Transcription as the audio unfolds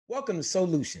Welcome to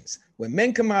Solutions, where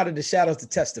men come out of the shadows to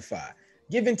testify,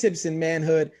 giving tips in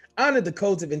manhood, honor the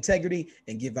codes of integrity,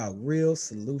 and give out real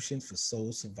solutions for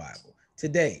soul survival.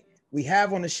 Today, we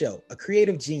have on the show a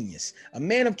creative genius, a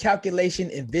man of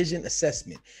calculation and vision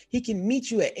assessment. He can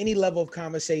meet you at any level of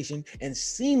conversation and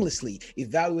seamlessly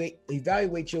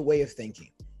evaluate your way of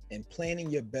thinking and planning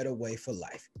your better way for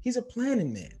life. He's a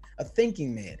planning man, a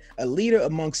thinking man, a leader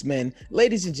amongst men.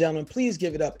 Ladies and gentlemen, please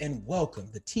give it up and welcome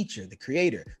the teacher, the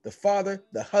creator, the father,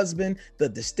 the husband, the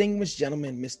distinguished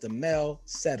gentleman, Mr. Mel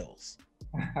Settles.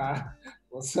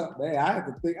 What's up, man? I had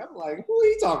to think. I'm like, who are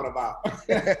you talking about?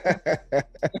 That's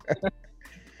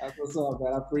what's up,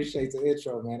 man. I appreciate the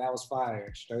intro, man. That was fire,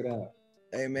 straight up.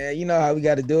 Hey, man, you know how we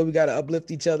got to do it. We got to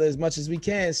uplift each other as much as we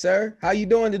can, sir. How you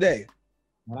doing today?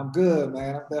 Man, I'm good,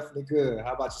 man. I'm definitely good.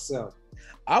 How about yourself?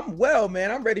 I'm well,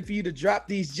 man. I'm ready for you to drop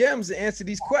these gems and answer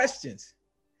these questions.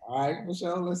 All right,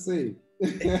 Michelle, let's see.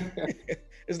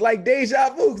 It's like deja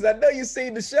vu, because I know you've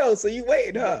seen the show, so you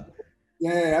waiting, huh?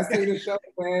 Yeah, I see the show,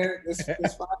 man. It's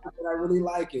fine, but I really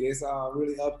like it. It's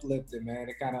really uplifting, man.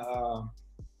 It kind of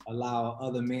allow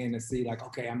other men to see, like,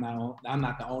 okay, I'm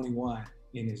not the only one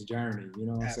in this journey. You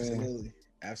know what I'm saying?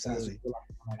 Absolutely. Feel like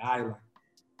I'm on an island.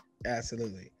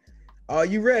 Absolutely. Are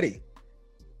you ready?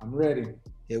 I'm ready.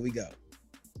 Here we go.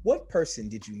 What person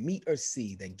did you meet or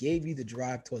see that gave you the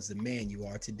drive towards the man you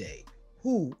are today?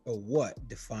 Who or what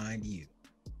defined you?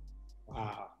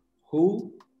 Wow.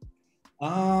 Who?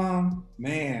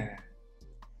 Man,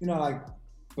 you know, like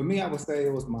for me, I would say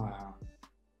it was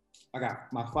I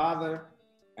got my father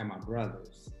and my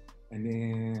brothers, and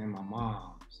then my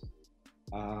moms.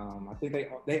 I think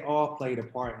they all played a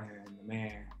part in the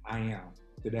man I am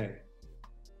today.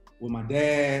 With my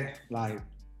dad, like,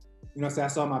 you know, so I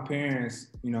saw my parents,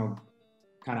 you know,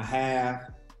 kind of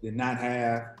have, did not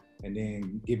have, and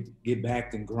then get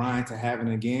back and grind to having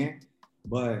it again.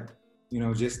 But, you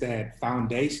know, just that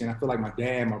foundation, I feel like my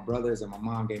dad, my brothers, and my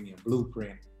mom gave me a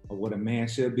blueprint of what a man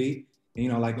should be. And,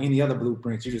 you know, like any other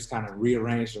blueprint, you just kind of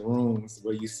rearrange the rooms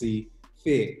where you see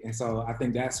fit. And so I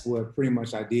think that's what pretty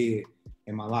much I did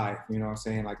in my life. You know what I'm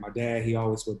saying? Like my dad, he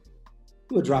always would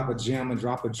drop a gem and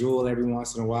drop a jewel every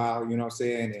once in a while, you know what I'm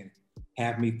saying? And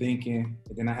have me thinking.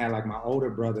 And then I had like my older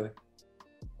brother,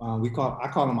 I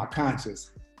call him my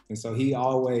conscience. And so he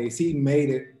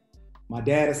made it, my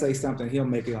dad would say something, he'll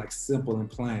make it like simple and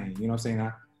plain, you know what I'm saying?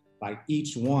 Like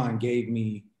each one gave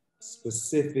me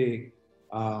specific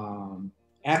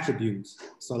attributes.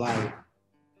 So like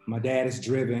my dad is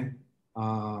driven,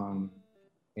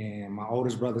 and my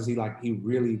oldest brothers, he's like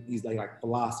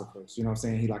philosophers, you know what I'm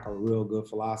saying? He like a real good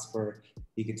philosopher.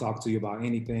 He can talk to you about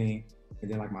anything. And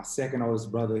then like my second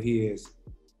oldest brother, he is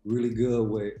really good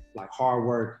with like hard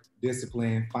work,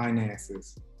 discipline,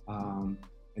 finances. And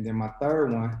then my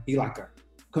third one, he like a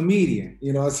comedian,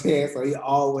 you know what I'm saying? So he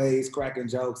always cracking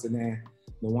jokes. And then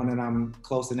the one that I'm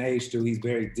close in age to, he's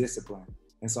very disciplined.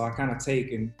 And so I kind of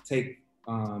take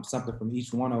something from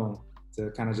each one of them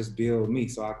to kind of just build me.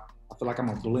 So I feel like I'm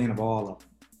a blend of all of them.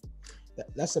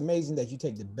 That's amazing that you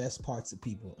take the best parts of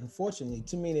people. Unfortunately,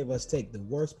 too many of us take the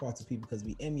worst parts of people because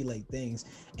we emulate things.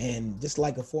 And just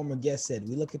like a former guest said,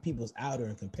 we look at people's outer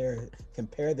and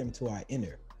compare them to our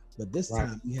inner. But this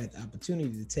time you had the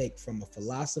opportunity to take from a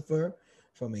philosopher,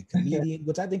 from a comedian,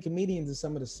 which I think comedians are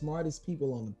some of the smartest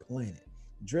people on the planet.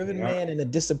 Driven man and a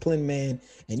disciplined man,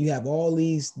 and you have all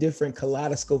these different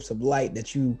kaleidoscopes of light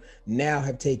that you now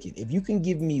have taken. If you can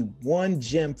give me one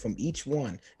gem from each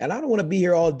one, and I don't want to be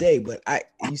here all day, but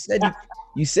you said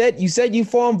you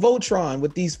formed Voltron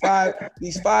with these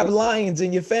five lions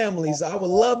in your family. So I would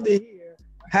love to hear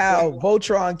how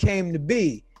Voltron came to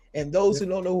be. And those who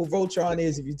don't know who Voltron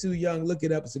is, if you're too young, look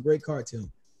it up. It's a great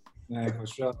cartoon. Yeah, for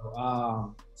sure.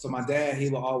 So my dad, he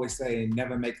will always say,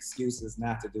 never make excuses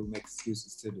not to do, make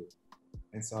excuses to do.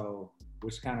 And so,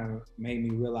 which kind of made me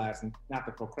realize not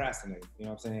to procrastinate, you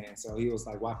know what I'm saying? And so he was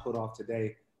like, why put off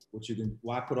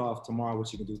tomorrow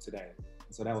what you can do today?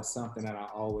 And so that was something that I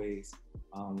always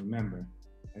remember.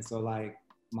 And so like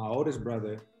my oldest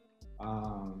brother,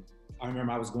 I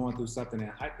remember I was going through something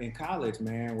in college,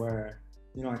 man, where,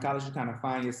 you know, in college you kind of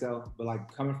find yourself, but like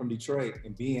coming from Detroit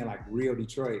and being like real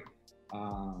Detroit,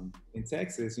 in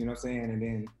Texas, you know what I'm saying? And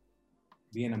then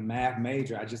being a math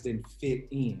major, I just didn't fit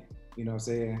in, you know what I'm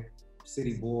saying?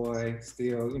 City boy,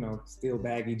 still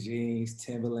baggy jeans,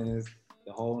 Timberlands,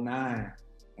 the whole nine.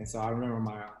 And so I remember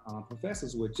my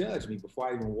professors would judge me before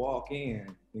I even walk in.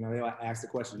 You know, they would ask the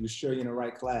question, you sure you're in the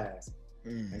right class?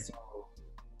 And so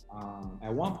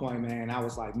at one point, man, I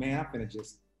was like, man, I'm finna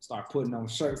just start putting on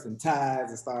shirts and ties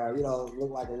and start, you know,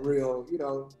 look like a real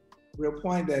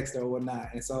Poindexter or whatnot.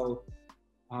 And so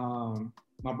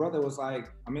my brother was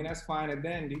like, I mean, that's fine and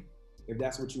dandy if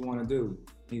that's what you want to do.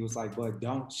 He was like, but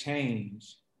don't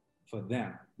change for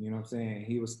them. You know what I'm saying?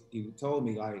 He told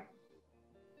me like,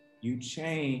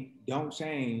 don't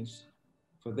change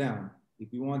for them.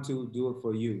 If you want to, do it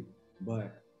for you.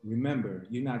 But remember,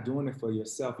 you're not doing it for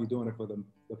yourself, you're doing it for the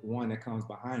one that comes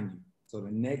behind you. So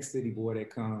the next city boy that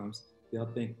comes,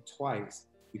 they'll think twice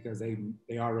because they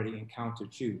already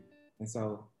encountered you. And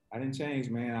so I didn't change,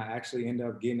 man. I actually ended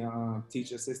up getting a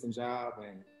teacher assistant job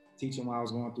and teaching while I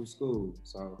was going through school.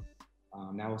 So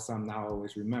that was something I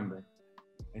always remember.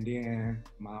 And then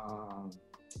my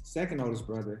second oldest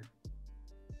brother,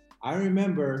 I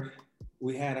remember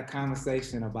we had a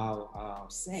conversation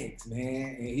about sex,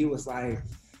 man. And he was like,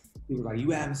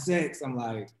 you having sex? I'm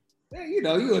like, man, you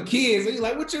know, you a kid. So you're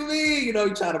like, what you mean? You know,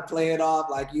 you try to play it off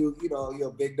like you know, you're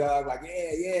a big dog. Like,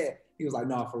 yeah. He was like,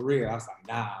 no, for real. I was like,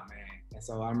 nah, man. And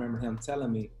so I remember him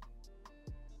telling me,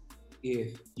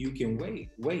 if you can wait.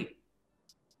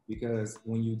 Because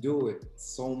when you do it,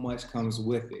 so much comes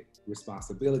with it.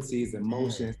 Responsibilities,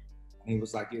 emotions. And he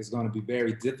was like, it's going to be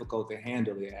very difficult to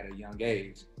handle it at a young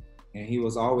age. And he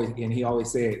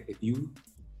always said, if you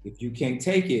can't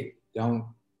take it, don't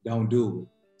do it.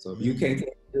 So if you can't take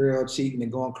a girl cheating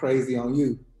and going crazy on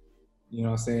you, you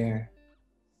know what I'm saying,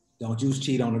 don't just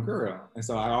cheat on the girl. And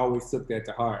so I always took that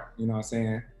to heart, you know what I'm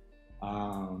saying?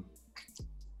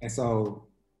 And so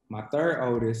my third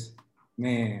oldest,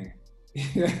 man,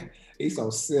 he's so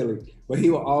silly, but he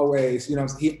will always, you know,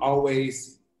 he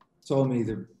always told me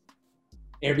to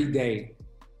every day,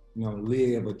 you know,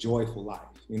 live a joyful life,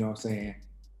 you know what I'm saying?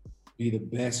 Be the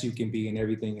best you can be in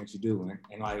everything that you do.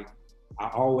 And like, I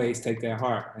always take that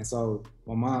heart. And so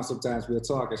my mom, sometimes we'll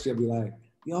talk and she'll be like,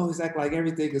 you always act like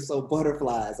everything is so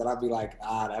butterflies. And I'll be like,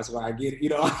 that's why I get it. You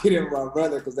know, I get it from my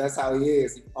brother because that's how he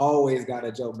is. He always got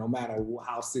a joke, no matter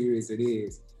how serious it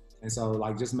is. And so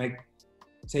like, just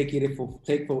take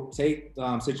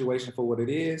situation for what it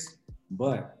is,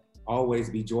 but always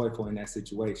be joyful in that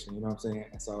situation. You know what I'm saying?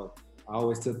 And so I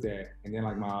always took that. And then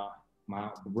like my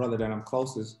brother that I'm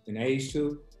closest in age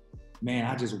to, man,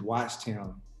 I just watched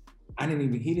him. He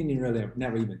didn't really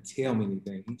never even tell me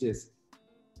anything.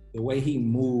 The way he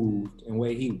moved and the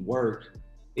way he worked,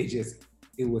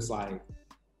 it was like,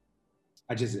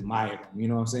 I just admired him, you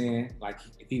know what I'm saying? Like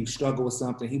if he would struggle with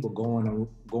something, he would go in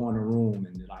a room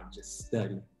and like just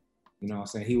study. You know what I'm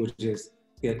saying? He'll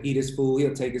eat his food,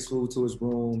 he'll take his food to his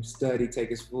room, study, take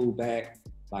his food back.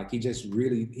 Like he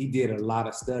did a lot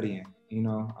of studying, you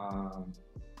know?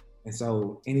 And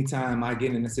so anytime I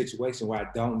get in a situation where I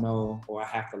don't know or I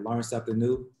have to learn something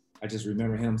new, I just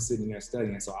remember him sitting there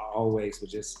studying. So I would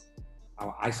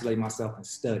isolate myself and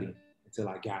study until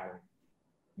I got it.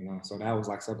 You know, so that was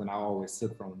like something I always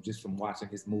took from watching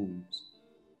his moves.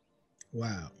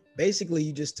 Wow. Basically,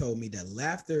 you just told me that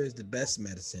laughter is the best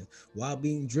medicine while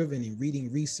being driven and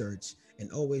reading research,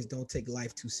 and always don't take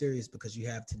life too serious because you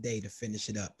have today to finish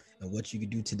it up, and what you can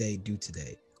do today, do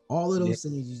today. All of those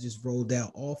things you just rolled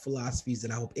out, all philosophies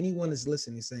that I hope anyone is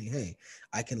listening saying, hey,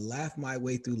 I can laugh my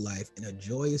way through life in a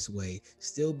joyous way,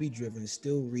 still be driven,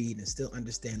 still read, and still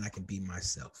understand I can be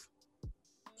myself.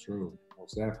 True,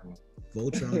 most definitely.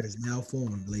 Voltron is now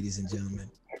formed, ladies and gentlemen.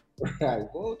 Right,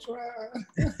 Voltron.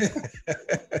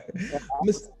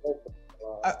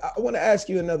 I want to ask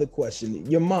you another question.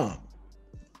 Your mom,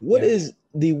 what is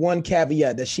the one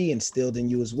caveat that she instilled in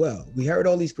you as well? We heard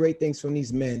all these great things from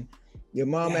these men. Your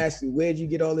mom asked you, where'd you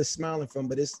get all this smiling from?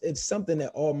 But it's something that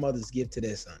all mothers give to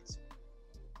their sons.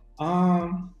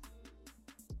 My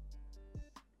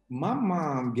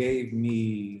mom gave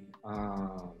me,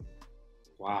 wow,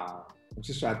 I'm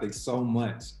just trying to think so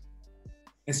much.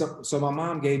 And so my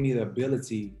mom gave me the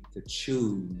ability to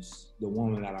choose the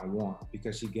woman that I want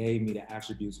because she gave me the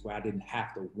attributes where I didn't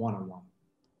have to want a woman.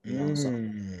 You know, so,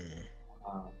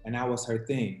 and that was her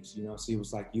thing. You know, she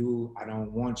was like, I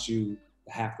don't want you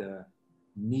to have to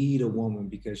need a woman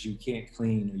because you can't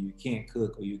clean or you can't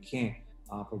cook or you can't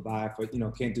provide for,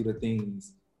 can't do the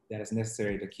things that is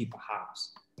necessary to keep a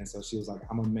house. And so she was like,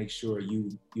 I'm gonna make sure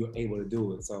you're able to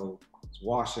do it. So it's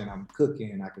washing, I'm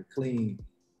cooking, I could clean,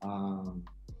 you know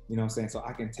what I'm saying? So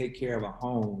I can take care of a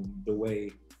home the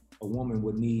way a woman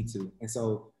would need to. And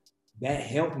so that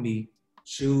helped me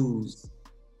choose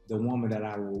the woman that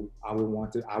I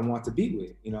want to be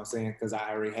with, you know what I'm saying? Because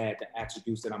I already had the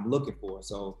attributes that I'm looking for.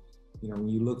 So, when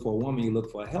you look for a woman, you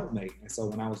look for a helpmate. And so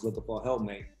when I was looking for a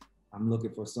helpmate, I'm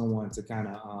looking for someone to kind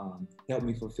of help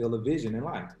me fulfill a vision in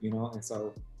life, And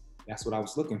so that's what I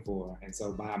was looking for. And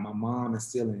so by my mom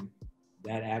instilling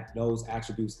those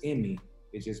attributes in me,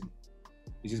 it just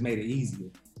made it easier.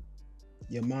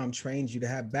 Your mom trained you to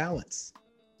have balance.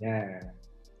 Yeah.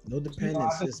 No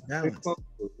dependence, just balance.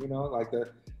 You know, like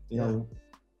the, you Yeah. know,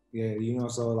 yeah, you know,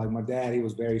 so like my dad, he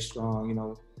was very strong, you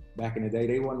know, back in the day,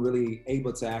 they weren't really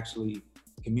able to actually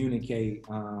communicate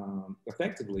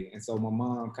effectively. And so my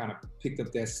mom kind of picked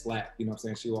up that slack, you know what I'm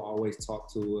saying? She will always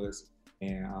talk to us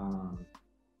and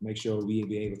make sure we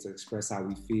be able to express how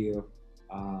we feel.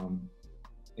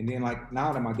 And then like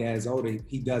now that my dad's older,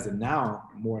 he does it now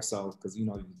more so because, you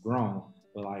know, he's grown.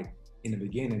 But like in the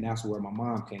beginning, that's where my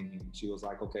mom came in. She was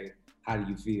like, okay, how do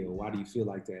you feel? Why do you feel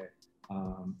like that?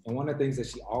 And one of the things that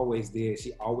she always did,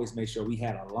 she always made sure we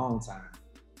had alone time,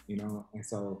 you know? And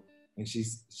so, and she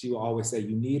will always say,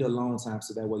 you need alone time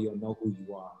so that way you'll know who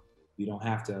you are. You don't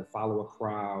have to follow a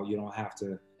crowd. You don't have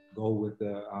to go with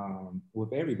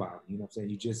everybody, you know what I'm saying?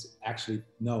 You just actually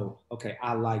know, okay,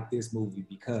 I like this movie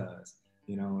because,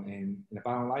 you know, and if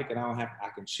I don't like it, I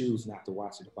can choose not to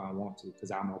watch it if I want to,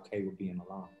 because I'm okay with being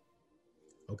alone.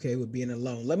 Okay, with being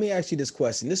alone. Let me ask you this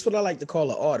question. This is what I like to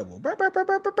call an audible. Burr, burr, burr,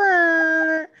 burr, burr,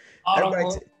 burr.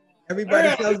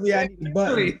 Everybody tells me I need a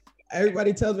button.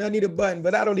 Everybody tells me I need a button,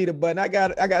 but I don't need a button. I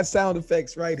got sound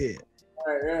effects right here.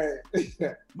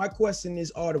 Right. My question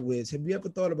is audible is, have you ever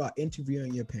thought about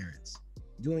interviewing your parents?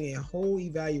 Doing a whole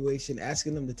evaluation,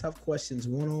 asking them the tough questions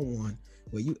one-on-one,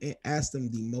 where you ask them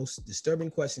the most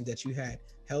disturbing questions that you had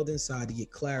held inside to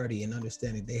get clarity and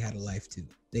understanding they had a life too.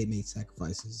 They made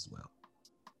sacrifices as well.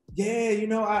 Yeah, you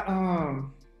know,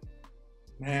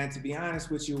 man, to be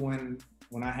honest with you,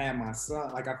 when I had my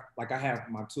son, I have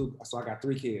my two, so I got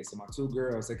 3 kids. So my 2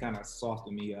 girls, they kind of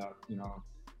softened me up, you know,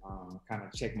 kind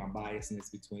of check my biasness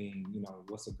between, you know,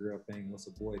 what's a girl thing, what's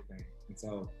a boy thing. And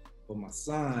so for my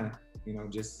son, you know,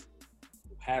 just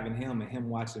having him and him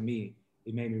watching me,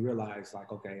 it made me realize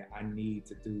like, okay, I need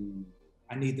to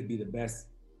be the best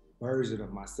version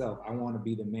of myself. I want to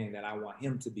be the man that I want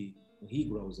him to be when he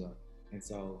grows up. And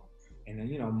so, and then,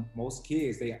 you know, most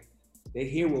kids, they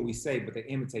hear what we say, but they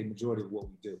imitate majority of what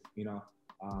we do, you know?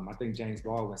 I think James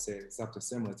Baldwin said something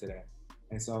similar to that.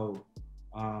 And so,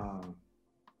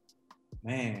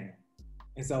 man,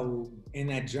 and so in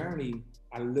that journey,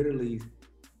 I literally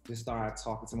just started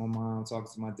talking to my mom,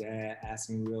 talking to my dad,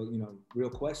 asking real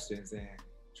questions and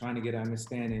trying to get an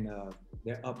understanding of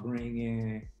their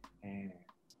upbringing and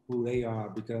who they are,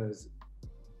 because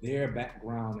their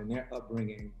background and their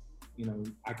upbringing, you know,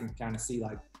 I can kind of see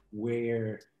like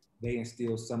where they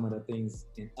instill some of the things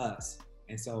in us.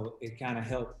 And so it kind of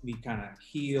helped me kind of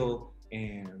heal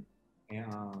and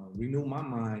renew my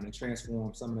mind and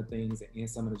transform some of the things and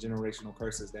some of the generational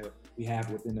curses that we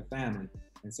have within the family.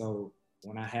 And so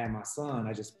when I had my son,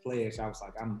 I just pledged, I was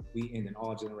like, we ending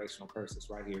all generational curses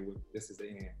right here. This is the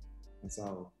end. And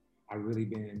so I really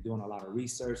been doing a lot of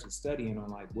research and studying on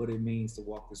like what it means to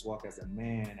walk this walk as a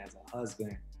man, as a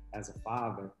husband, as a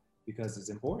father, because it's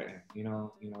important. You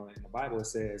know, in the Bible it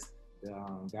says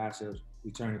God shall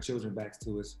return the children back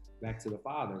to the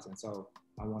fathers, and so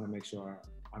I want to make sure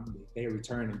they're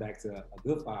returning back to a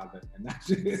good father, and not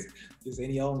just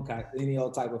any old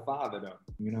type of father, though.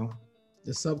 You know,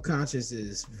 the subconscious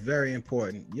is very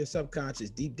important. Your subconscious,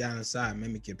 deep down inside,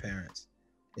 mimic your parents.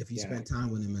 If you spend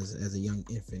time with them as a young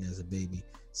infant, as a baby,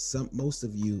 most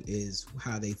of you is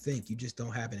how they think. You just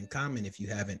don't have it in common if you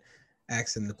haven't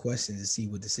asked them the questions to see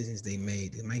what decisions they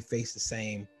made. They might face the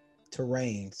same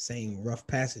terrain, same rough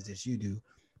passage as you do,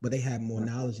 but they have more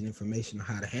knowledge and information on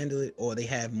how to handle it, or they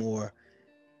have more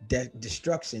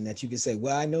destruction that you can say,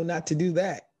 well, I know not to do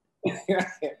that.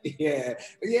 Yeah.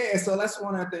 So that's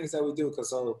one of the things that we do.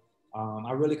 Cause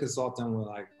I really consult them with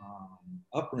like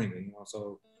upbringing, you know,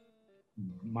 so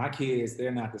my kids,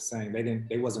 they're not the same.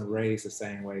 They wasn't raised the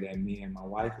same way that me and my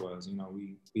wife was. You know,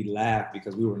 we laughed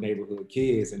because we were neighborhood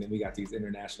kids, and then we got these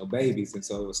international babies. And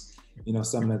so it's, you know,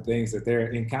 some of the things that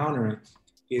they're encountering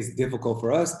is difficult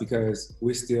for us because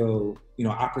we're still, you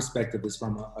know, our perspective is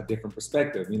from a different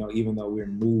perspective, you know, even though we're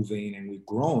moving and we're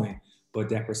growing, but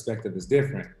that perspective is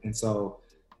different. And so,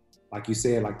 like you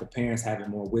said, like the parents having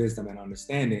more wisdom and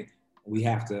understanding, we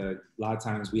have to, a lot of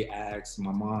times we ask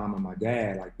my mom and my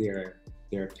dad, like their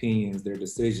opinions, their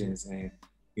decisions, and,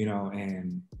 you know,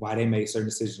 and why they made certain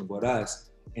decisions with us.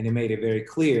 And it made it very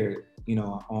clear, you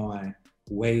know, on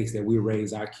ways that we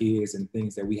raise our kids and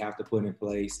things that we have to put in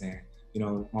place. And, you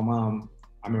know, my mom,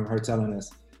 I remember her telling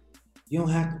us, you don't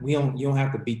have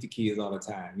to beat the kids all the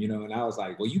time, you know? And I was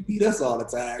like, well, you beat us all the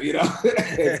time, you know?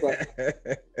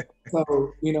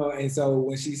 So, you know, and so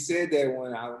when she said that,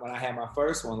 when I had my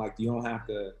first one, like, you don't have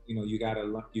to, you know, you gotta,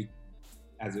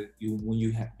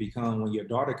 when your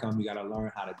daughter comes, you gotta learn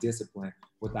how to discipline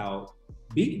without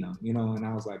beating them, you know? And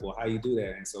I was like, well, how you do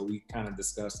that? And so we kind of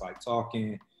discussed like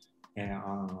talking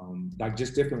and like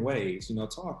just different ways, you know,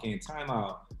 talking, time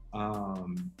out,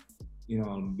 you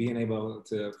know, being able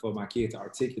to, for my kid to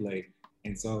articulate.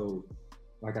 And so,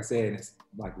 like I said, it's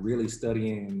like really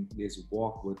studying this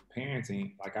walk with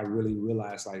parenting. Like I really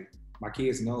realized like my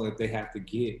kids know if they have to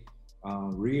get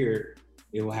reared,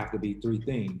 it will have to be three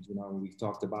things. You know, we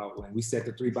talked about when we set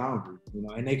the three boundaries, you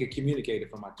know, and they could communicate it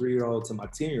from my 3-year-old to my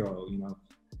 10-year-old, you know,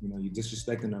 you're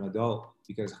disrespecting an adult,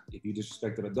 because if you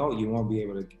disrespect an adult, you won't be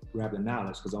able to grab the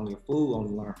knowledge, because only a fool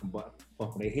only learn from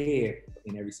bumping their head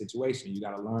in every situation. You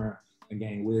got to learn and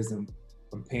gain wisdom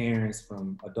from parents,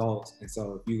 from adults. And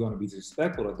so if you're going to be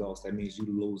disrespectful to adults, that means you're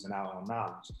losing out on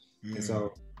knowledge. And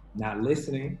so not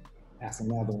listening, that's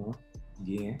another one.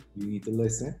 Again, you need to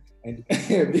listen. And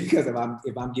because if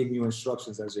I'm giving you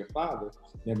instructions as your father,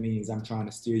 that means I'm trying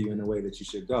to steer you in the way that you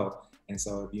should go. And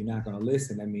so if you're not going to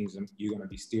listen, that means you're going to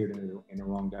be steered in the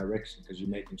wrong direction, because you're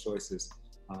making choices.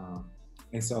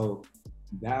 And so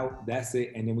that's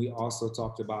it. And then we also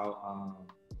talked about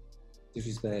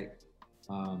disrespect.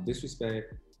 What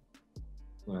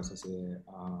else I said?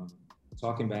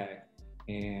 Talking back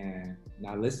and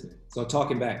not listening. So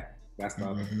talking back, that's the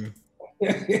other.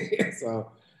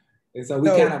 So we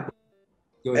kind of.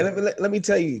 Let me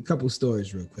tell you a couple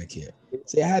stories real quick here.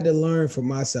 See, I had to learn for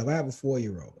myself. I have a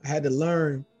 4-year-old. I had to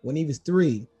learn when he was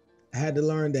 3. I had to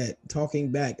learn that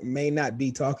talking back may not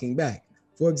be talking back.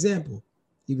 For example,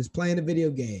 he was playing a video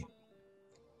game,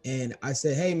 and I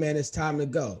said, "Hey, man, it's time to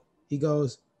go." He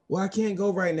goes, "Well, I can't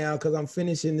go right now because I'm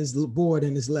finishing this board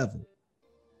and this level."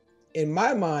 In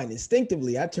my mind,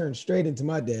 instinctively, I turned straight into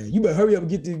my dad. You better hurry up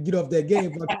and get off that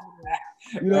game.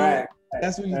 You know, right.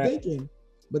 That's what you're thinking.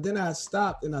 But then I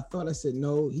stopped and I thought, I said,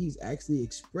 no, he's actually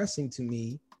expressing to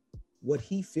me what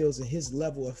he feels in his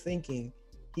level of thinking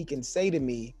he can say to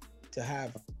me to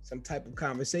have some type of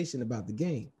conversation about the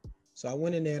game. So I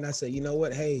went in there and I said, you know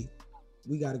what? Hey,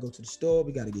 we got to go to the store.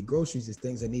 We got to get groceries. There's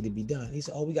things that need to be done. He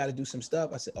said, oh, we got to do some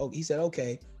stuff. I said, oh, he said,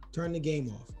 okay, turn the game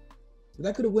off. But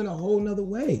that could have went a whole nother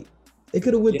way. It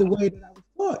could have went the way that I was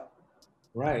taught.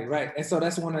 Right. And so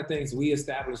that's one of the things we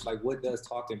established, like what does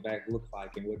talking back look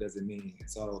like and what does it mean? And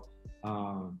so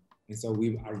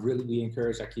we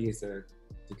encourage our kids to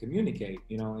communicate,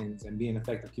 you know, and being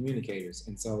effective communicators.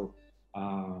 And so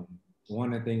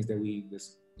one of the things that we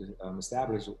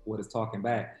established what is talking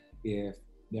back, if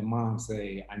their mom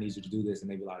say, I need you to do this,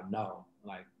 and they be like, no,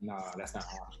 like, nah, that's not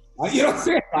an option. Like, you know what I'm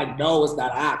saying? Like, no, it's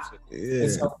not an option. Yeah.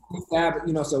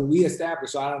 And so we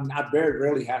established, so I very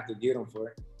rarely have to get them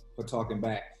for talking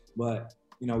back, but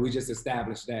you know, we just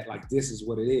established that like this is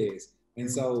what it is. And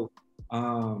so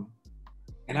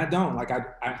and I don't like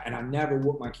I never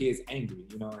whoop my kids angry,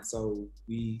 you know, and so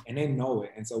and they know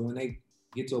it. And so when they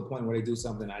get to a point where they do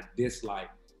something I dislike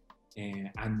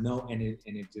and I know and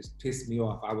it just pissed me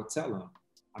off, I would tell them,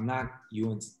 I'm not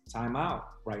you in timeout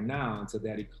right now until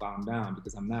daddy calm down,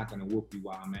 because I'm not gonna whoop you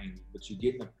while I'm angry. But you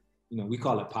get you know, we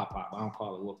call it pop-pop, I don't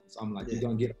call it whooping. So I'm like, you're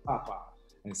gonna get a pop-pop.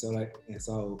 And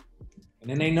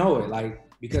then they know it, like,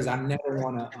 because I never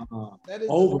want to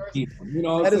overkeep them. You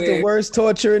know, that is the worst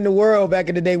torture in the world back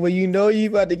in the day, where you know you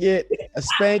about to get a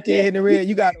spanking in the rear.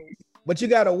 You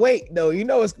gotta wait though. You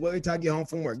know, it's when you get home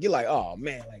from work. You're like, oh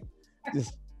man, like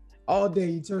just all day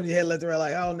you turn your head left and right,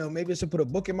 like, I don't know, maybe I should put a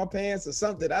book in my pants or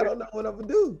something. I don't know what I'm gonna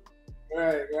do.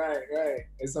 Right.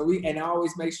 And so I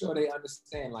always make sure they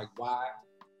understand like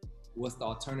what's the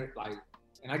alternative, like.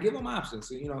 And I give them options,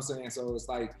 you know what I'm saying? So it's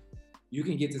like, you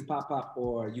can get this pop-pop,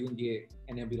 or you can get,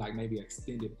 and then be like maybe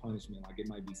extended punishment. Like it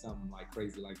might be something like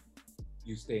crazy, like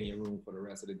you stay in your room for the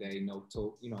rest of the day, no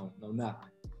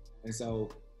nothing. And so,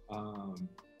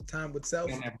 time with self.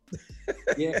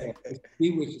 Yeah,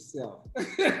 be with yourself.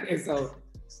 And so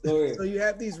you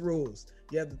have these rules.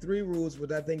 You have the 3 rules,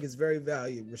 which I think is very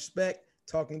valuable: respect,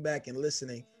 talking back, and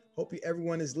listening. Hope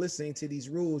everyone is listening to these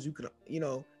rules. You can, you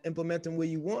know, implement them where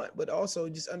you want, but also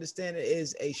just understand it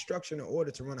is a structure and order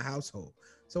to run a household.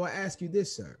 So I ask you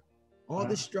this, sir, all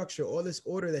this structure, all this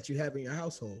order that you have in your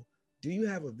household, do you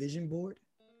have a vision board?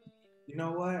 You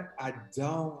know what? I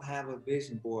don't have a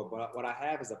vision board, but what I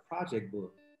have is a project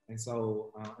book. And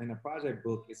so in the project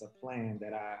book, it's a plan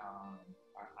that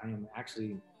I'm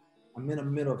in the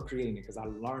middle of creating it, because I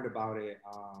learned about it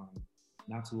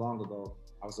not too long ago.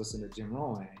 I was listening to Jim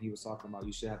Rohn, and he was talking about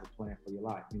you should have a plan for your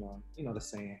life. You know the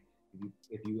saying,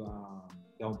 if you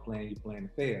don't plan, you plan to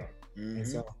fail. Mm-hmm. And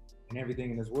so in everything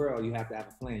in this world, you have to have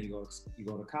a plan. You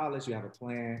go to college, you have a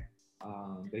plan.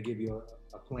 They give you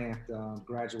a plan to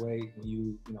graduate.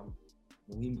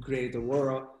 When you create the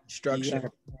world, structure. You have a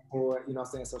plan for it, you know what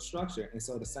I'm saying? So structure. And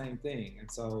so the same thing.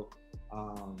 And so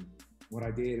what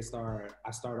I did is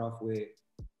I start off with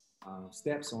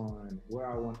steps on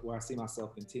where I see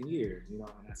myself in 10 years, you know,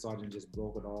 and so I just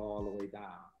broke it all the way down.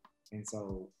 And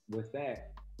so with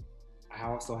that, I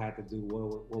also had to do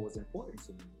what was important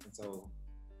to me. And so,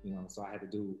 so I had to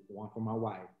do one for my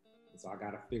wife. And so I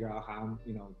got to figure out how,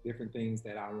 different things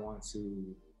that I want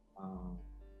to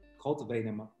cultivate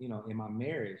in my, in my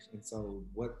marriage. And so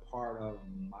what part of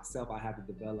myself I have to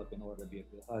develop in order to be a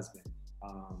good husband.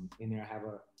 In there, I have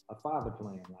a father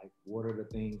plan. Like, what are the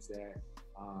things that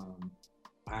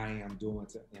I am doing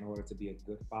in order to be a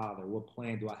good father? What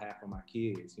plan do I have for my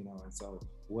kids? And so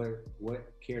what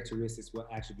characteristics, what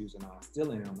attributes am I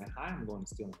instilling in them, and how I'm going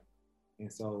to instill them?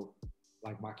 And so,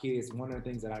 like my kids, one of the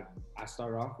things that I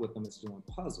started off with them is doing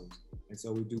puzzles. And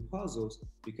so we do puzzles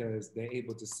because they're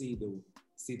able to see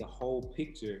the whole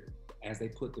picture as they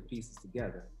put the pieces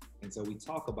together. And so we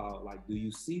talk about, like, do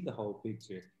you see the whole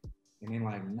picture? And then,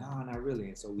 like, no, not really.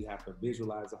 And so we have to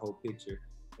visualize the whole picture.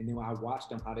 And then I watch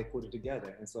them how they put it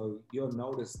together. And so you'll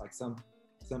notice, like, some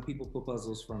people put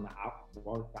puzzles from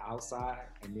the outside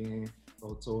and then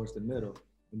go towards the middle.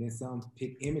 And then some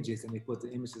pick images and they put the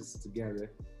images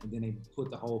together, and then they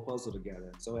put the whole puzzle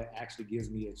together. So it actually gives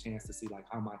me a chance to see, like,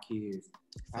 how my kids,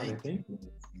 how they're thinking.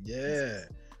 Yeah.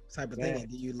 Type of thing.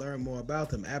 Do you learn more about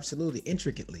them? Absolutely.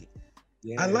 Intricately.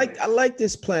 Yeah. I like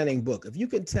this planning book. If you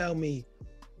can tell me,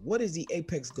 what is the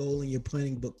apex goal in your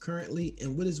planning book currently,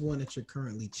 and what is one that you're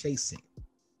currently chasing?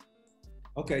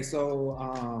 Okay,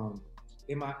 so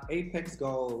in my apex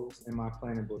goals in my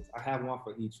planning books, I have one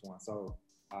for each one. So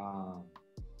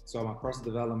my personal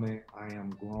development, I am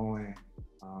growing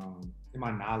in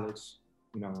my knowledge,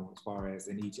 as far as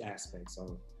in each aspect.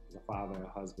 So as a father, a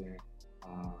husband,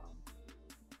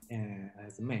 and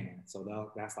as a man.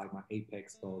 So that's like my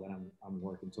apex goal that I'm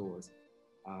working towards.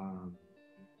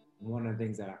 One of the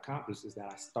things that I accomplished is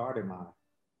that I started my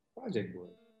project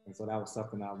book. And so that was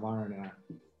something I learned.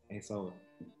 And so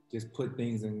just put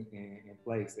things in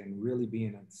place and really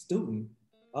being a student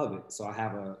of it. So I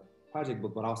have a project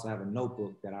book, but I also have a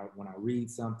notebook that when I read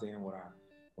something,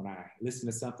 when I listen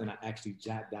to something, I actually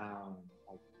jot down,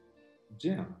 like,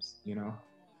 gems,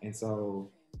 And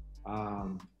so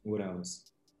what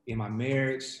else? In my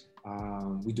marriage,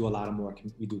 we do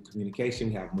we do communication.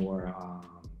 We have more,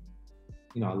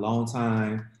 alone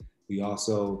time. We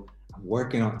also, I'm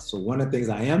working on, so one of the things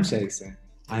I am chasing.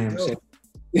 And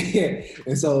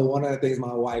so one of the things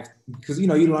my wife, because, you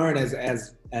learn as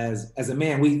a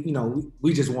man,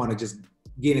 we just want to just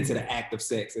get into the act of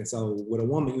sex. And so with a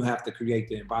woman, you have to create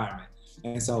the environment.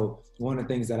 And so one of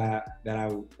the things that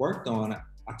I worked on,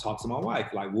 I talked to my wife,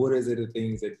 like, what is it, the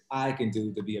things that I can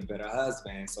do to be a better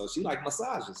husband? So she liked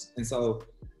massages. And so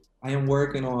I am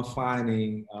working on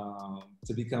finding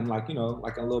to become, like,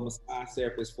 like a little massage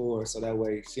therapist for her. So that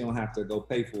way she don't have to go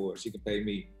pay for it. She can pay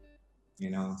me,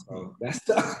 so that's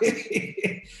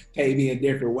pay me in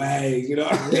different ways,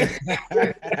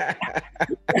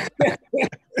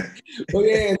 But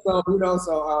yeah, so,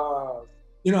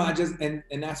 I just, and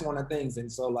that's one of the things.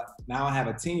 And so, like, now I have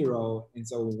a 10-year-old. And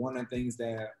so one of the things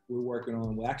that we're working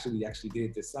on, we actually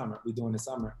did this summer,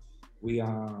 we,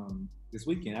 this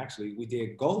weekend, actually, we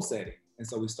did goal setting. And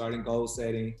so we started goal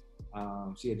setting.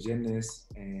 She a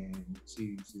gymnast, and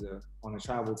she's on a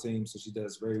travel team, so she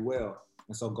does very well.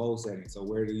 And so goal setting. So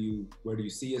where do you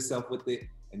see yourself with it?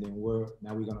 And then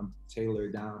now we're gonna tailor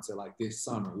it down to, like, this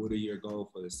summer. What are your goals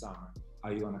for this summer? How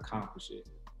are you gonna accomplish it?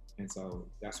 And so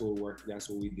that's what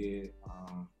we did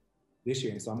this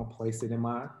year. And so I'm gonna place it in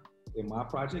my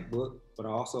project book, but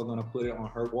I'm also gonna put it on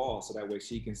her wall so that way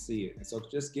she can see it. And so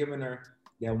just giving her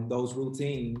those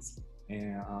routines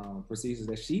and procedures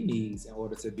that she needs in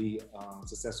order to be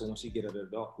successful when she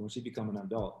become an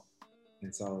adult.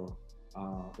 And so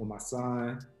with my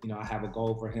son, I have a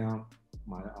goal for him.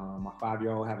 My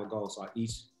 5-year-old have a goal. So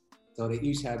they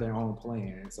each have their own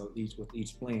plan. And so with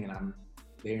each plan,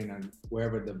 they're in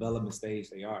wherever development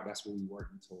stage they are. That's what we're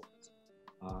working towards.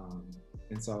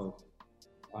 And so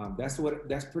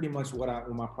that's pretty much what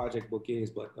my project book is.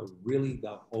 But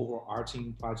the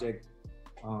overarching project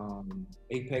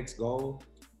apex goal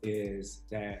is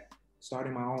that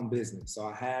starting my own business. So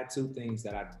I had two things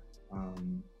that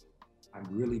I've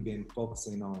really been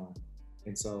focusing on.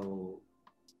 And so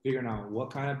figuring out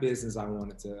what kind of business I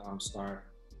wanted to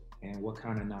start and what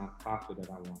kind of nonprofit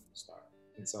that I wanted to start.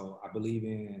 And so I believe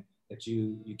in that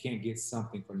you can't get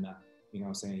something for nothing. You know what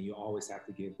I'm saying? You always have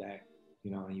to give back,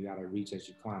 and you got to reach as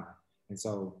you climb. And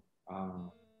so,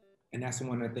 and that's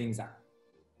one of the things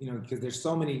because there's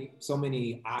so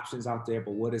many options out there,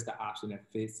 but what is the option that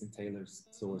fits and tailors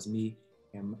towards me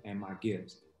and my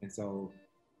gifts? And so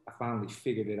I finally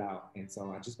figured it out. And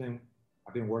so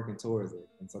I've been working towards it.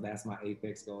 And so that's my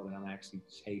apex goal that I'm actually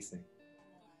chasing.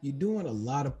 You're doing a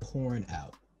lot of pouring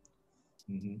out.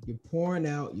 You're pouring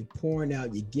out,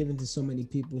 you're giving to so many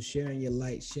people, sharing your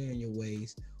light, sharing your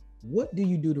ways. What do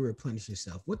you do to replenish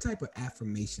yourself? What type of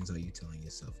affirmations are you telling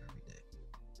yourself every day?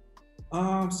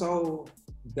 So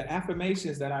the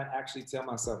affirmations that I actually tell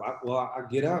myself, I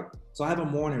get up. So I have a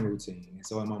morning routine. And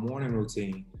so in my morning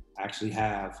routine, I actually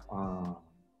have a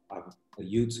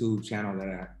YouTube channel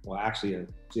that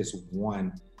just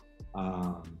one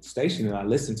station that I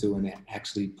listen to, and it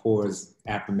actually pours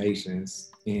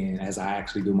affirmations in as I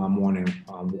actually do my morning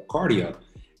cardio.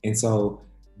 And so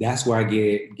that's where I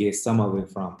get some of it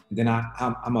from. And then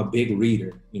I'm a big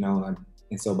reader, and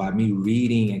so by me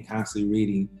reading and constantly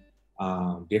reading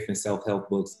different self-help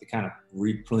books, it kind of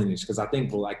replenish. Because I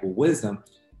think with wisdom,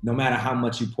 no matter how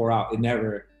much you pour out, it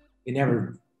never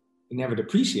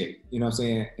depreciate, you know what I'm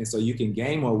saying? And so you can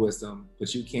gain more wisdom,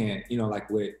 but you can't, like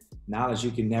with knowledge,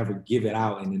 you can never give it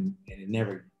out and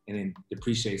then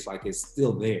depreciates, like it's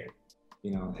still there,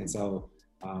 And so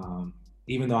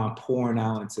even though I'm pouring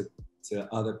out into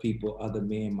other people, other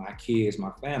men, my kids,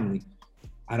 my family,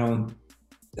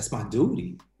 that's my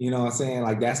duty, you know what I'm saying?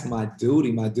 Like that's my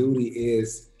duty. My duty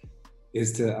is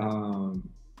to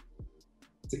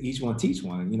each one teach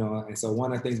one, And so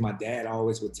one of the things my dad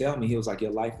always would tell me, he was like,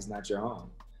 your life is not your own.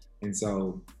 And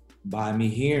so by me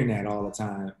hearing that all the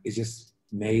time, it just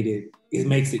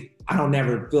makes it, I don't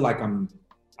never feel like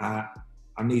I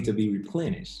need to be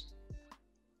replenished.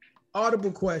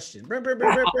 Audible question. You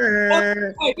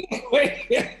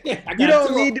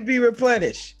don't need to be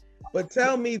replenished, but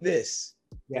tell me this.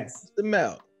 Yes. Mr.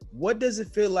 Mel, what does it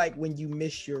feel like when you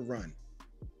miss your run?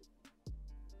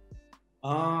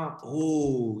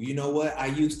 You know what? I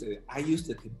used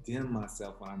to condemn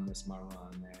myself when I missed my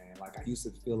run, man. Like I used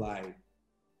to feel like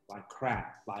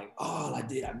crap, like, oh, I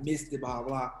missed it, blah,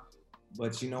 blah.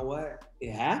 But you know what?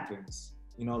 It happens.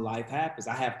 Life happens.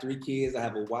 I have 3 kids, I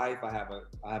have a wife, I have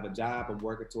a job, I'm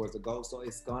working towards a goal. So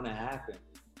it's gonna happen.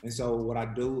 And so what I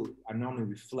do, I normally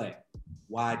reflect,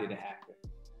 why did it happen?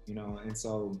 And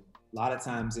so a lot of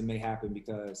times it may happen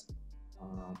because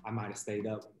I might have stayed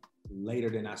up later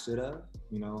than I should have,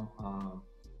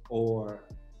 or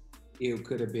it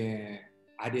could have been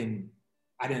I didn't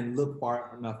look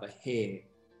far enough ahead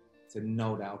to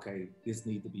know that, okay, this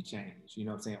needs to be changed, you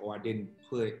know what I'm saying? Or I didn't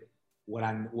put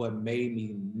what made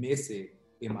me miss it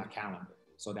in my calendar,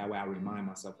 so that way I remind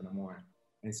myself in the morning.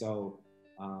 And so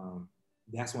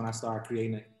that's when I started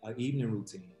creating an evening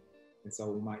routine. And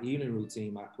so with my evening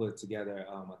routine, I put together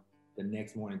the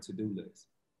next morning to-do list.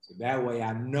 So that way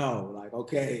I know, like,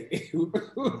 okay,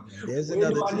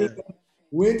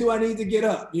 when do I need to get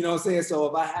up? You know what I'm saying? So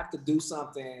if I have to do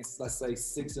something, let's say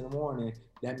 6 a.m,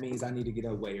 that means I need to get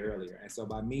up way earlier. And so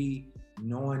by me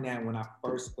knowing that when I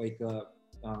first wake up,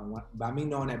 by me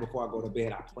knowing that before I go to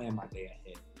bed, I plan my day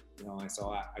ahead. And so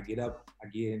I get up, I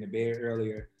get into bed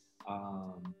earlier,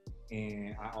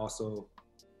 and I also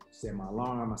set my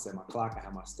alarm, I set my clock, I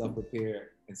have my stuff prepared,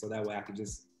 and so that way I can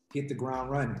just hit the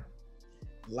ground running.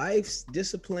 Life's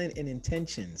discipline and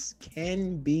intentions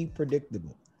can be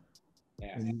predictable.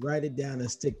 Yeah. When you write it down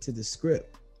and stick to the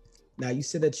script. Now, you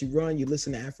said that you run, you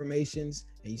listen to affirmations,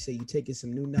 and you say you're taking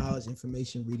some new knowledge,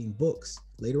 information, reading books.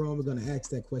 Later on, we're going to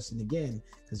ask that question again,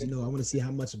 because, I want to see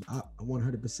how much of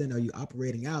 100% are you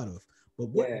operating out of. But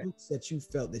what books that you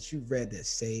felt that you read that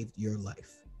saved your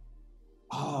life?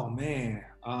 Oh, man.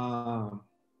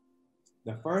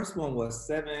 The first one was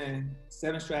Seven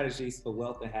Strategies for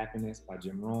Wealth and Happiness by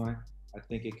Jim Rohn. I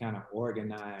think it kind of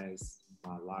organized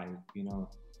my life,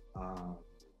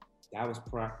 that was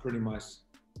pretty much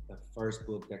the first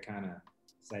book that kind of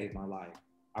saved my life.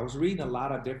 I was reading a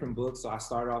lot of different books. So I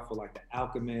started off with like The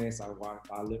Alchemist. I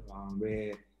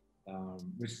read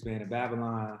Richest Man in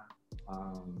Babylon.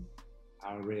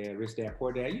 I read Rich Dad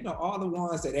Poor Dad. All the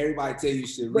ones that everybody tell you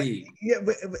should read.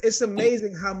 But it's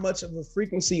amazing how much of a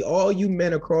frequency all you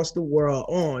men across the world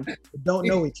on don't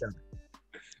know each other.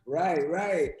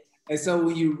 Right. And so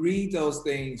when you read those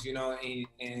things,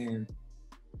 and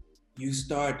you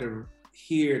start to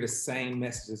hear the same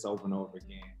messages over and over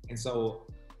again. And so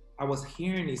I was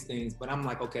hearing these things, but I'm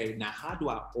like, okay, now how do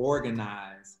I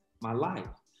organize my life?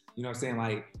 You know what I'm saying?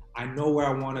 Like, I know where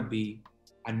I want to be.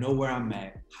 I know where I'm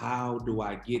at. How do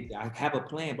I get there? I have a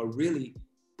plan, but really,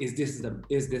 is this the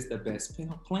best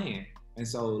plan? And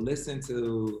so listen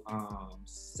to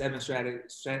Seven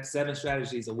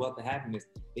Strategies of Wealth and Happiness.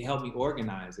 It helped me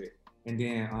organize it. And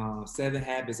then 7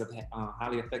 Habits of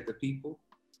Highly Effective People.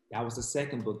 That was the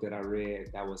second book that I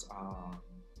read that was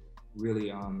really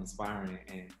inspiring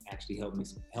and actually helped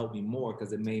me more,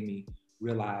 because it made me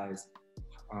realize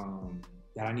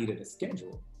that I needed a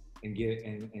schedule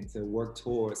and to work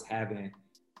towards having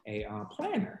a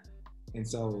planner. And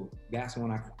so that's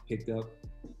when I picked up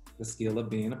the skill of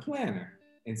being a planner.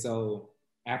 And so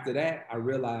after that, I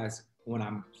realized when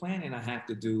I'm planning, I have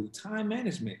to do time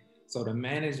management. So to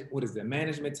manage, what is the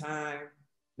management time?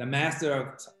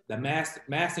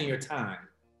 Mastering your time.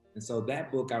 And so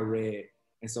that book I read,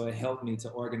 and so it helped me to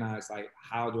organize, like,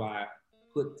 how do I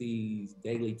put these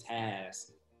daily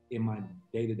tasks in my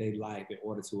day-to-day life in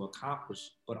order to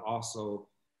accomplish, but also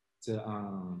to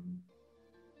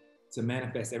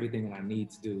manifest everything that I need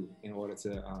to do in order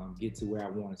to get to where I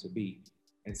wanted to be.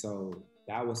 And so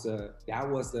that was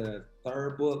the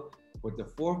third book. But the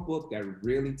fourth book that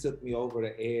really took me over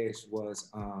the edge was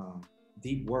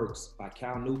Deep Works by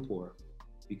Cal Newport,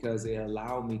 because it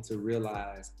allowed me to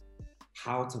realize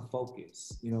how to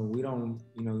focus. You know, we don't,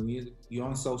 you know, you're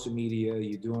on social media,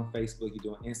 you're doing Facebook,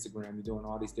 you're doing Instagram, you're doing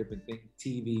all these different things,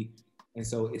 TV. And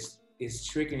so it's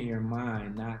tricking your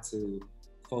mind not to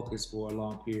focus for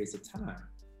long periods of time.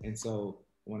 And so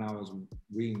when I was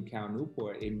reading Cal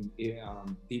Newport,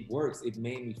 Deep Works, it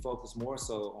made me focus more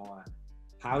so on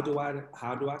how do I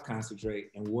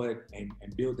concentrate and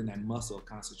building that muscle of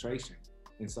concentration.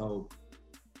 And so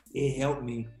it helped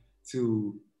me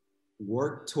to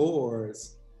work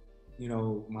towards, you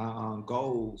know, my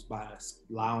goals by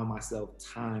allowing myself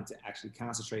time to actually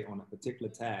concentrate on a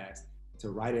particular task, to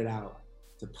write it out,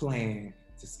 to plan,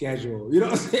 to schedule, you know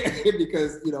what I'm saying?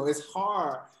 Because, you know, it's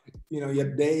hard, you know,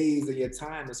 your days and your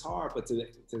time is hard, but to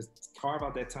carve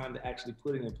out that time to actually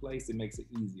put it in place, it makes it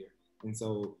easier. And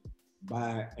so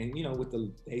you know, with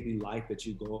the daily life that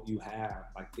you have,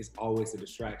 like, it's always a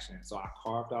distraction. So I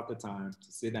carved out the time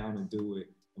to sit down and do it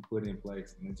and put it in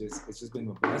place. And it's just been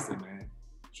a blessing, man.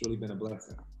 Truly been a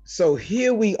blessing. So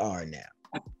here we are now.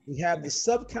 We have the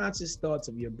subconscious thoughts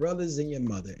of your brothers and your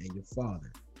mother and your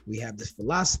father. We have this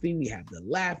philosophy, we have the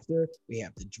laughter, we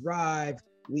have the drive,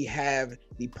 we have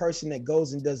the person that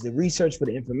goes and does the research for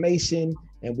the information,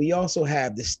 and we also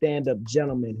have the stand-up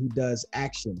gentleman who does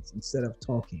actions instead of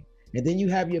talking. And then you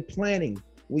have your planning,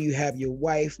 where you have your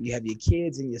wife, you have your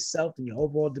kids and yourself and your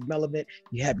overall development.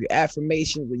 You have your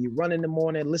affirmations when you run in the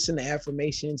morning, listen to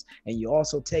affirmations, and you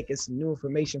also take in some new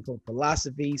information from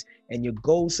philosophies, and your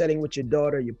goal setting with your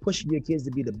daughter. You're pushing your kids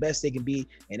to be the best they can be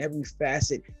in every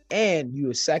facet, and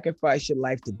you sacrifice your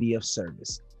life to be of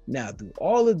service. Now, through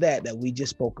all of that we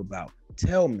just spoke about,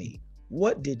 tell me,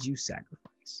 what did you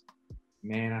sacrifice?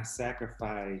 Man, I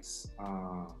sacrificed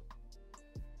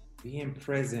being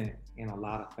present in a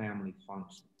lot of family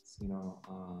functions. You know,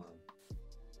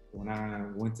 when I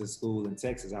went to school in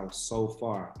Texas, I was so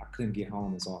far, I couldn't get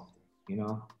home as often, you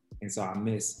know? And so I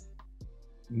miss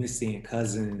seeing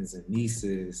cousins and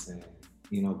nieces, and,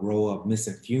 you know, grow up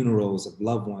missing funerals of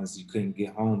loved ones you couldn't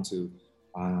get home to.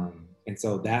 And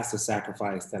so that's a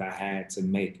sacrifice that I had to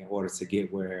make in order to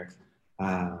get where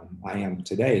I am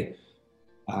today.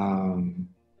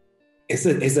 It's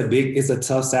a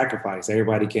tough sacrifice.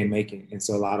 Everybody can't make it. And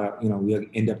so a lot of, you know, we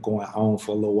end up going home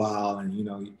for a little while, and,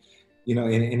 and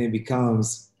it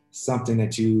becomes something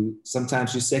that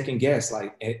sometimes you second guess,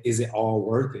 like, is it all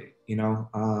worth it? You know?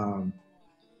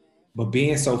 But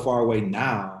being so far away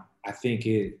now, I think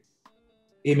it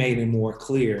made it more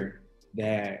clear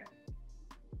that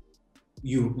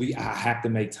I have to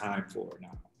make time for it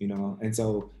now, you know? And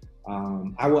so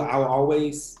I will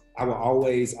always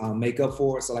make up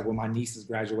for it. So, like, when my nieces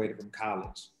graduated from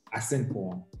college, I sent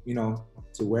for them, you know,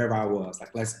 to wherever I was. Like,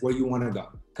 where you want to go?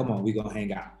 Come on, we gonna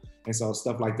hang out. And so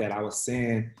stuff like that, I would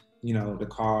send, you know, the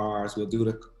cars, we'll do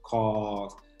the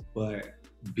calls, but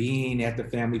being at the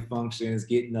family functions,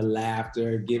 getting the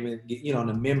laughter, giving, you know,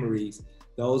 the memories,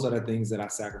 those are the things that I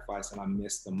sacrifice and I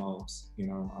miss the most, you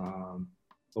know.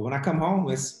 But when I come home,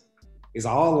 it's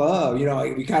all love, you know.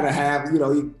 We kind of have, you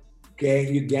know,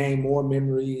 you gain more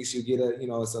memories. You get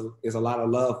it's a lot of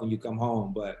love when you come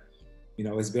home. But, you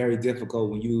know, it's very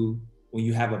difficult when you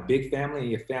have a big family,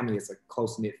 and your family is a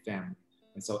close-knit family.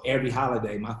 And so every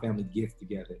holiday, my family gets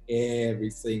together, every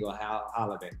single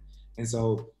holiday. And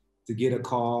so to get a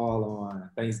call on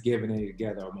Thanksgiving Day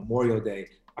together, or Memorial Day,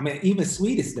 I mean, even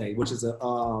Sweetest Day, which is a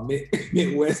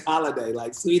Midwest holiday,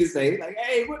 like Sweetest Day, like,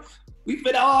 hey, we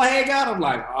finna all hang out. I'm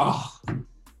like, oh,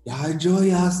 y'all enjoy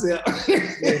yourself.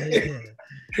 Yeah.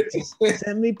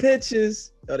 Send me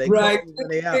pictures. Oh, they right. When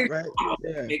they out, right?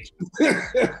 Yeah.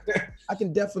 I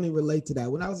can definitely relate to that.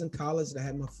 When I was in college and I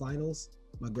had my finals,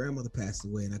 my grandmother passed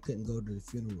away and I couldn't go to the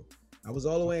funeral. I was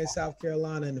all the way in South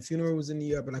Carolina and the funeral was in New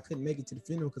York, but I couldn't make it to the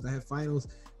funeral because I had finals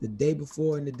the day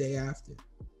before and the day after.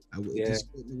 It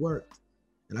just couldn't work.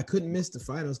 And I couldn't miss the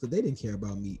finals because they didn't care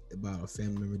about me, about a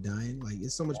family member dying. Like,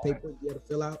 it's so much paperwork you had to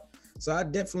fill out. So I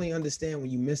definitely understand when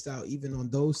you missed out even on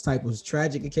those type of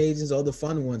tragic occasions or the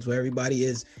fun ones where everybody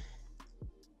is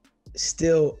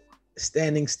still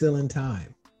standing still in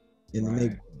time in the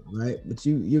neighborhood, right? But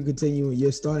you're continuing,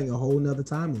 you're starting a whole nother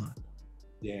timeline.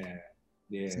 Yeah.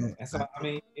 And so I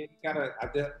mean, you gotta.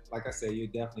 Like I said, you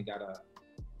definitely gotta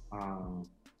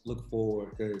look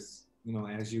forward, because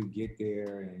as you get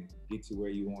there and get to where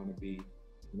you want to be,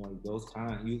 those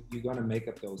times you're gonna make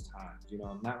up those times.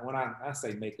 Not when I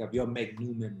say make up, you'll make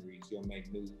new memories, you'll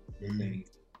make new things.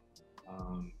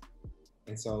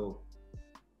 And so,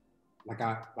 like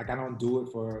I don't do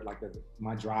it for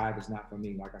my drive is not for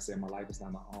me. Like I said, my life is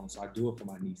not my own. So I do it for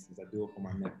my nieces, I do it for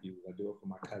my nephews, I do it for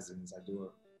my cousins, I do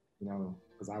it,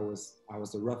 because I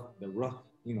was the rough, the rough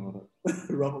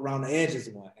around the edges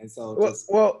one. And so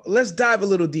well, let's dive a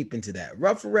little deep into that.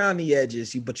 Rough around the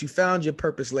edges, but you found your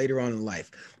purpose later on in life.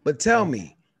 But tell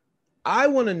me, I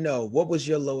want to know, what was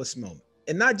your lowest moment?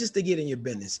 And not just to get in your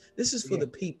business. This is for the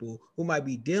people who might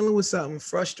be dealing with something,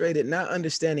 frustrated, not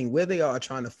understanding where they are,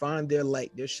 trying to find their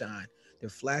light, their shine, their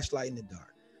flashlight in the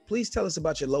dark. Please tell us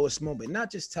about your lowest moment.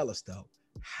 Not just tell us, though,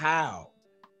 how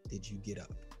did you get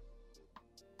up?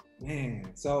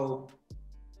 Man, so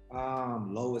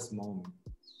lowest moment.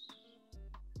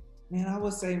 Man, I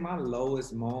would say my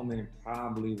lowest moment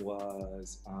probably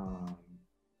was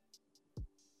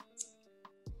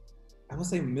I would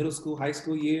say middle school, high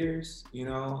school years. I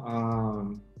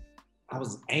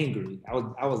was angry. I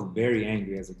was very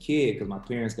angry as a kid because my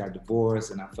parents got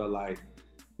divorced, and I felt like,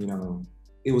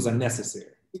 it was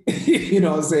unnecessary. You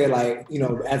know what I'm saying? Like,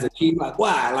 as a kid, like,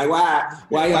 why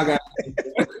y'all got, you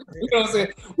know what I'm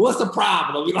saying? What's the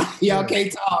problem? Y'all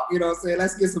can't talk, you know what I'm saying?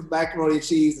 Let's get some macaroni and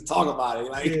cheese and talk about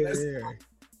it.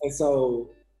 And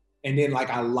so, and then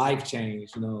our life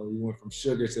changed, we went from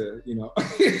sugar to, you know what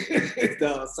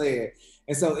I'm saying?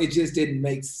 And so it just didn't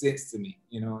make sense to me,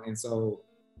 and so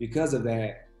because of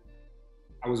that,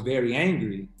 I was very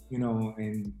angry,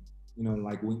 and,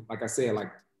 like I said,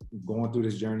 going through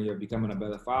this journey of becoming a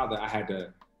better father, I had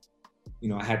to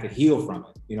heal from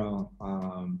it,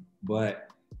 but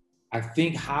I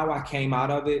think how I came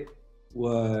out of it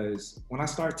was when I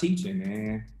started teaching,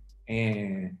 man,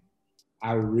 and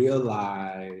I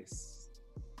realized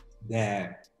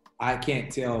that I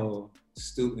can't tell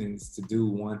students to do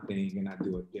one thing and I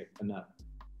do it another.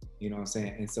 You know what I'm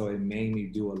saying? And so it made me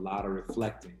do a lot of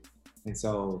reflecting. And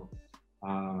so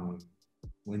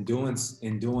when doing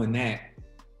that,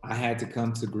 I had to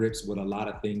come to grips with a lot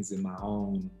of things in my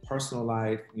own personal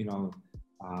life,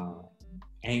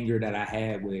 anger that I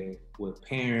had with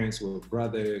parents, with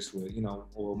brothers, with,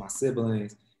 or my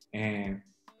siblings. And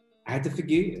I had to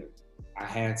forgive. I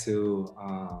had to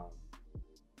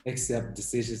accept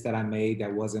decisions that I made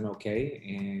that wasn't okay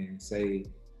and say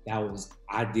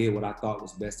I did what I thought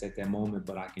was best at that moment,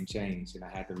 but I can change. And I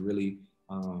had to really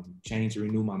change and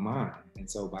renew my mind. And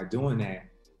so by doing that,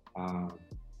 I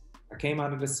came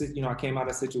out of the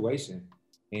situation,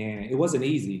 and it wasn't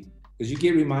easy because you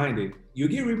get reminded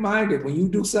when you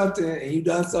do something and you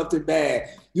done something bad,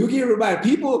 you get reminded.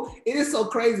 People, it is so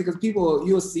crazy because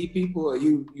you'll see people,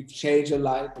 you change your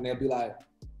life and they'll be like,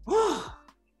 oh,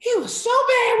 he was so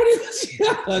bad when he was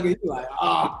young. And you're like,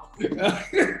 oh,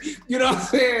 you know what I'm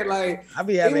saying? I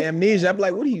be having amnesia. I'm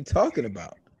like, what are you talking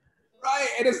about? Right.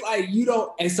 And it's like, you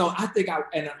don't. And so I think I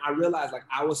realized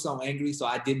I was so angry. So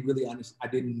I didn't really understand. I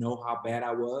didn't know how bad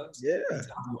I was. Yeah.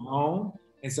 Until I went home.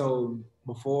 And so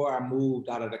before I moved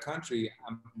out of the country,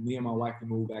 me and my wife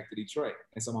moved back to Detroit.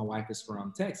 And so my wife is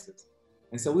from Texas.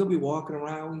 And so we'll be walking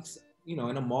around, in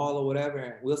a mall or whatever,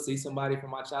 and we'll see somebody from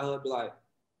my childhood, be like,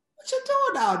 what you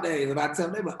doing nowadays? And I tell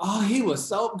them, they be like, oh, he was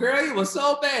so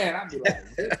bad. I'd be like,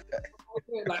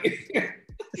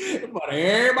 but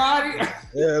everybody.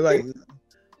 Yeah,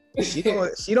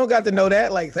 she don't got to know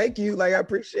that. Thank you. I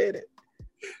appreciate it.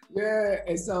 Yeah.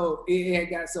 And so it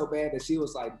had got so bad that she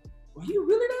was like, were you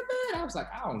really that bad? I was like,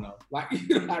 I don't know.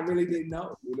 I really didn't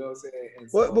know. You know what I'm saying?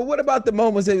 And so, but what about the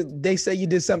moments that they say you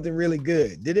did something really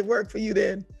good? Did it work for you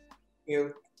then?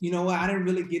 You know what? I didn't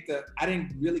really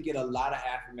get a lot of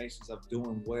affirmations of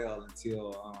doing well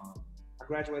until I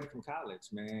graduated from college,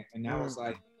 man. And that was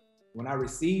when I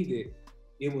received it,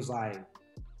 it was like,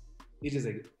 it just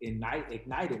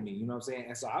ignited me, you know what I'm saying?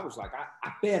 And so I was like,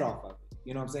 I fed off of it,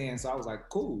 you know what I'm saying? So I was like,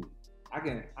 cool,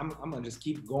 I'm gonna just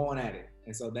keep going at it.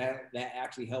 And so that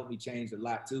actually helped me change a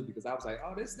lot too, because I was like,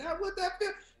 oh, this is not what that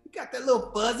feel. You got that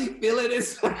little fuzzy feeling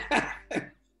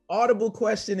inside. Audible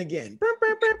question again. We're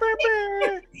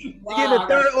getting a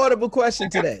third audible question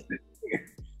today.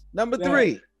 Number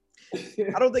 3.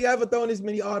 I don't think I've ever thrown this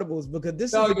many audibles because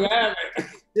this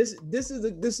is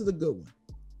a good one.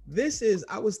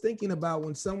 I was thinking about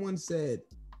when someone said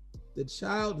the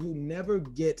child who never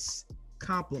gets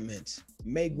compliments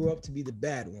may grow up to be the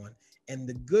bad one. and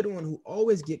the good one who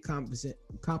always get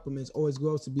compliments always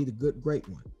grows to be the great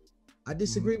one. I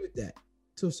disagree with that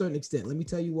to a certain extent. Let me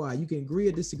tell you why. You can agree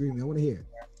or disagree with me. I want to hear.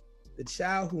 The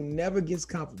child who never gets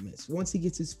compliments, once he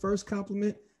gets his first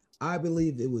compliment, I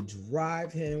believe it would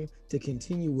drive him to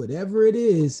continue whatever it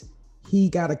is he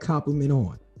got a compliment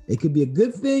on. It could be a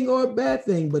good thing or a bad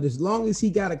thing, but as long as he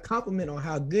got a compliment on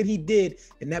how good he did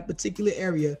in that particular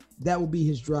area, that will be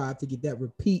his drive to get that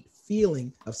repeat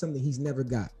feeling of something he's never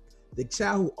got. The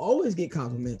child who always get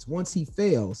compliments, once he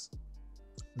fails,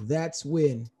 that's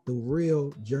when the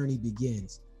real journey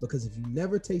begins. Because if you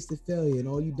never tasted failure and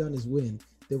all you've done is win,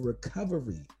 the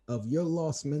recovery of your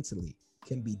loss mentally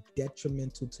can be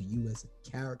detrimental to you as a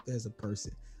character, as a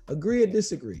person. Agree or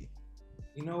disagree?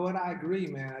 You know what? I agree,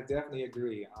 man. I definitely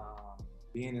agree.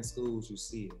 Being in schools, you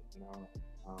see it, you know.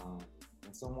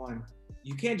 And someone,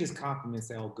 you can't just compliment and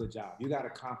say, oh, good job. You got to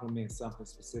compliment something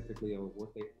specifically of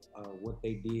what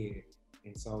they did.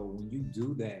 And so when you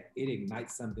do that, it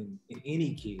ignites something in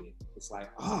any kid. It's like,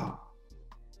 oh,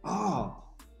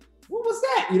 what was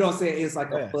that? You know what I'm saying? It's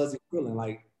like a fuzzy feeling.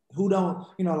 Like, who don't,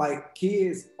 you know, like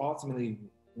kids ultimately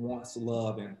wants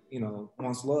love and, you know,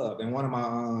 wants love. And one of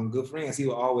my good friends, he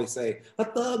would always say, a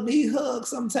thug need hug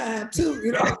sometime too,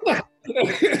 you know?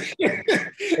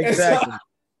 Exactly. So,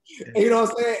 you know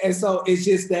what I'm saying? And so it's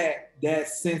just that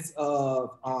sense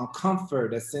of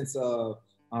comfort, that sense of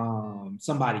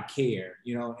somebody care,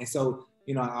 you know? And so,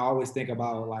 you know, I always think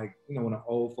about, like, you know, when the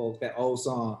old folks, that old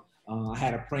song, I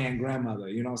had a praying grandmother,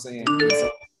 you know what I'm saying? And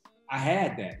so I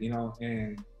had that, you know,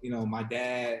 and, you know, my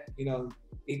dad, you know,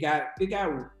 it got, you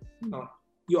know,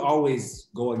 you always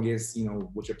go against, you know,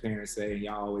 what your parents say, and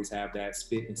y'all always have that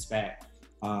spit and spat.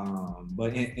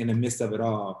 But in the midst of it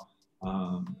all,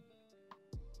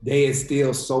 they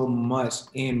instilled so much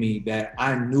in me that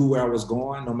I knew where I was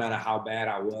going, no matter how bad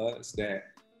I was, that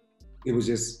it was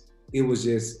just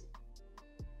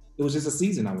a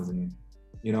season I was in,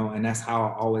 you know, and that's how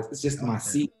I always, it's just my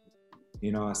season.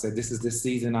 You know, I said, this is the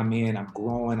season I'm in, I'm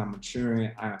growing, I'm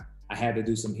maturing. I had to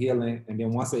do some healing. And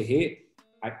then once it hit,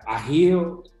 I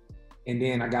healed. And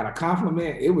then I got a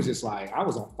compliment. It was just like, I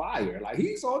was on fire. Like,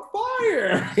 he's on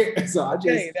fire. So I just.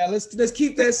 Okay, now let's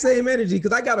keep that same energy,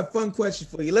 because I got a fun question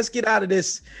for you. Let's get out of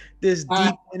this deep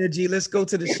energy. Let's go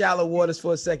to the shallow waters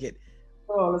for a second.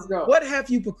 Oh, let's go. What have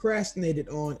you procrastinated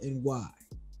on and why?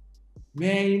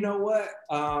 Man, you know what?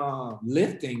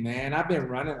 Lifting, man. I've been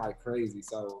running like crazy.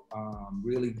 So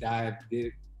really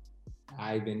diving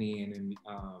in and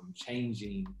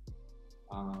changing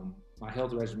my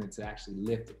health regimen to actually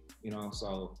lifting, you know?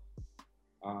 So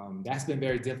that's been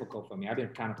very difficult for me. I've been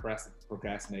kind of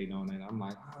procrastinating on it. I'm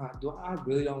like, I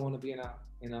really don't want to be in a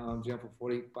gym for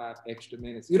 45 extra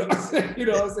minutes. You know what I'm saying? You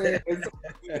know what I'm saying? And so,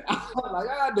 I'm like,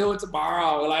 I'll do it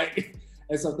tomorrow. Like,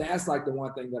 and so that's like the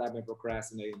one thing that I've been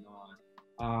procrastinating on.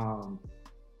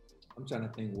 I'm trying to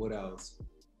think what else.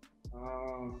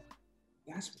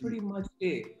 That's pretty much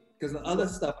it. Because the other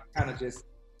stuff I kind of just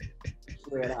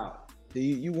spread out.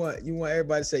 You want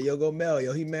everybody to say, yo, go Mel,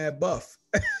 yo, he mad buff.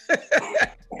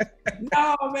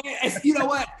 No, man. You know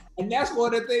what? And that's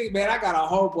one of the things, man. I got a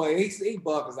homeboy. He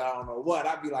buff as I don't know what.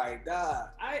 I'd be like, duh,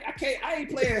 I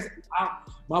ain't playing.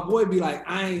 My boy be like,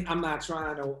 I'm not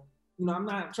trying to. You know, I'm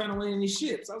not trying to win any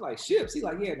ships. I was like, ships? He's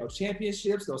like, yeah, no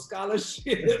championships, no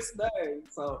scholarships, nothing.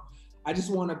 So I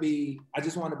just want to be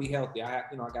healthy. I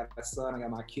got a son, I got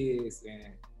my kids,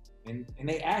 and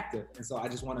they active. And so I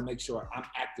just want to make sure I'm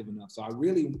active enough. So I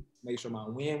really make sure my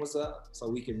win was up so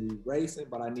we can re-race it,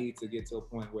 but I need to get to a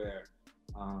point where,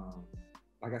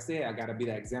 like I said, I got to be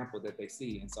that example that they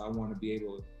see. And so I want to be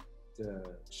able to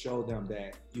show them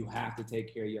that you have to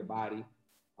take care of your body.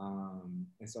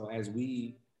 And so as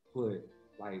we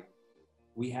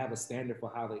have a standard for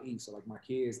how they eat. So like my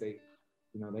kids, they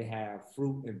have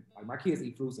fruit, and like my kids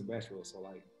eat fruits and vegetables. So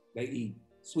like they eat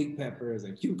sweet peppers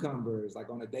and cucumbers like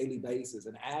on a daily basis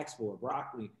and ask for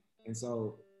broccoli. And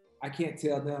so I can't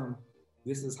tell them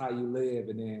this is how you live.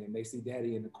 And then they see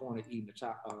daddy in the corner eating a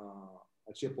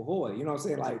chip ahoy, you know what I'm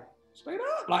saying? Like straight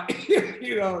up, like,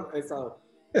 you know, and so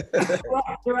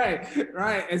right.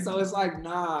 And so it's like,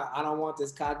 nah, I don't want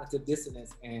this cognitive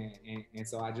dissonance. And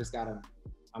so I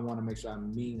want to make sure I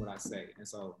mean what I say. And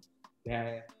so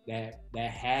that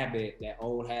habit, that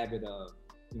old habit of,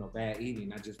 you know, bad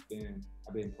eating, I've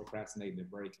been procrastinating and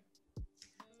breaking.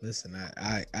 Listen,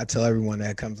 I tell everyone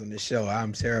that comes on the show,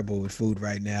 I'm terrible with food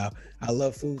right now. I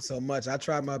love food so much. I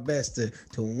try my best to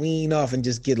wean off and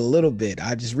just get a little bit.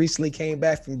 I just recently came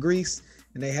back from Greece,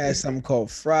 and they had something called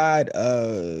fried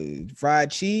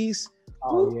cheese.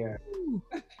 Oh, yeah.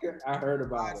 I heard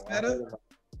about it.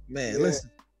 Man, yeah.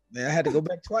 Listen, man, I had to go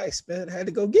back twice, man. I had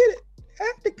to go get it.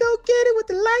 Had to go get it with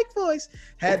the light voice.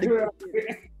 Had to go get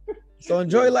it. So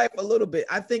enjoy life a little bit.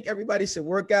 I think everybody should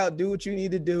work out, do what you need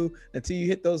to do until you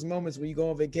hit those moments when you go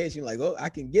on vacation. Like, oh, I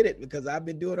can get it because I've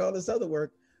been doing all this other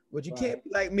work. But you can't be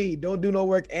like me. Don't do no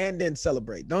work and then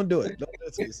celebrate. Don't do it. Don't do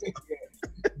it to yourself.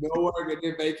 No work and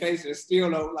then vacation. Still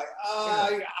don't like,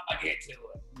 I'm gonna get to it.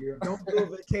 Yeah. Don't do a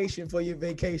vacation for your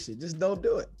vacation. Just don't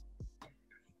do it.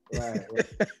 Right.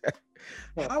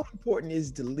 How important is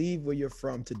it to leave where you're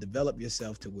from to develop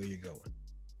yourself to where you're going?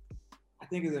 I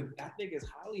think it's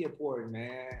highly important,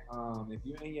 man. If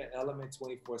you're in your element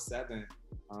 24/7,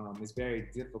 it's very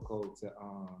difficult to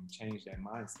change that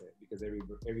mindset because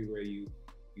everywhere you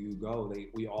go,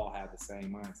 we all have the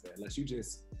same mindset. Unless you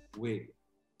just with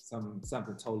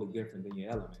something totally different than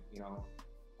your element, you know.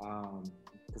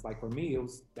 Because like for me, it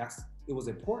was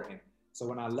important. So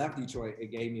when I left Detroit,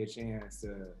 it gave me a chance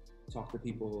to talk to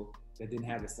people that didn't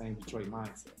have the same Detroit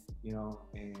mindset, you know,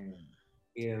 and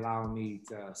it allowed me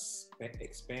to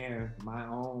expand my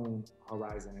own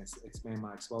horizon and expand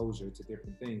my exposure to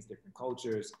different things, different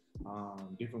cultures,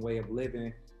 different way of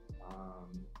living,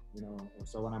 you know. And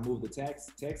so when I moved to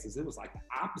Texas, it was like the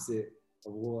opposite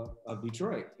of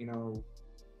Detroit, you know.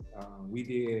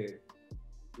 We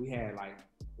had like,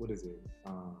 what is it?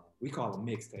 We call them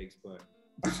mixtapes, but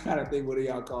I'm trying to think, what do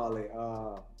y'all call it?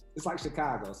 It's like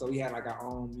Chicago. So we had like our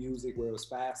own music where it was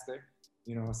faster.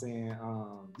 You know what I'm saying?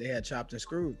 They had Chopped and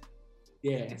Screwed.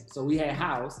 Yeah, so we had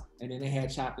house, and then they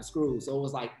had Chopped and Screwed. So it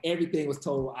was like everything was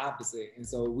total opposite. And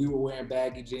so we were wearing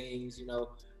baggy jeans. You know,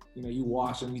 you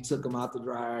wash them, you took them out the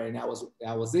dryer, and that was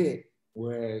it.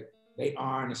 Where they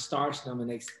ironed and starched them, and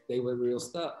they were real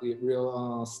stiff.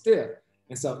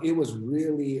 And so it was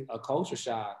really a culture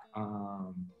shock.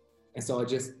 And so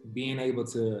just being able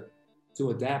to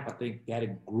adapt, I think that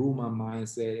it grew my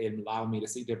mindset and allowed me to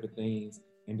see different things.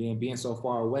 And then being so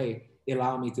far away, it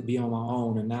allowed me to be on my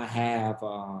own and not have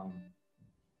a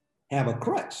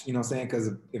crutch, you know what I'm saying? Because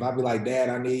if I be like, Dad,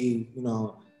 I need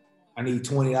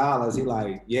 $20, he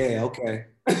like, yeah, okay.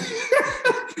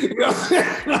 You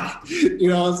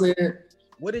know what I'm saying?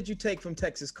 What did you take from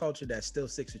Texas culture that still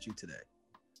sticks with you today?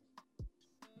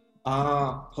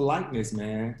 Politeness,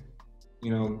 man.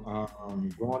 You know,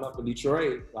 growing up in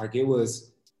Detroit, like it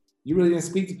was, you really didn't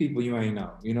speak to people you ain't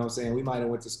know. You know what I'm saying? We might have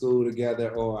went to school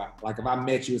together, or like if I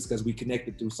met you, it's because we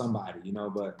connected through somebody, you know,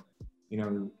 but, you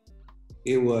know,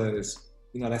 it was,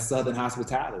 you know, that Southern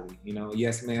hospitality, you know,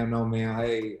 yes, ma'am, no, ma'am,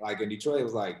 hey, like in Detroit, it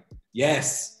was like,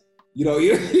 yes, you know,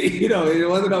 you know, it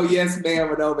wasn't no yes,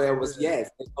 ma'am, or no, ma'am, it was yes.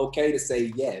 It's okay to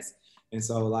say yes. And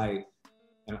so like,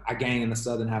 and I gained the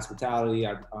Southern hospitality,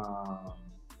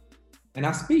 and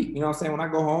I speak, you know what I'm saying? When I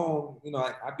go home, you know,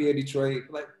 I be in Detroit,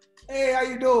 like, hey, how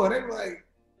you doing? They were like,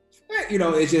 hey. You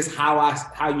know, it's just how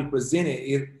you present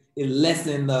it. It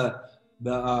lessened the I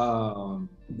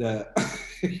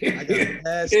got a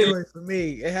bad story for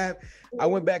me. I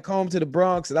went back home to the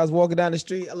Bronx and I was walking down the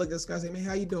street. I looked at this guy and said, man,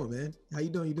 how you doing, man? How you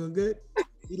doing? You doing good?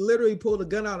 He literally pulled a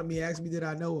gun out of me and asked me, did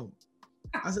I know him?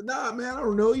 I said, nah, man, I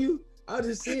don't know you. I was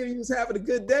just seeing you was having a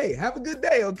good day. Have a good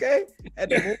day, okay? Had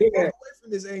to walk away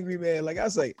from this angry man. Like I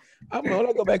say, when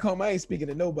I go back home, I ain't speaking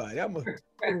to nobody. I remember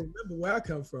where I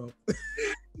come from.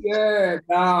 Yeah,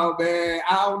 no, man.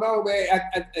 I don't know, man.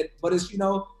 But it's, you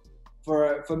know,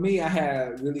 for me, I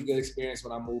had really good experience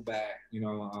when I moved back. You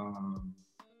know,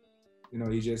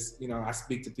 you just, you know, I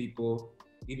speak to people,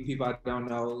 even people I don't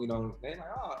know. You know, they're like,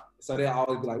 oh, so they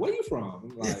always be like, "Where you from?"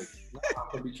 I'm like, no, I'm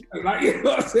from Detroit. Like, you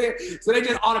know what I'm saying? So they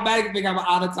just automatically think I'm an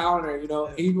out of towner. You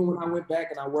know, even when I went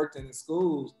back and I worked in the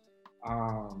schools,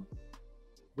 the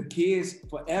kids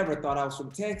forever thought I was from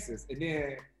Texas, and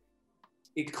then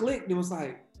it clicked. It was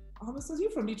like, oh, so you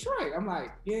from Detroit? I'm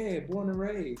like, yeah, born and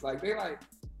raised. Like they like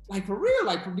for real,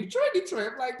 like from Detroit.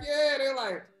 I'm like, yeah. They're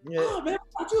like, oh man, I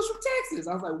thought you was from Texas.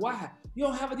 I was like, why? You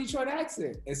don't have a Detroit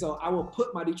accent. And so I will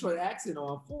put my Detroit accent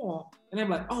on form, and they're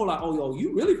like, oh, yo,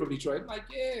 you really from Detroit? I'm like,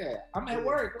 yeah, I'm at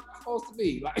work. Where am I supposed to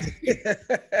be? Like,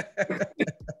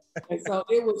 and so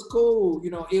it was cool.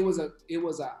 You know, it was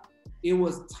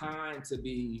time to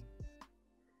be.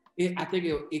 I think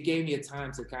it gave me a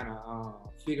time to kind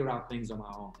of figure out things on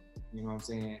my own. You know what I'm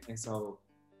saying? And so,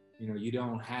 you know, you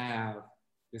don't have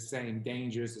the same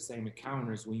dangers, the same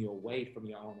encounters when you're away from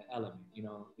your own element. You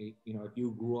know, if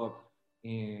you grew up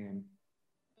in,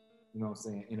 you know what I'm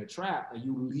saying, in a trap, and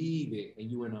you leave it and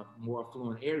you're in a more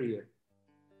affluent area,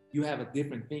 you have a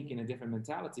different thinking, a different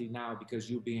mentality now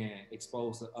because you're being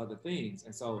exposed to other things.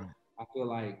 And so I feel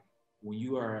like when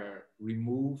you are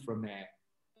removed from that,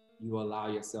 you allow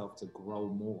yourself to grow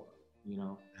more, you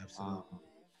know? Absolutely.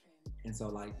 And so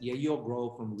like, yeah, you'll grow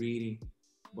from reading,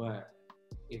 but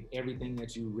if everything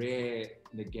that you read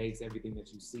negates everything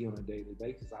that you see on a daily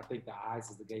basis. I think the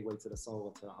eyes is the gateway to the soul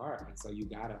and to the heart, and so you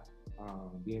gotta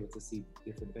be able to see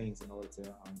different things in order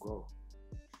to grow.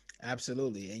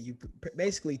 Absolutely. And you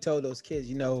basically told those kids,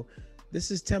 you know,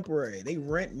 this is temporary. They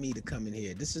rent me to come in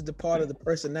here. This is the part of the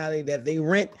personality that they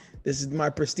rent. This is my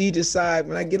prestigious side.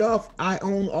 When I get off, I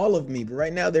own all of me. But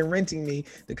right now they're renting me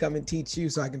to come and teach you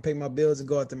so I can pay my bills and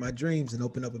go after my dreams and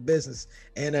open up a business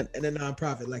and a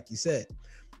nonprofit, like you said.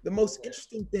 The most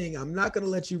interesting thing, I'm not going to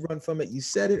let you run from it. You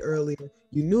said it earlier.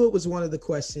 You knew it was one of the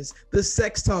questions. The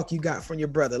sex talk you got from your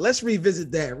brother. Let's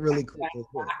revisit that really quickly.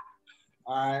 All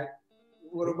right.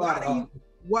 What about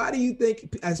why do you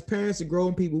think as parents and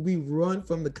growing people, we run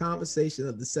from the conversation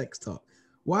of the sex talk?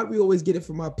 Why do we always get it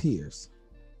from our peers?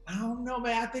 I don't know,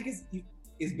 man. I think I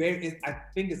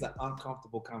think it's an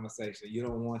uncomfortable conversation. You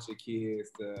don't want your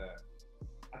kids to,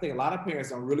 I think a lot of parents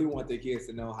don't really want their kids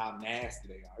to know how nasty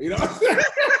they are. You know what I'm saying?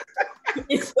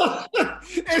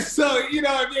 and so, you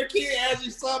know, if your kid asks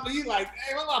you something, he's like,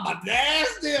 hey, what about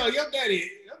nasty? Or your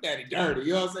daddy dirty.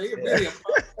 You know what I'm saying? He's really a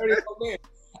dirty man.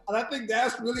 And I think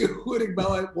that's really what it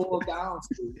boils down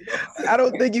to. You know? I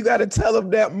don't think you got to tell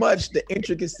them that much, the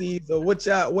intricacies or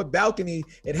what balcony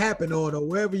it happened on or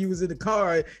wherever you was in the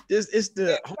car. It's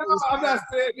the. No, I'm not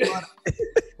saying that.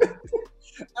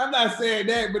 I'm not saying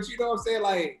that, but you know what I'm saying?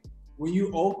 Like when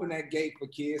you open that gate for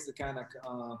kids to kind of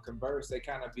converse, they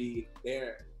kind of be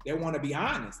there. They want to be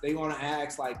honest. They want to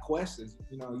ask like questions.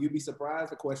 You know, you'd be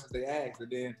surprised the questions they ask,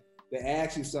 and then they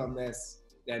ask you something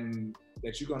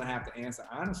that you're gonna have to answer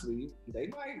honestly. They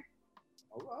might.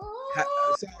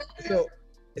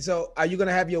 So are you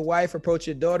gonna have your wife approach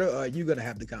your daughter, or are you gonna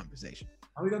have the conversation?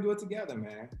 We're gonna do it together,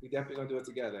 man. We definitely gonna do it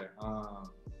together.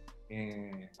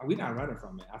 And we're not running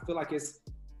from it. I feel like it's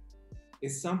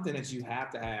something that you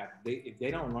have to have. If they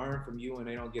don't learn from you and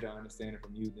they don't get an understanding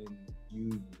from you, then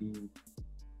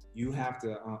you have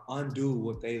to undo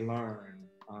what they learn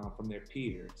from their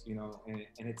peers, you know, and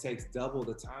it takes double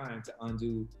the time to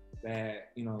undo that,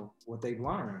 you know, what they've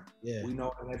learned. Yeah. We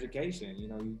know in education, you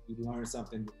know, you learn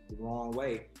something the wrong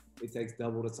way, it takes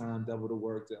double the time, double the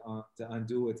work to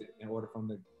undo it in order for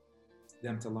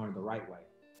them to learn the right way.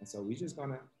 And so we just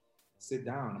gonna sit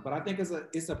down. But I think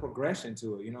it's a progression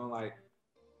to it, you know,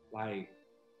 like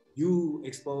you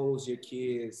expose your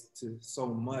kids to so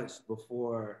much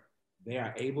before they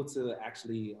are able to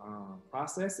actually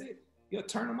process it. You'll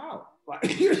turn them out.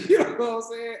 Like, you know what I'm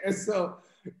saying? And so,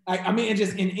 I mean,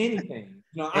 just in anything,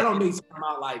 you know, I don't mean turn them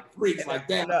out like freaks like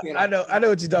that. I know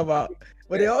what you're talking about.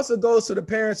 But it also goes to the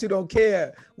parents who don't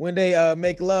care when they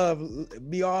make love,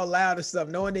 be all loud and stuff,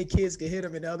 knowing their kids can hit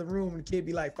them in the other room and the kid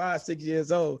be like 5, 6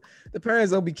 years old. The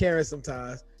parents don't be caring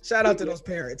sometimes. Shout out to those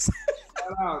parents.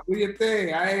 Shout out. Do your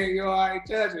thing. I ain't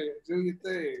judging. Do your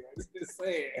thing. I'm just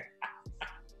saying.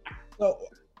 So,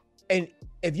 and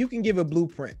if you can give a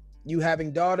blueprint, you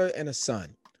having daughter and a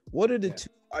son, what are the two?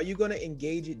 Are you going to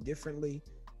engage it differently?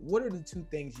 What are the two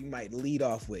things you might lead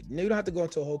off with? You don't have to go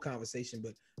into a whole conversation,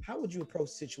 but how would you approach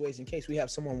the situation in case we have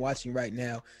someone watching right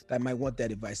now that might want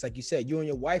that advice? Like you said, you and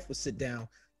your wife will sit down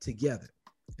together.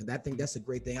 And I think that's a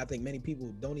great thing. I think many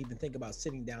people don't even think about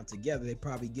sitting down together. They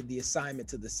probably give the assignment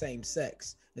to the same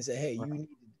sex and say, hey, you need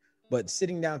to. But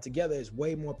sitting down together is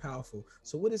way more powerful.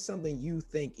 So what is something you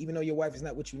think, even though your wife is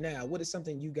not with you now, what is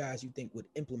something you think would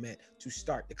implement to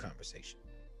start the conversation?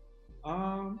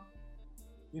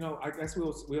 You know, I guess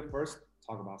we'll first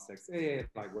talk about sex ed,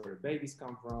 like where the babies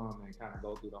come from, and kind of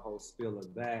go through the whole spiel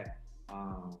of that,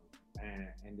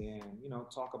 and then, you know,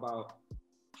 talk about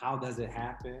how does it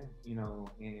happen, you know,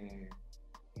 and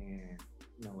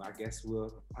you know, I guess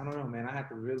I don't know, man. I have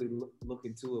to really look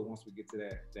into it once we get to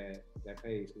that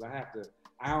page, because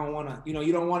I don't want to, you know,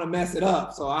 you don't want to mess it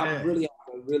up. So I really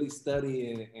have to really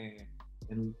study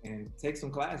and take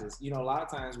some classes. You know, a lot of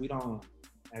times we don't,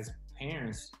 as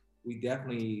parents, we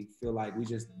definitely feel like we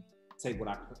just take what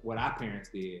our parents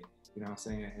did, you know what I'm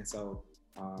saying? And so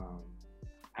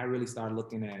I really started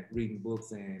looking at reading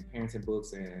books and parenting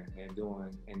books and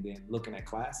then looking at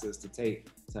classes to take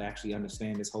to actually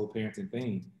understand this whole parenting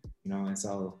thing, you know? And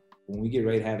so when we get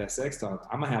ready to have that sex talk,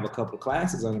 I'm gonna have a couple of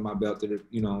classes under my belt to,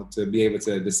 you know, to be able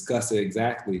to discuss it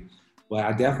exactly. But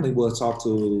I definitely will talk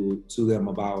to them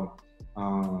about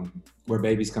where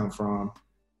babies come from.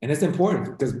 And it's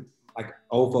important because, like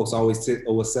old folks always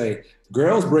say,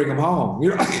 girls bring them home.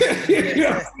 You know,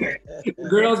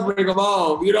 girls bring them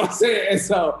home. You know what I'm saying? And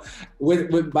so,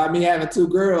 by me having 2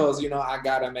 girls, you know, I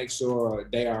gotta make sure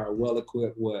they are well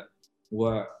equipped with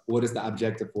what is the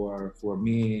objective for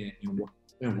me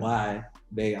and why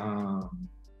they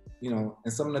you know,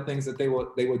 and some of the things that they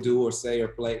will do or say or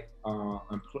play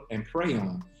and prey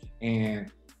on.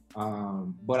 And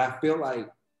But I feel like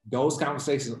those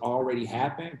conversations already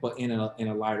happen, but in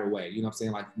a lighter way. You know what I'm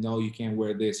saying? Like, no, you can't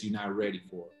wear this. You're not ready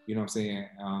for it. You know what I'm saying?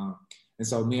 And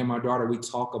so me and my daughter, we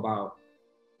talk about,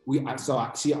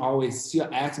 she'll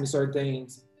ask me certain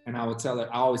things, and I always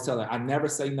tell her, I never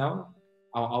say no.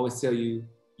 I'll always tell you,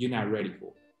 you're not ready for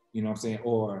it. You know what I'm saying?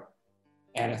 Or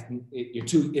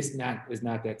it's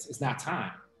not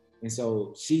time. And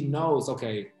so she knows,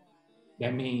 okay,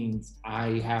 that means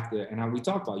I have to, and we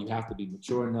talk about, you have to be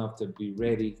mature enough to be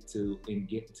ready to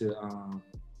be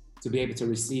able to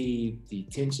receive the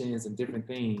tensions and different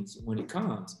things when it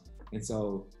comes. And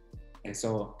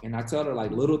I tell her,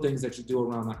 like, little things that you do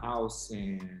around the house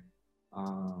and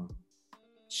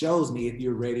shows me if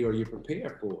you're ready or you're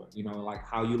prepared for it. You know, like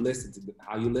how you listen to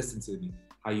me,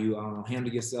 how you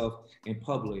handle yourself in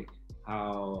public,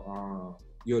 how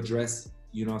you address,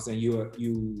 you know what I'm saying,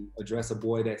 you address a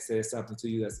boy that says something to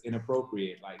you that's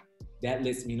inappropriate. Like, that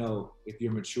lets me know if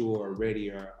you're mature or ready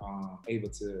or able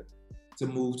to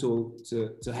move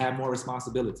to have more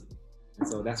responsibility. And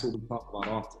so that's what we talk about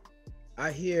often.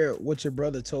 I hear what your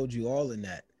brother told you all in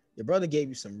that. Your brother gave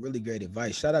you some really great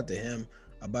advice. Shout out to him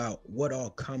about what all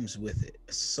comes with it.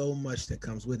 So much that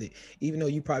comes with it. Even though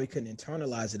you probably couldn't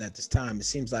internalize it at this time, it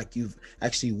seems like you've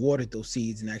actually watered those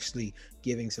seeds and actually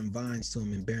giving some vines to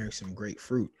them and bearing some great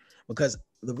fruit. Because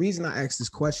the reason I asked this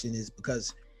question is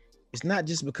because it's not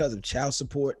just because of child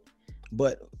support,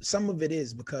 but some of it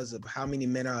is because of how many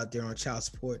men are out there on child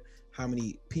support, how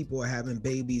many people are having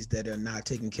babies that are not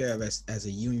taken care of as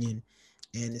a union.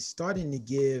 And it's starting to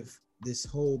give this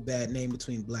whole bad name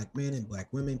between black men and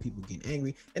black women, people getting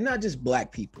angry, and not just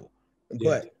black people. Yeah.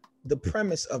 But the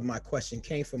premise of my question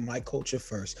came from my culture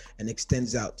first and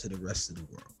extends out to the rest of the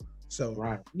world. So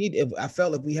right. I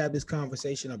felt if we have this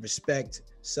conversation of respect,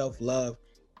 self-love,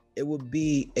 it would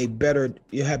be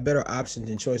you have better options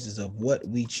and choices of what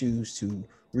we choose to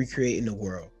recreate in the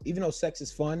world. Even though sex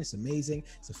is fun, it's amazing,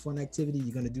 it's a fun activity,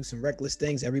 you're going to do some reckless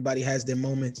things, everybody has their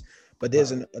moments, but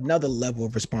there's another level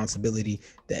of responsibility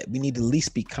that we need to at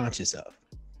least be conscious of.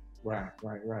 Right.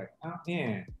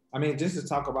 Yeah. I mean, just to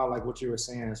talk about like what you were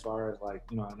saying as far as like,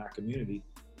 you know, in our community,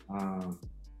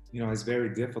 you know, it's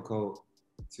very difficult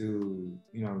to,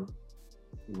 you know,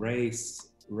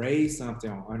 raise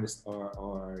something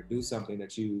or do something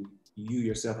that you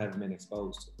yourself haven't been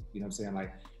exposed to. You know what I'm saying?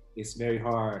 Like, it's very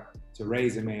hard to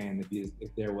raise a man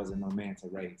if there wasn't no man to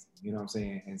raise. You know what I'm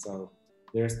saying? And so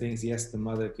there's things, yes, the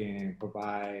mother can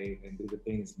provide and do the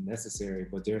things necessary,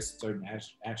 but there's certain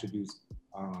attributes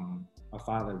a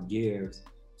father gives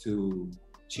to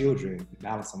children to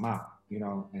balance them out, you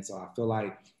know? And so I feel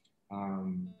like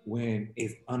when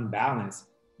it's unbalanced,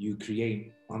 you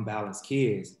create unbalanced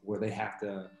kids where they have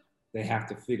to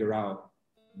figure out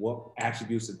what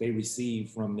attributes that they receive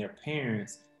from their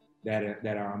parents that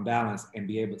are unbalanced and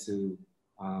be able to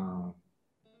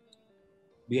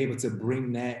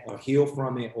bring that or heal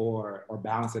from it or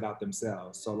balance it out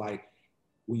themselves. So like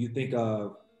when you think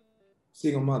of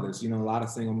single mothers, you know, a lot of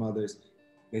single mothers,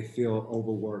 they feel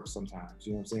overworked sometimes,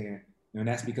 you know what I'm saying? And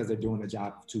that's because they're doing the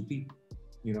job of two people,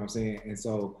 you know what I'm saying? And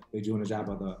so they're doing the job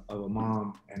of a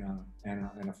mom and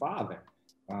a father.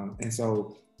 And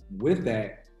so with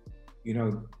that, you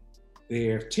know,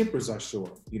 their tempers are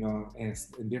short, you know, and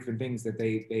different things that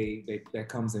that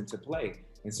comes into play.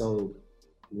 And so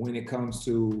when it comes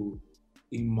to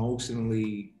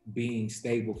emotionally being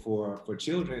stable for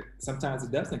children, sometimes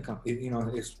it doesn't come, you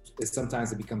know,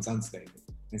 sometimes it becomes unstable.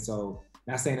 And so,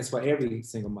 not saying it's for every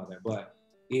single mother, but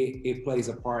it plays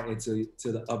a part into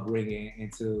the upbringing,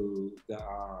 into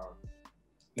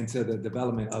the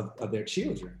development of their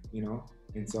children, you know.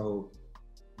 And so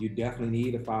you definitely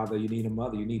need a father, you need a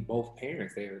mother, you need both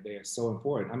parents. They're so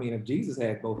important. I mean, if Jesus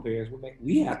had both parents,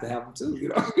 we have to have them too, you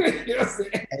know. You know what I'm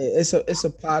saying? It's a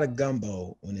pot of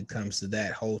gumbo when it comes to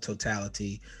that whole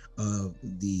totality of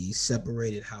the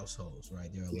separated households,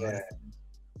 right?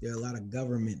 There are a lot of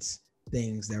governments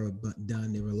things that were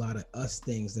done. There were a lot of us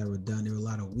things that were done. There were a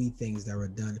lot of we things that were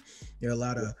done. There are a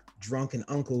lot of drunken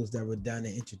uncles that were done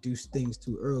and introduced things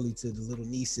too early to the little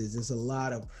nieces. There's a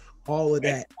lot of all of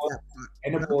that.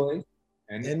 And the boys.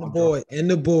 And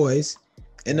the boys.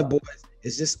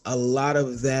 It's just a lot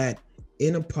of that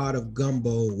in a pot of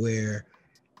gumbo where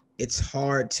it's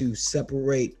hard to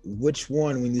separate which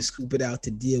one when you scoop it out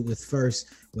to deal with first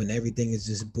when everything is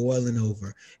just boiling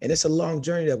over. And it's a long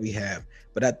journey that we have.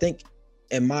 But I think,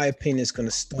 in my opinion, it's going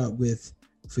to start with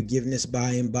forgiveness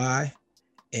by and by.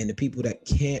 And the people that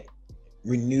can't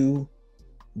renew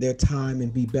their time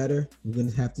and be better, we're going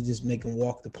to have to just make them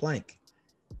walk the plank.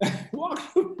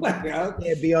 Walk the plank.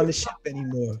 Can't be on the ship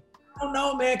anymore. I don't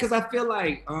know, man, because I feel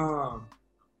like,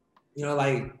 you know,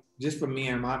 like just for me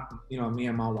and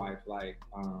my wife, like,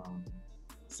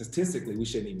 statistically, we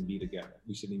shouldn't even be together.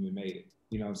 We shouldn't even made it.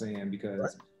 You know what I'm saying?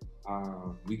 Because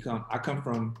I come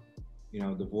from,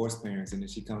 divorced parents, and then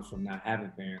she comes from not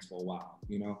having parents for a while,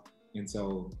 and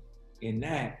so in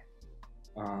that,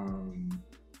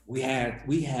 we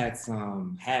had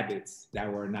some habits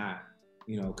that were not,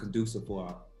 conducive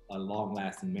for a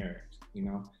long-lasting marriage,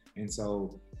 and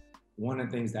so one of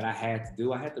the things that I had to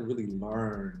do, I had to really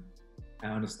learn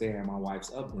and understand my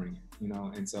wife's upbringing,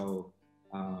 and so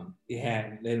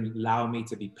it allowed me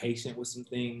to be patient with some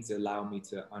things. It allowed me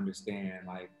to understand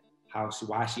like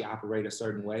why she operate a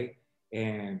certain way,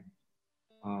 and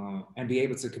be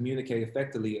able to communicate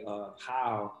effectively of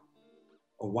how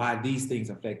or why these things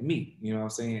affect me. You know what I'm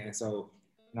saying? And so,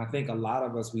 and I think a lot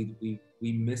of us we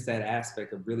miss that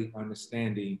aspect of really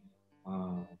understanding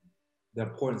the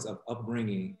importance of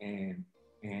upbringing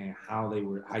and how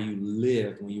you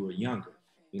lived when you were younger.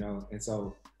 And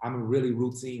so I'm a really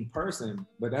routine person,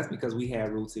 but that's because we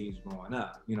had routines growing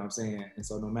up, you know what I'm saying? And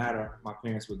so no matter my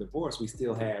parents were divorced, we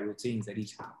still had routines at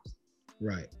each house.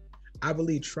 Right. I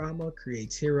believe trauma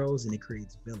creates heroes and it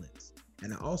creates villains.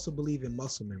 And I also believe in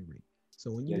muscle memory.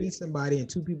 So when you meet somebody and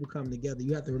two people come together,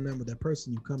 you have to remember that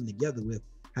person you come together with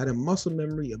had a muscle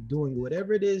memory of doing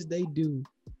whatever it is they do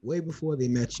way before they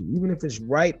met you, even if it's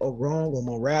right or wrong or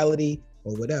morality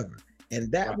or whatever.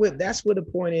 And that's what the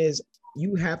point is.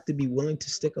 You have to be willing to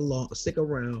stick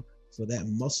around for that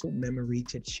muscle memory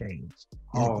to change.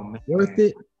 And worth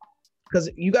it. Because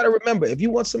you got to remember, if you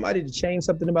want somebody to change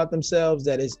something about themselves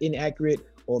that is inaccurate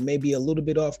or maybe a little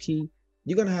bit off key,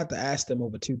 you're going to have to ask them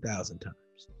over 2,000 times.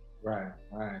 Right.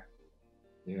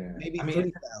 Yeah. Maybe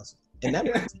 3,000. And that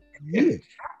might take a year.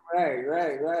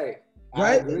 Right.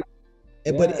 Right?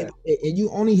 But you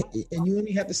only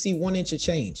have to see 1 inch of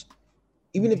change.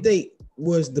 Even if they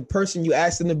was the person you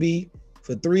asked them to be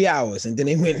for 3 hours and then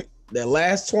they went the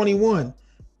last 21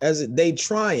 as they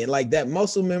trying, like that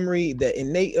muscle memory, the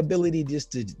innate ability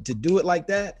just to do it like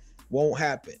that won't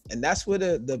happen. And that's where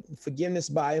the forgiveness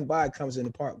by and by comes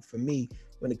into part for me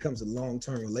when it comes to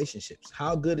long-term relationships.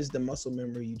 How good is the muscle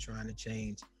memory you trying to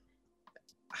change?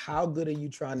 How good are you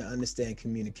trying to understand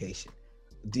communication?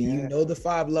 Do you know the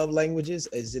 5 love languages?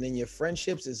 Is it in your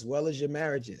friendships as well as your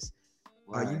marriages?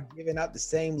 Right. Are you giving out the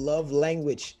same love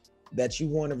language that you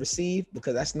want to receive?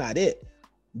 Because that's not it.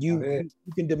 You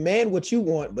can demand what you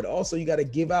want, but also you got to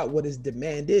give out what is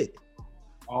demanded.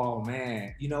 Oh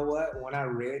man, you know what? When I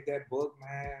read that book,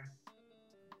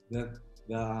 man,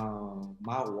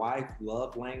 my wife's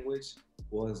love language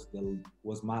was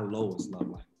my lowest love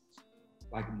language.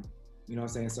 Like, you know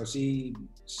what I'm saying?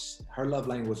 So her love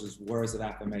language was words of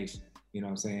affirmation. You know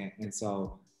what I'm saying? And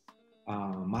so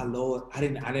I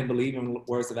didn't believe in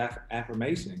words of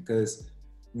affirmation because,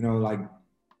 like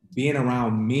being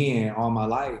around men all my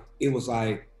life, it was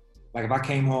like if I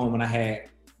came home and I had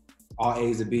all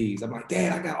A's and B's, I'm like,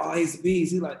 Dad, I got all A's and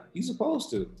B's. He's like, you supposed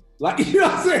to. Like, you know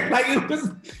what I'm saying? Like, it was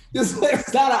just,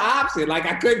 it's not an option. Like,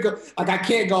 I can't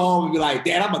go home and be like,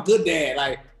 Dad, I'm a good dad.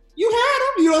 Like, you had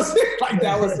him, you know what I'm saying? Like,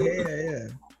 that was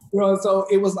it. Yeah. So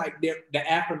it was like the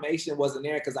affirmation wasn't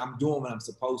there because I'm doing what I'm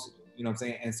supposed to do. You know what I'm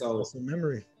saying? And so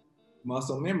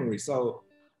muscle memory. So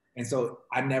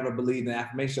I never believed in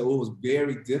affirmation. So it was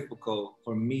very difficult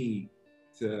for me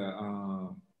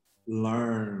to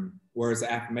learn words of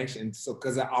affirmation. So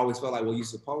because I always felt like, well, you're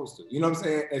supposed to. You know what I'm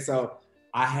saying? And so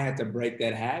I had to break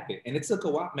that habit, and it took a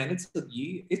while, man. It took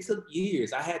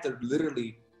years. I had to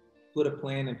literally put a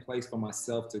plan in place for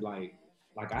myself to like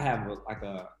I have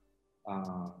a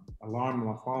alarm on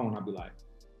my phone. I'll be like,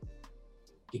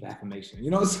 give affirmation.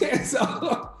 You know what I'm saying?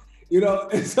 So,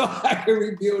 and so I can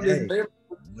rebuild this memory.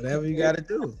 Whatever you got to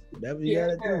do. Whatever you got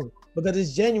to do. Because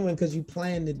it's genuine because you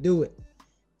plan to do it.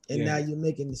 And now you're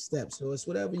making the steps. So it's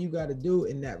whatever you got to do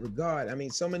in that regard. I mean,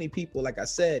 so many people, like I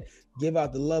said, give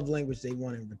out the love language they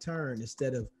want in return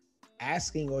instead of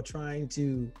asking or trying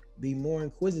to be more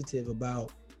inquisitive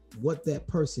about what that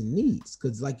person needs.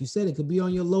 Because like you said, it could be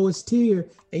on your lowest tier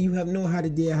and you have no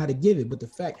idea how to give it. But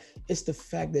it's the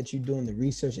fact that you're doing the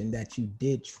research and that you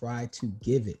did try to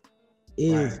give it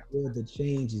is where the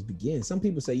changes begin. Some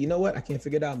people say, you know what? I can't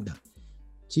figure it out. I'm done.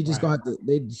 She just gonna have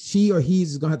to, she or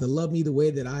he's gonna have to love me the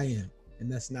way that I am. And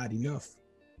that's not enough.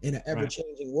 In an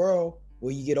ever-changing world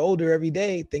where you get older every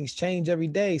day, things change every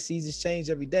day, seasons change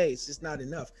every day. It's just not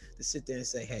enough to sit there and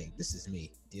say, hey, this is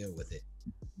me, deal with it.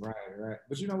 Right.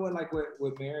 But you know what, like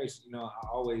with marriage, I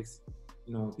always,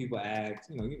 when people ask,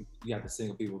 you have the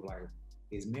single people like,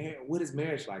 what is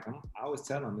marriage like? I always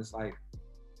tell them it's like,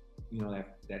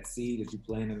 that seed that you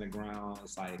plant in the ground,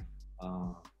 it's like,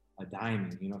 a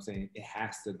diamond, you know what I'm saying? It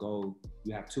has to go,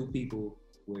 you have two people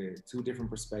with two different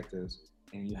perspectives,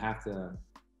 and you have to,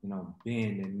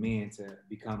 bend and mend to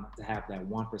have that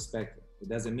one perspective. It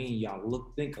doesn't mean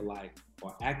y'all think alike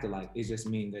or act alike. It just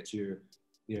means that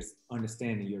there's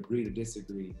understanding. You agree to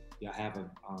disagree. Y'all have a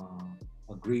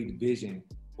agreed vision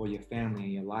for your family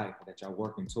and your life that y'all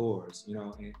working towards.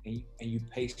 And you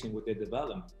patient with their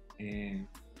development, and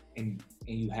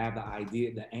you have the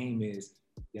idea. The aim is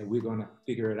that we're gonna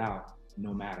figure it out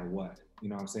no matter what. You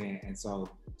know what I'm saying? And so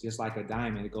just like a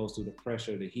diamond, it goes through the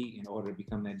pressure, the heat in order to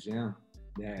become that gem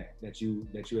that you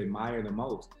admire the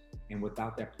most. And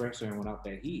without that pressure and without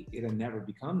that heat, it'll never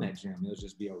become that gem. It'll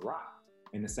just be a rock.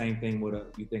 And the same thing with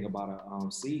you think about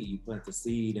a seed. You plant the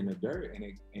seed in the dirt, and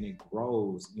it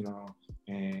grows,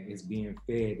 and it's being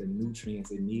fed the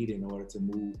nutrients it needs in order to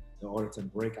move, in order to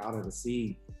break out of the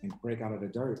seed and break out of the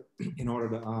dirt, in order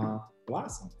to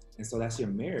blossom. And so that's your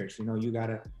marriage.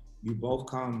 You both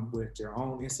come with your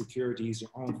own insecurities,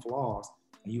 your own flaws,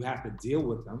 and you have to deal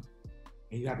with them,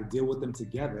 and you have to deal with them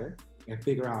together and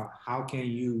figure out how can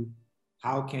you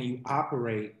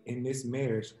operate in this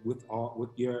marriage with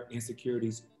your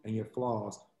insecurities and your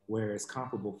flaws where it's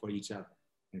comfortable for each other.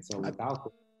 And so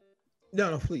without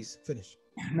no, please finish.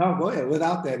 No, go ahead.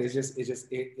 Without that,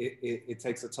 it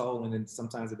takes a toll, and then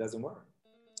sometimes it doesn't work.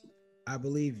 I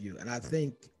believe you, and I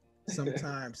think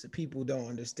sometimes people don't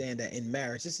understand that in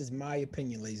marriage, this is my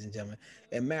opinion, ladies and gentlemen,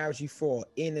 in marriage you fall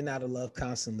in and out of love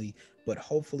constantly, but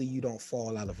hopefully you don't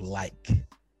fall out of like.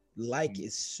 Like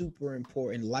is super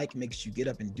important. Like makes you get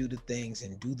up and do the things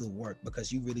and do the work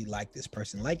because you really like this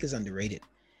person. Like is underrated.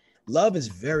 Love is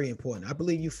very important. I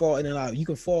believe you fall in and out. You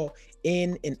can fall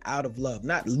in and out of love,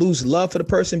 not lose love for the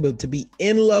person, but to be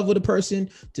in love with a person,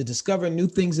 to discover new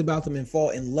things about them and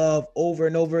fall in love over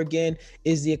and over again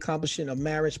is the accomplishment of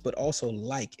marriage. But also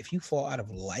like, if you fall out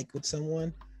of like with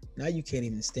someone, now you can't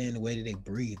even stand the way that they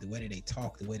breathe, the way that they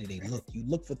talk, the way that they look. You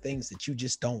look for things that you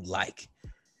just don't like.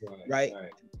 Right.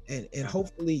 And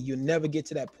hopefully you never get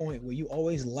to that point where you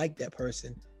always like that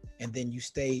person and then you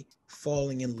stay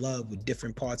falling in love with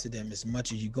different parts of them as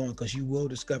much as you're going, because you will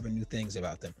discover new things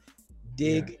about them.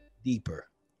 Dig deeper.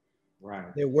 Right.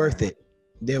 They're worth it.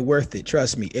 They're worth it.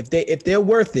 Trust me. If they're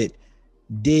worth it,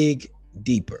 dig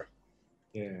deeper.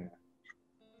 Yeah.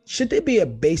 Should there be a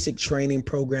basic training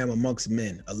program amongst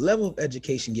men, a level of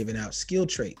education given out, skill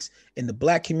traits in the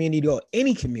Black community or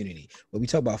any community, where we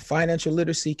talk about financial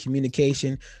literacy,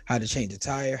 communication, how to change a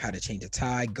tire, how to change a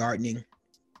tie, gardening,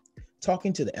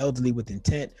 talking to the elderly with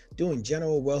intent, doing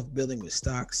general wealth building with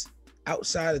stocks,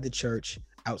 outside of the church,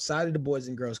 outside of the Boys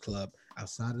and Girls Club,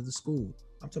 outside of the school?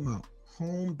 I'm talking about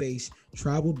home-based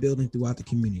tribal building throughout the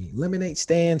community. Lemonade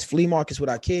stands, flea markets with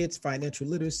our kids, financial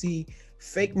literacy,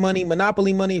 fake money,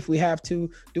 monopoly money if we have to,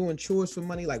 doing chores for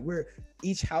money. Like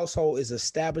each household is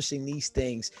establishing these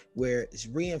things where it's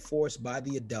reinforced by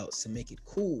the adults to make it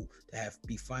cool to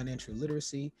be financial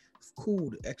literacy, cool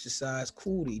to exercise,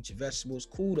 cool to eat your vegetables,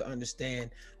 cool to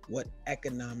understand what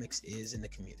economics is in the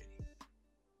community.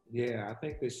 Yeah, I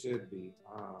think this should be.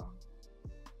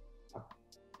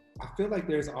 I feel like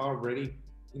there's already,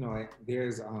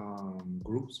 there's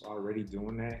groups already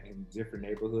doing that in different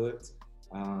neighborhoods.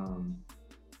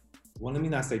 Well, let me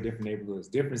not say different neighborhoods,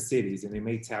 different cities, and they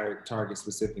may target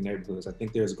specific neighborhoods. I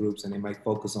think there's groups and they might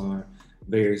focus on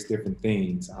various different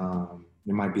things.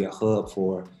 There might be a hub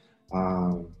for,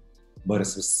 but a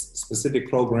specific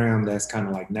program that's kind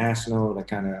of like national, that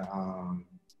kind of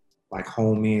like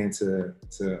home in to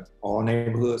all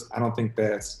neighborhoods. I don't think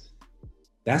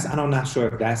I'm not sure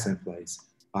if that's in place,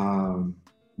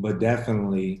 but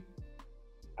definitely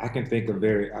I can think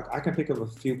of a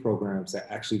few programs that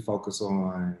actually focus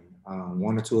on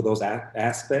one or two of those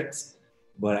aspects,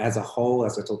 but as a whole,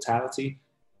 as a totality,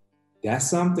 that's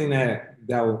something that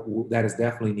is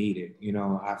definitely needed.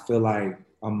 I feel like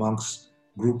amongst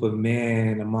group of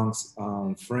men, amongst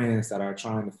friends that are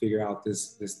trying to figure out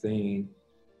this thing,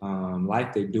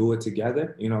 like they do it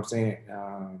together, you know what I'm saying?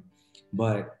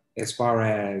 But as far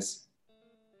as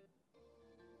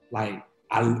like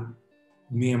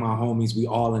me and my homies, we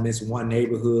all in this one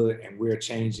neighborhood and we're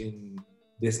changing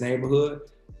this neighborhood,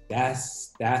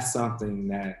 that's something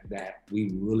that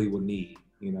we really would need,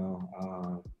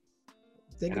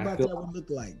 Think about that would look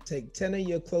like. Take 10 of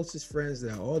your closest friends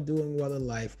that are all doing well in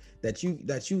life, that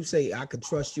you say, I could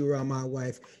trust you around my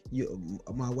wife.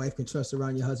 My wife can trust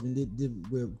around your husband.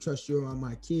 We'll trust you around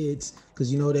my kids,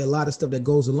 because there are a lot of stuff that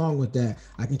goes along with that.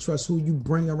 I can trust who you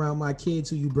bring around my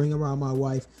kids, who you bring around my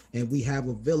wife, and we have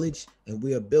a village and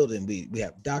we are building. We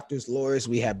have doctors, lawyers,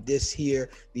 we have this here,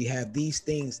 we have these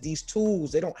things, these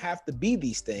tools. They don't have to be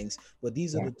these things, but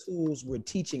these are the tools we're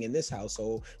teaching in this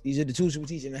household. These are the tools we're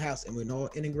teaching in the house, and we're all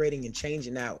integrating and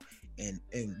changing out and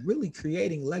really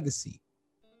creating legacy.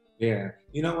 Yeah.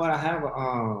 You know what?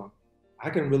 I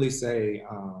can really say,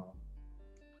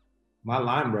 my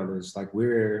line brothers, like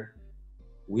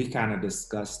we kind of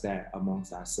discuss that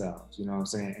amongst ourselves, you know what I'm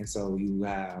saying? And so you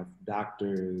have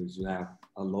doctors, you have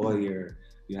a lawyer,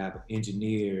 you have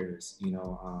engineers,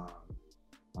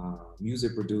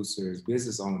 music producers,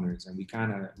 business owners, and we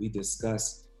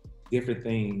discuss different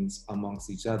things amongst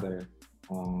each other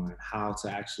on how to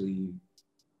actually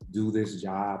do this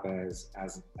job as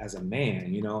a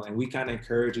man, and we kind of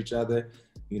encourage each other.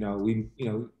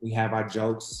 We have our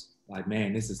jokes like,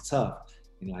 man, this is tough,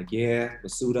 and like, yeah,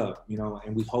 but suit up,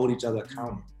 and we hold each other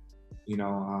accountable. If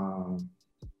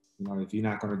you're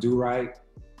not gonna do right,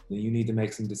 then you need to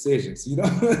make some decisions.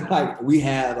 Like we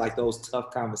have like those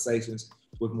tough conversations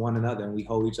with one another, and we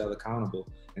hold each other accountable.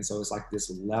 And so it's like this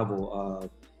level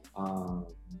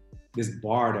of this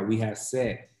bar that we have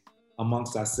set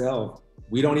amongst ourselves.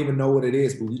 We don't even know what it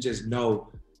is, but we just know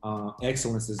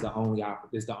excellence is the only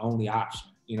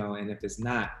option. And if it's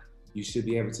not, you should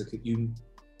be able to.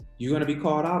 You're gonna be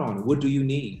called out on it. What do you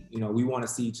need? We want to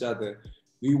see each other.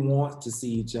 We want to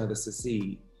see each other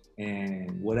succeed.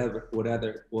 And what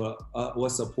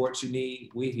support you need,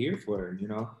 we're here for it.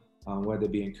 Whether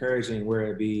it be encouraging,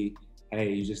 whether it be,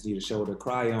 hey, you just need a shoulder to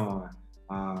cry on.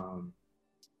 I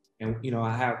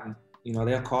have,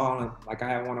 they'll call, and like I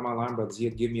have one of my line brothers,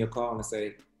 he'll give me a call and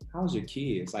say, how's your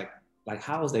kids? Like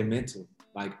how is their mental?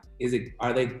 Like,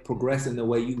 are they progressing the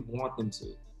way you want them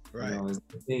to? Right. And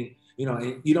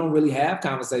you don't really have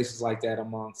conversations like that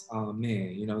amongst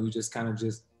men. You just kind of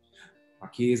my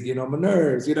kids get on my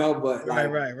nerves, but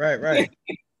right.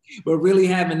 But really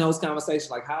having those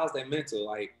conversations, like, how's their mental?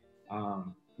 Like,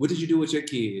 what did you do with your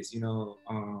kids? Can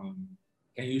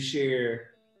you share?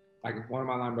 Like one of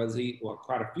my line brothers,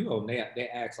 quite a few of them, they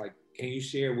ask, like, can you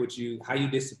share how you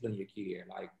discipline your kid?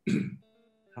 Like,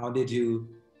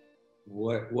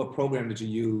 what program did you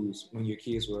use when your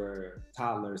kids were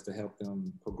toddlers to help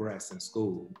them progress in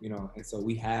school? And so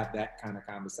we have that kind of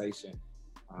conversation.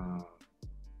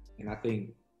 And I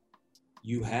think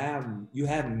you have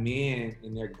men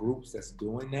in their groups that's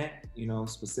doing that,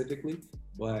 specifically,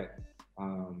 but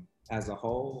as a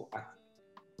whole,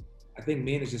 I think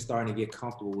men is just starting to get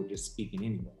comfortable with just speaking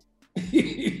anyway.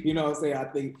 You know what I'm saying? I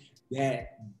think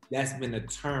that's been a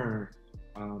turn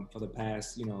for the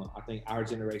past, I think our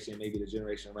generation, maybe the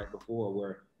generation right before,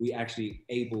 where we actually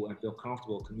able and feel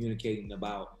comfortable communicating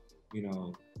about,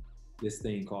 this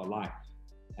thing called life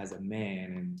as a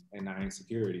man and our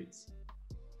insecurities.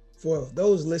 For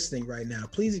those listening right now,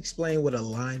 please explain what a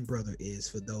line brother is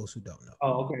for those who don't know.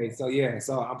 Oh, okay. So yeah,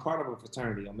 so I'm part of a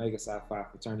fraternity, Omega Psi Phi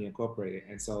Fraternity Incorporated,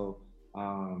 and so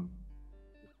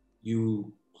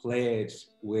you pledge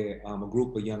with a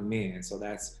group of young men. So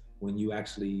that's when you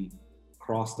actually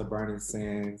cross the burning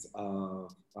sands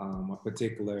of a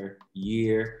particular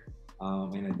year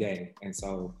and a day. And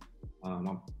so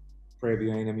I'm Prairie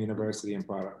View A&M University, and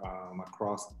I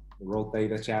crossed the Rho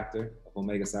Theta chapter of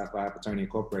Omega Psi Phi Fraternity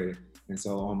Incorporated. And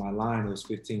so on my line, there was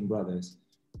 15 brothers,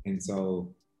 and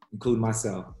so including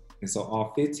myself. And so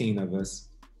all 15 of us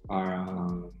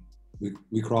are,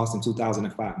 we crossed in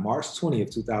 2005, March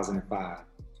 20th, 2005.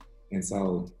 And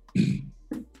so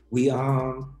we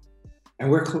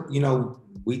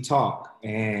talk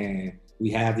and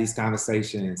we have these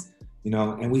conversations,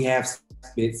 and we have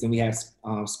spits and we have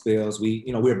spills.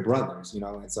 We're brothers,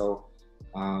 and so,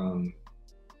 and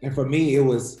for me, it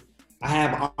was,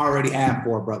 I already have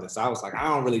 4 brothers. So I was like, I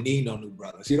don't really need no new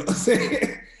brothers, you know what I'm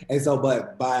saying? And so,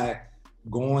 but by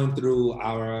going through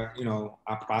our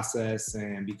process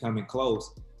and becoming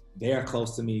close, they're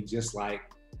close to me just like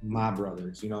my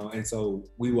brothers, and so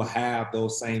we will have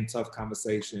those same tough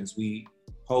conversations. We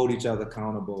hold each other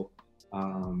accountable.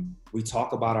 We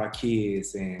talk about our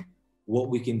kids and what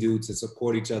we can do to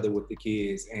support each other with the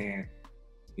kids. And,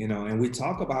 and we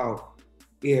talk about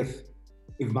if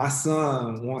my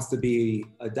son wants to be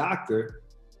a doctor,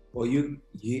 well, you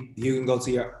can go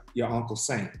to your Uncle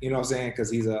Saint, you know what I'm saying? Because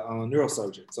he's a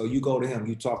neurosurgeon. So you go to him,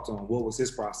 you talk to him, what was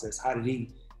his process? How did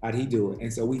he do it?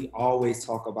 And so we always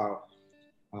talk about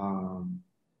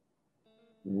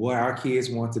what our kids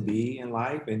want to be in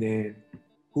life, and then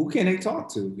who can they talk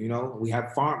to? We have a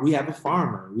farmer, we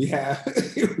have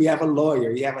a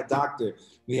lawyer, we have a doctor,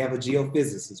 we have a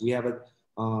geophysicist, we have a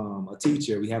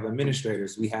teacher, we have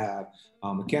administrators, we have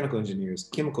mechanical engineers,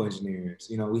 chemical engineers.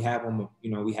 We have them.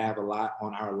 We have a lot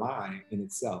on our line in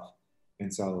itself,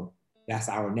 and so that's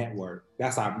our network.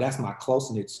 That's my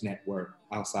close knit network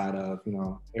outside of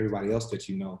everybody else that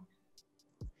you know.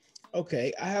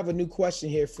 Okay, I have a new question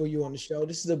here for you on the show.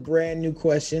 This is a brand new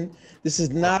question. This is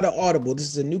not an audible. This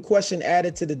is a new question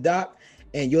added to the doc,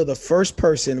 and you're the first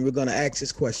person we're gonna ask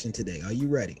this question today. Are you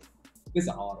ready? It's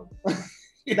an audible.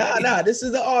 Nah. This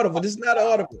is the audible. This is not an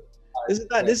audible. This is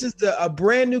not. This is a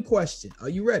brand new question. Are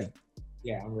you ready?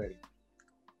 Yeah, I'm ready.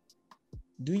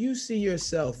 Do you see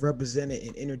yourself represented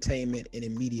in entertainment and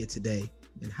in media today?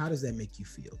 And how does that make you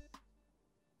feel?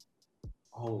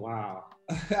 Oh wow.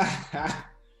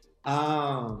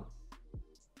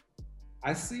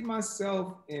 I see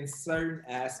myself in certain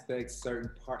aspects,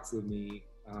 certain parts of me,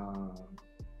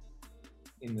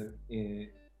 in an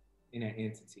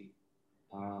entity.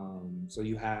 So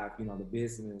you have, you know, the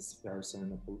business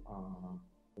person,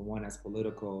 the one that's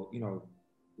political, you know,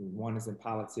 the one that's in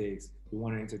politics, the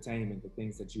one in entertainment, the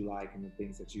things that you like and the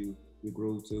things that you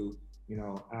grew to, you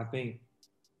know. And I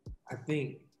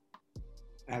think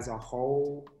as a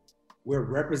whole, we're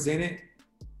represented,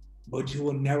 but you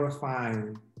will never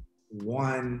find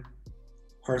one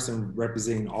person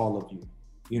representing all of you.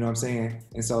 You know what I'm saying?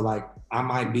 And so like, I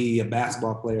might be a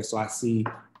basketball player, so I see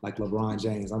like LeBron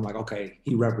James. I'm like, okay,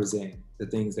 he represents the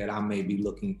things that I may be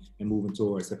looking and moving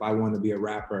towards. If I want to be a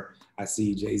rapper, I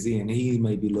see Jay-Z, and he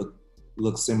maybe look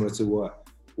similar to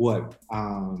what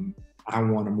I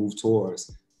want to move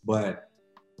towards. But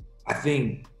I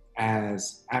think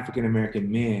as African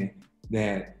American men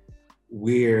that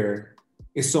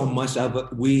it's so much of it.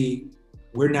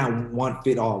 We're not one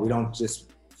fit all. We don't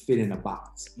just fit in a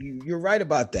box. You're right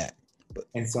about that. But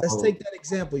and so let's take that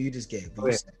example you just gave.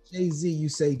 You said Jay-Z, you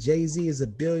say Jay-Z is a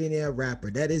billionaire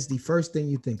rapper. That is the first thing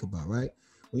you think about, right?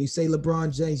 When you say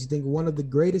LeBron James, you think one of the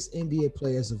greatest NBA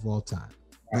players of all time.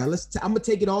 Right. Now I'm gonna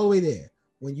take it all the way there.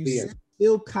 When you say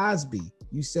Bill Cosby,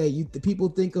 you say the people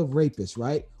think of rapists,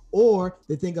 right? Or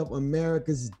they think of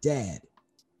America's dad,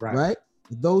 right?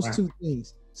 Those two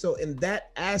things. So in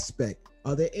that aspect,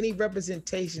 are there any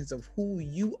representations of who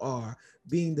you are,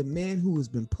 being the man who has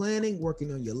been planning,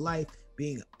 working on your life,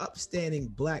 being an upstanding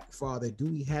Black father? Do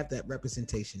we have that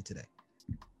representation today?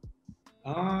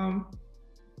 No,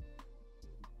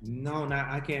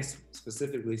 I can't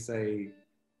specifically say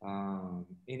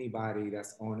anybody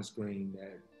that's on the screen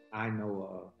that I know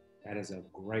of that is a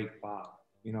great father.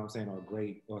 You know what I'm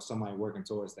saying? Or somebody working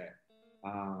towards that.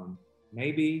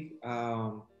 Maybe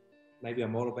a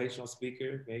motivational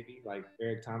speaker, maybe like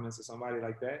Eric Thomas or somebody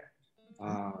like that.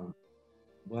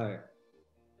 But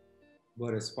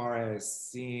as far as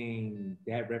seeing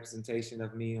that representation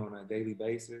of me on a daily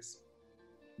basis,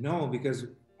 no, because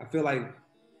I feel like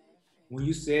when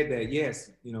you said that,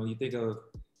 yes, you know, you think of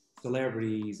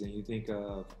celebrities and you think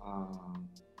of,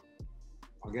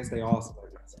 I guess they all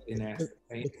celebrities in that.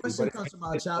 The question comes from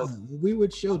our childhood. When we were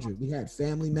children, we had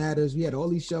Family Matters, we had all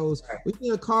these shows. Right. We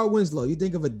think of Carl Winslow, you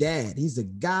think of a dad. He's a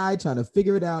guy trying to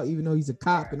figure it out, even though he's a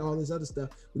cop and all this other stuff,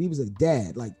 but he was a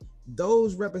dad. Like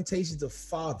those representations of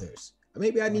fathers.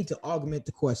 Maybe I need to augment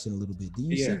the question a little bit. Do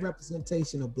you see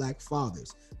representation of Black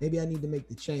fathers? Maybe I need to make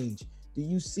the change. Do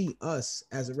you see us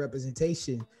as a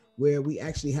representation where we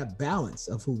actually have balance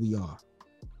of who we are?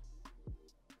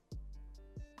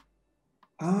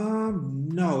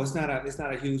 No, it's not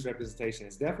a huge representation.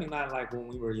 It's definitely not like when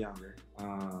we were younger,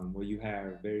 where you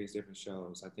have various different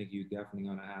shows. I think you definitely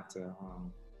gonna have to,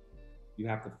 you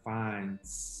have to find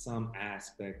some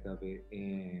aspect of it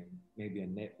in maybe a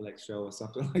Netflix show or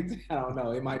something like that. I don't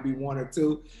know. It might be one or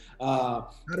two. How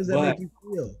does that make you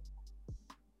feel?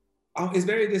 It's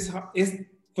very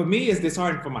for me, it's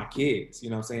disheartening for my kids, you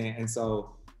know what I'm saying? And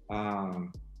so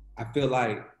I feel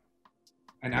like,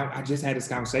 and I just had this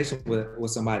conversation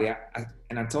with somebody,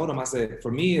 and I told him, I said,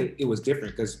 for me, it was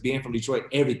different because being from Detroit,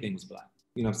 everything was Black,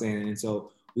 you know what I'm saying? And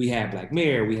so we had Black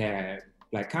mayor, we had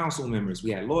Black council members, we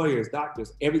had lawyers,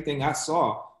 doctors, everything I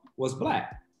saw was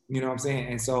Black, you know what I'm saying?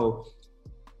 And so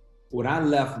when I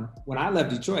left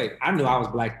Detroit, I knew I was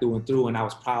Black through and through, and I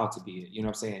was proud to be it, you know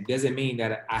what I'm saying? Doesn't mean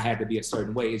that I had to be a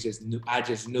certain way. It's just I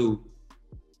just knew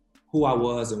who I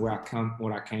was and where I came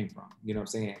from, you know what I'm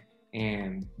saying?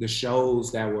 And the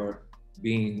shows that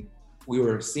we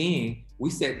were seeing, we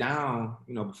sat down,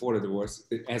 you know, before the divorce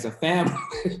as a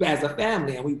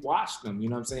family, and we watched them, you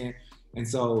know what I'm saying? And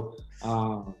so,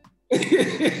 so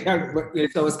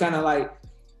it's kind of like,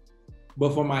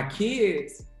 but for my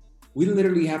kids, we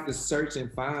literally have to search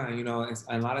and find, you know, and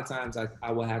a lot of times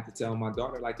I will have to tell my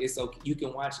daughter, like, it's okay, you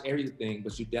can watch everything,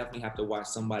 but you definitely have to watch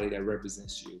somebody that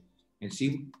represents you. And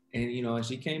she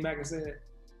came back and said,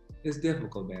 it's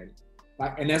difficult, Daddy.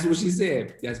 Like, and that's what she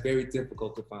said. That's very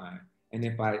difficult to find. And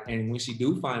when she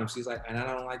do find them, she's like, and I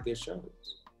don't like their shows.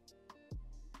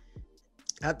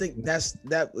 I think that's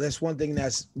one thing.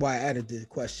 That's why I added the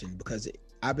question, because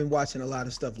I've been watching a lot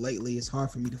of stuff lately. It's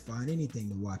hard for me to find anything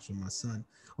to watch with my son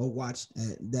or watch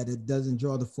that it doesn't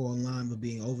draw the full line of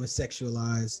being over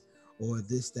sexualized or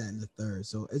this, that, and the third.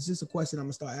 So it's just a question I'm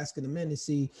gonna start asking the men to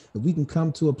see if we can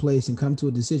come to a place and come to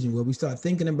a decision where we start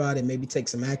thinking about it, maybe take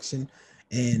some action,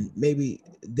 and maybe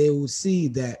they will see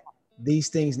that these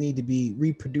things need to be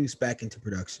reproduced back into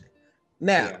production.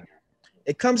 Now, Yeah.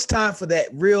 it comes time for that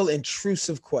real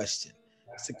intrusive question.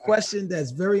 It's a question that's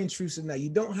very intrusive. Now, you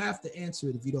don't have to answer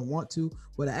it if you don't want to,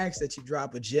 but I ask that you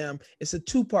drop a gem. It's a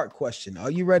two-part question. Are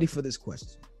you ready for this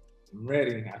question? I'm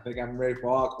ready. I think I'm ready for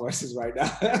all questions right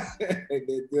now. They've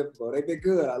been difficult. They've been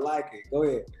good. I like it. Go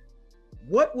ahead.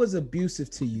 What was abusive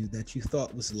to you that you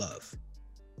thought was love?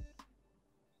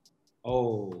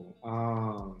 Oh,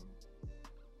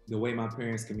 the way my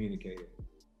parents communicated.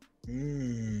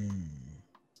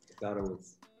 Thought it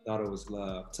was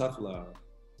love, tough love,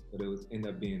 but it was end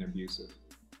up being abusive.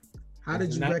 How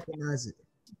did you recognize it?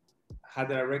 How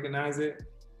did I recognize it?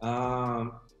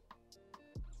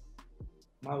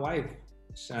 My wife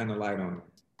shined a light on it.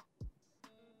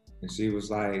 And she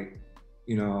was like,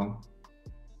 you know,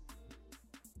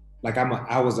 like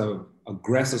I was a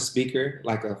aggressive speaker,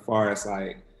 like as far as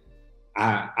like,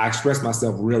 I expressed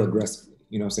myself real aggressively,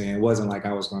 you know what I'm saying? It wasn't like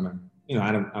I was gonna, you know,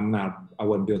 I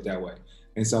wasn't built that way.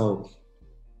 And so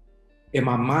in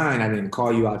my mind, I didn't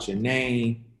call you out your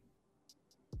name.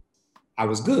 I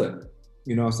was good.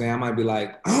 You know what I'm saying? I might be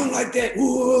like, I don't like that.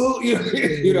 Woo,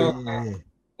 you know. Yeah.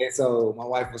 And so my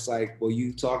wife was like, well,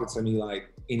 you talking to me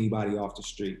like anybody off the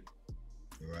street.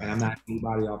 Right. And I'm not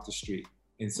anybody off the street.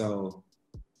 And so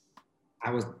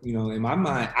I was, you know, in my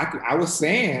mind, I was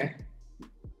saying,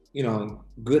 you know,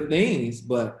 good things,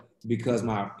 but because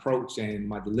my approach and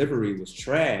my delivery was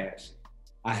trash,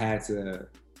 I had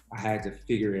to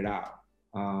figure it out.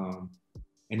 And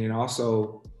then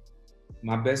also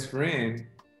my best friend,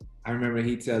 I remember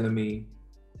he telling me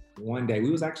one day, we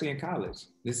was actually in college.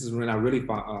 This is when I really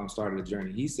started the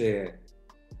journey. He said,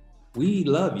 we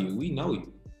love you, we know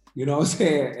you. You know what I'm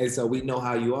saying? And so we know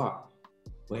how you are,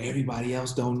 but everybody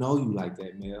else don't know you like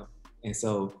that, Mel. And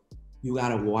so you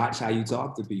gotta watch how you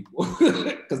talk to people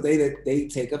because they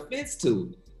take offense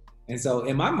to it. And so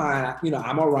in my mind, you know,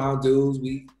 I'm around dudes,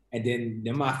 and then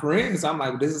they're my friends. So I'm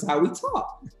like, this is how we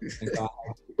talk.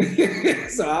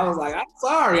 So I was like, I'm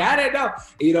sorry, I didn't know.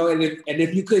 You know, and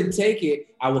if you couldn't take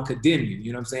it, I would condemn you.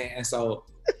 You know what I'm saying? And so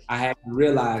I had to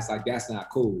realize like that's not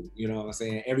cool. You know what I'm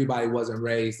saying? Everybody wasn't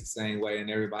raised the same way, and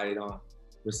everybody don't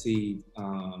receive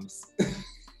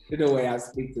the way I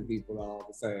speak to people are all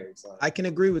the same. So I can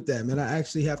agree with that, man. I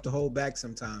actually have to hold back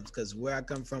sometimes because where I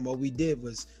come from, what we did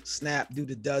was snap, do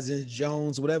the dozens,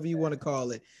 Jones, whatever you want to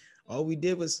call it. All we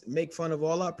did was make fun of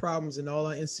all our problems and all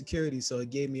our insecurities. So it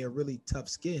gave me a really tough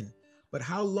skin. But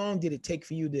how long did it take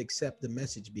for you to accept the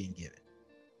message being given?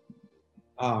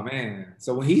 Oh man.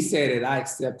 So when he said it, I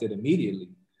accepted immediately,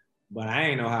 but I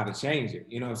ain't know how to change it.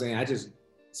 You know what I'm saying?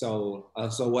 So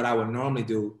what I would normally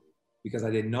do, because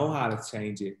I didn't know how to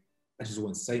change it, I just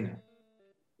wouldn't say nothing,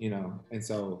 you know? And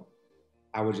so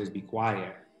I would just be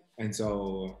quiet. And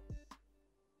so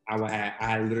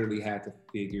I literally had to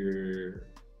figure,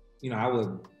 you know, I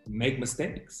would make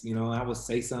mistakes, you know, I would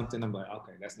say something, I'm like,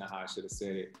 okay, that's not how I should have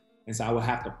said it. And so I would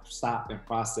have to stop and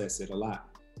process it a lot.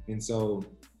 And so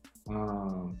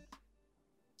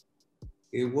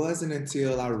it wasn't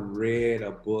until I read a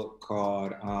book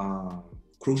called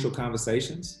Crucial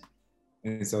Conversations.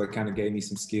 And so it kind of gave me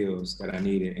some skills that I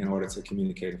needed in order to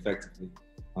communicate effectively.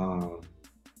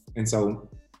 And so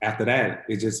after that,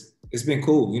 it's been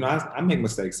cool. You know, I make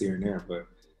mistakes here and there, but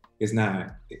it's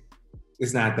not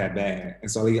that bad.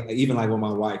 And so even like with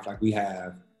my wife, like we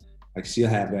have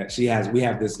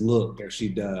this look that she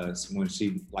does when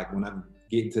when I'm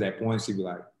getting to that point, she'd be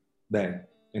like, babe,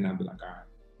 and I'd be like, all right.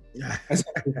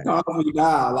 Calm me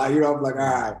down, like, you know, I'm like, all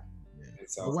right.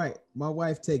 So my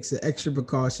wife takes an extra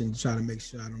precaution to try to make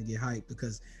sure I don't get hyped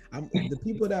because the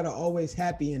people that are always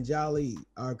happy and jolly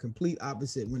are complete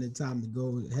opposite when it's time to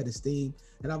go head of steam.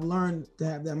 And I've learned to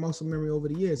have that muscle memory over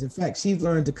the years. In fact, she's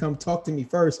learned to come talk to me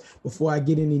first before I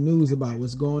get any news about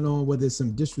what's going on, whether it's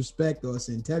some disrespect or it's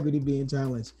integrity being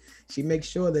challenged. She makes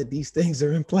sure that these things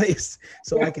are in place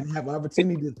so I can have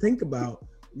opportunity to think about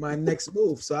my next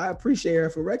move. So I appreciate her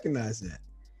for recognizing that.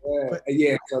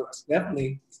 Yeah, so it's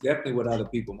definitely with other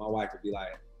people. My wife would be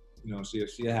like, you know, she'll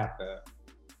have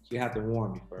to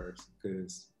warn me first, and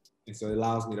so it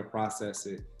allows me to process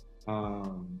it.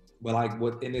 But like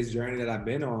in this journey that I've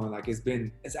been on, like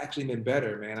it's actually been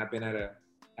better, man. I've been at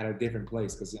a different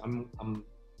place because I'm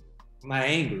not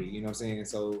angry, you know what I'm saying?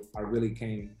 So I really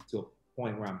came to a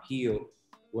point where I'm healed,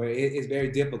 where it's very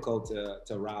difficult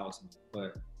to rouse me.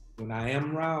 But when I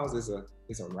am roused,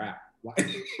 it's a wrap. Like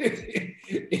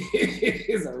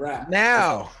it's a wrap.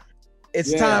 Now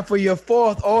it's time for your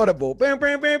fourth audible. Bam,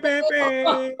 bam, bam, bam,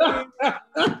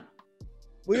 bam.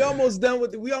 We almost done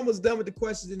with the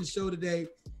questions in the show today,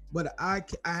 but I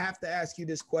have to ask you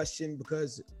this question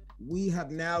because we have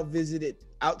now visited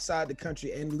outside the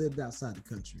country and lived outside the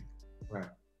country. Right.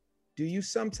 Do you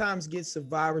sometimes get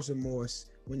survivor's remorse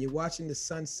when you're watching the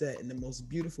sunset in the most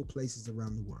beautiful places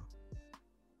around the world?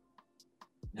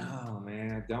 No,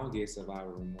 man, I don't get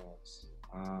survivor's remorse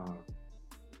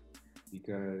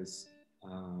because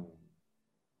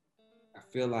I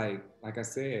feel like I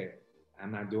said,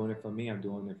 I'm not doing it for me. I'm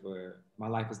doing it for my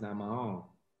life is not my own.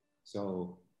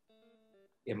 So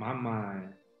in my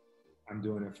mind, I'm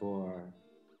doing it for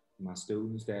my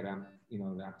students that I'm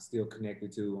still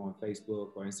connected to on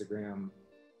Facebook or Instagram,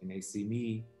 and they see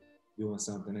me doing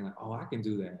something, they're like, oh, I can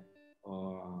do that.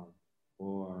 Or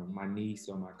my niece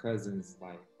or my cousins,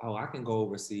 like, oh, I can go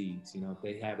overseas. You know, if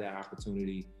they have that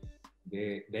opportunity,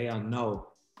 they'll know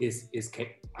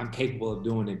I'm capable of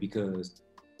doing it because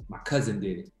my cousin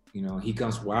did it. You know, he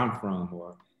comes where I'm from,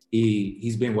 or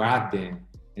he's been where I've been,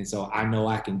 and so I know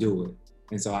I can do it.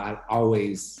 And so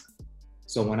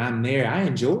so when I'm there, I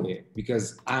enjoy it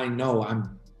because I know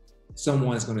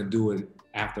someone's gonna do it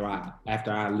after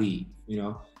I leave, you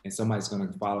know, and somebody's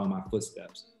gonna follow in my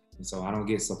footsteps. And so I don't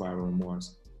get survival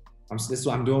remorse. I'm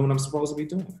doing what I'm supposed to be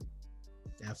doing.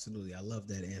 Absolutely. I love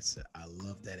that answer.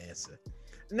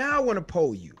 Now I want to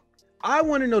poll you. I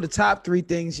want to know the top 3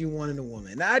 things you want in a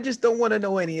woman. Now, I just don't want to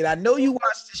know any. And I know you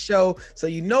watch the show, so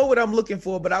you know what I'm looking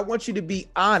for, but I want you to be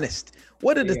honest.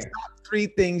 What are the top 3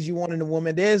 things you want in a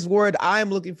woman? There's word I'm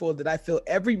looking for that I feel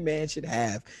every man should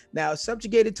have. Now,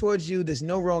 subjugated towards you, there's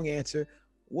no wrong answer.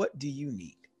 What do you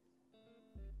need?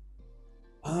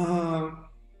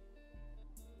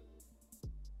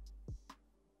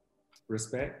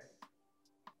 Respect.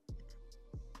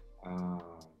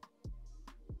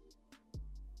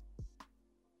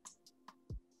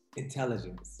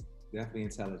 Intelligence, definitely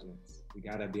intelligence. We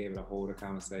gotta be able to hold a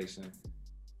conversation,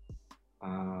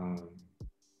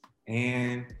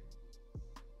 and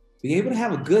be able to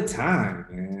have a good time,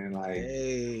 man. Like,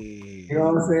 you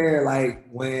know what I'm saying?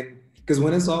 Like because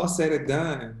when it's all said and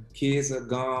done, kids are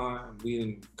gone,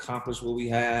 we accomplished what we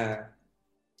have.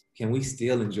 Can we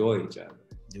still enjoy each other?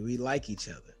 Do we like each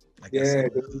other? Do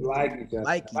we like each other?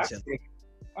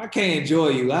 I can't enjoy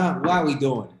you. Why are we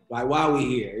doing it? Like, why are we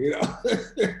here? You know?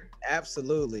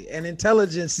 Absolutely. And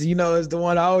intelligence, you know, is the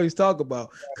one I always talk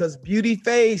about, because beauty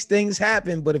fades, things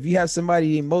happen. But if you have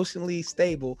somebody emotionally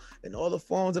stable and all the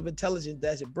forms of intelligence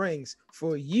that it brings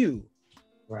for you,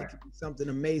 right, it can be something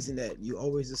amazing that you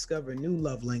always discover new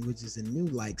love languages and new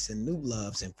likes and new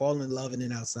loves and fall in love and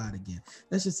then outside again.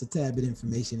 That's just a tad bit of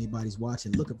information. Anybody's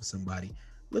watching, looking for somebody,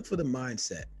 look for the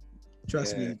mindset.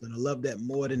 Trust me, you're going to love that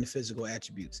more than the physical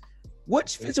attributes.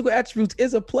 Which physical attributes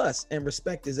is a plus, and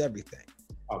respect is everything.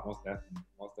 Oh, most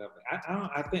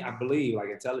definitely. I believe like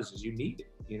intelligence, you need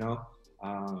it, you know.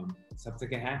 Something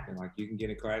can happen. Like, you can get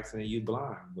in a car accident, you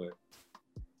blind, but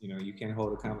you know, you can't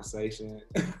hold a conversation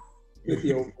with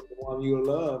the one you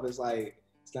love. It's like,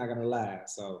 it's not gonna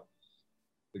last. So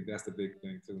I think that's the big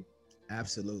thing too.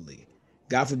 Absolutely.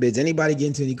 God forbids anybody get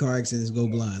into any car accidents go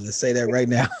blind. Let's say that right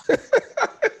now.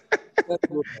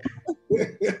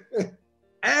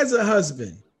 As a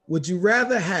husband, would you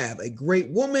rather have a great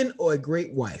woman or a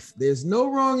great wife? There's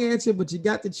no wrong answer, but you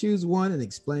got to choose one and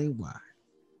explain why.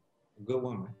 A good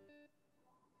woman.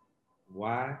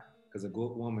 Why? Because a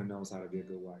good woman knows how to be a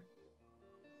good wife.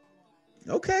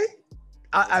 Okay.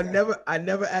 I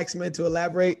never asked men to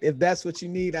elaborate. If that's what you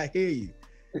need, I hear you.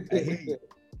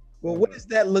 Well, what does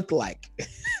that look like?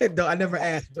 No, I never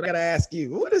asked, but I gotta ask you.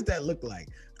 What does that look like?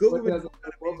 What does a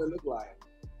good woman look like?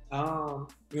 You know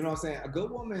what I'm saying? A good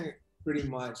woman pretty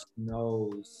much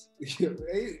knows.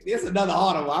 It's another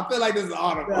audible. I feel like this is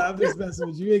audible. No, I'm just messing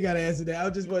with you. You ain't gotta answer that. I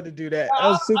just wanted to do that. That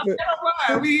was super.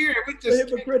 We here. We just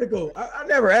hypocritical. I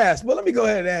never asked. Well, let me go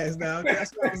ahead and ask now.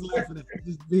 That's what I was laughing at.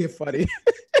 Just being funny.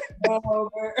 Oh,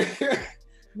 man.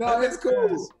 No, it's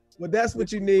cool. Well, that's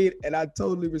what you need, and I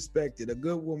totally respect it. A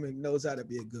good woman knows how to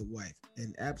be a good wife,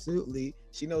 and absolutely,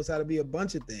 she knows how to be a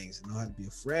bunch of things. Know how to be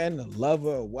a friend, a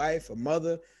lover, a wife, a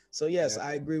mother. So yes,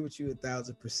 I agree with you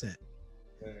 1,000%.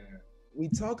 Yeah. We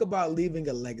talk about leaving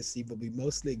a legacy, but we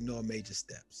mostly ignore major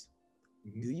steps.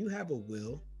 Mm-hmm. Do you have a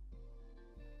will?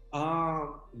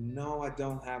 No, I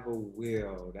don't have a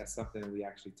will. That's something that we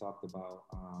actually talked about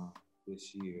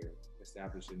this year,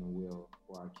 establishing a will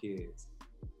for our kids.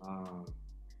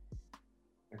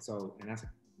 And that's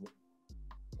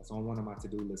on one of my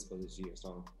to-do lists for this year.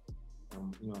 So,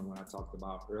 you know, when I talked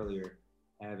about earlier,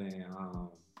 having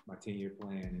my 10-year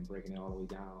plan and breaking it all the way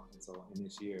down. And so in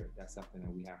this year, that's something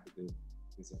that we have to do.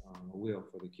 Is a will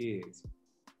for the kids.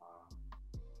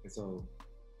 And so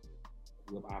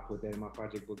I put that in my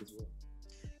project book as well.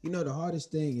 You know, the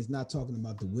hardest thing is not talking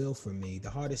about the will for me.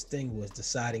 The hardest thing was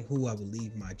deciding who I would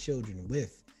leave my children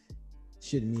with.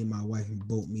 Should me and my wife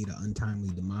both meet an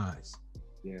untimely demise?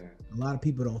 Yeah. A lot of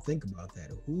people don't think about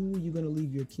that. Who are you going to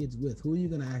leave your kids with? Who are you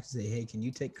going to actually say, hey, can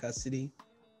you take custody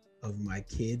of my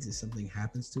kids if something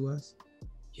happens to us?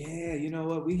 Yeah, you know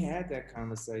what? We had that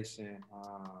conversation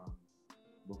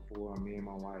before, me and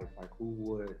my wife. Like,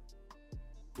 who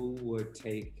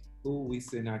we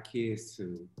send our kids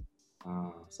to,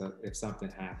 so if something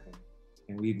happened,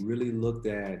 and we really looked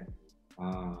at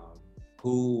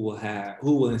who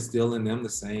will instill in them the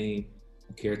same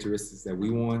characteristics that we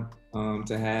want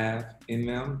to have in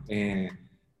them, and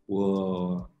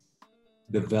will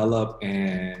develop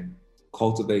and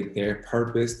cultivate their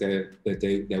purpose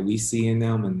that we see in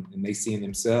them and they see in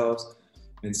themselves.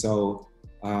 And so,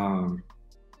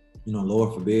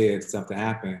 Lord forbid something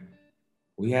happened,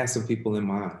 we had some people in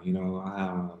mind.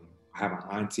 I have an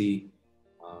auntie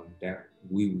that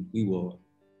we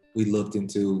looked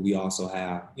into. We also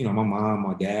have, my mom,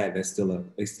 my dad, they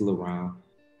still around,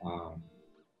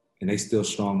 and they still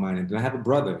strong-minded. And I have a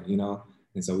brother,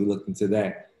 and so we looked into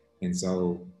that. And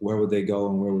so where would they go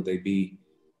and where would they be?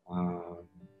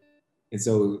 And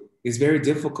so it's very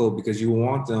difficult because you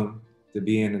want them to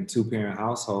be in a 2-parent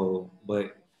household,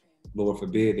 but Lord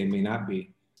forbid they may not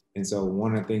be. And so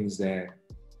one of the things that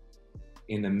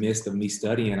in the midst of me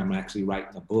studying, I'm actually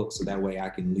writing a book so that way I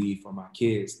can leave for my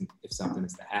kids if something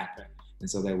is to happen. And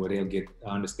so that way they'll get the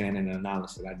understanding and the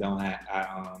knowledge that I don't have,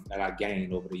 that I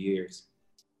gained over the years.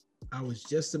 I was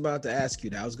just about to ask you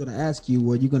that. I was going to ask you,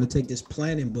 were you going to take this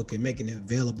planning book and making it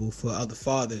available for other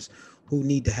fathers who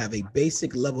need to have a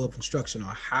basic level of instruction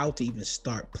on how to even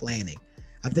start planning?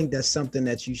 I think that's something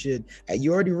that you should.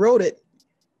 You already wrote it.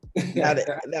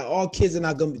 Now, all kids are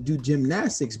not going to do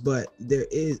gymnastics, but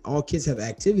all kids have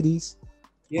activities.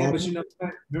 Yeah, but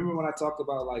remember when I talked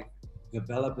about like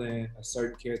developing a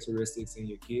certain characteristics in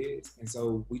your kids? And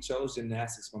so we chose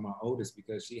gymnastics for my oldest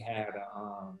because she had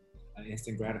an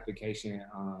instant gratification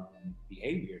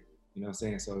behavior. You know what I'm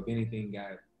saying? So if anything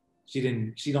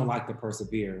she don't like to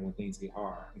persevere when things get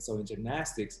hard. And so in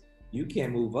gymnastics, you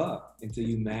can't move up until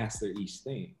you master each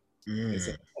thing. And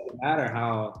so it doesn't matter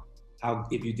how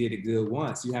if you did it good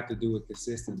once, you have to do it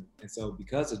consistently. And so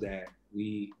because of that,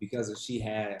 because she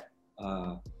had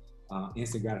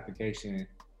instant gratification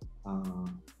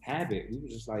habit, we were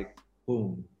just like,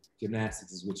 boom,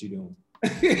 gymnastics is what you're doing.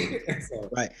 So,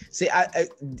 right. See,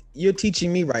 you're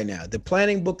teaching me right now. The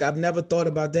planning book, I've never thought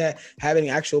about that. Having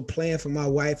an actual plan for my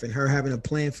wife and her having a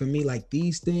plan for me, like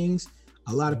these things.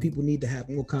 A lot of people need to have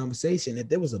more conversation. If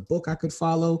there was a book I could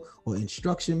follow or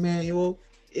instruction manual,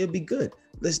 it'd be good.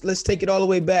 Let's take it all the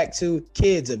way back to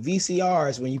kids of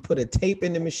VCRs. When you put a tape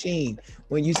in the machine,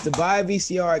 when you used to buy a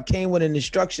VCR, it came with an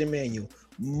instruction manual.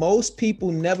 Most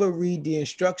people never read the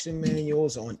instruction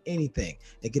manuals on anything.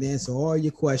 It can answer all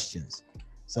your questions.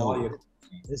 So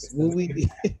what we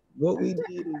need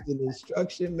is an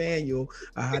instruction manual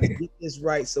on how to get this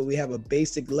right, so we have a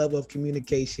basic level of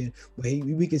communication where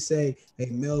we can say, hey,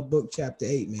 Mel Book chapter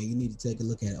 8, man, you need to take a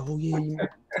look at it. Oh yeah,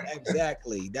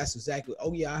 exactly. That's exactly.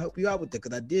 Oh yeah, I help you out with that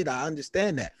because I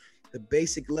understand that. The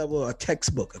basic level of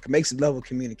textbook, a basic level of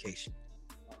communication.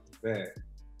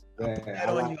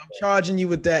 I'm charging you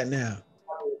with that now.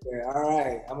 All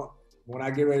right. When I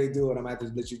get ready to do it, I'm going to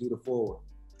have to let you do the forward.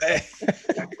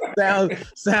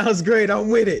 Sounds great. I'm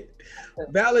with it.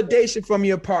 Validation from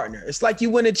your partner. It's like you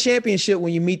win a championship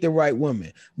when you meet the right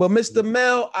woman. But Mr.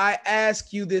 Mel, I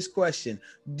ask you this question.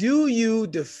 Do you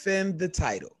defend the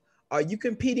title? Are you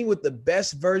competing with the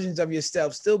best versions of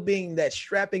yourself, still being that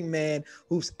strapping man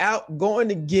who's out going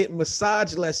to get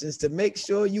massage lessons to make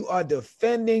sure you are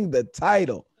defending the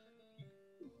title?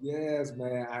 Yes,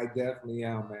 man, I definitely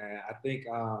am, man. I think,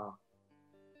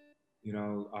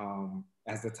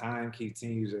 as the time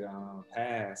continues to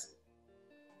pass,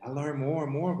 I learn more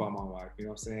and more about my wife, you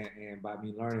know what I'm saying? And by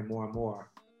me learning more and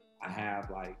more, I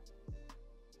have I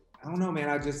don't know, man,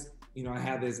 I just, I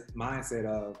have this mindset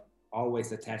of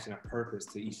always attaching a purpose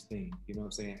to each thing, you know what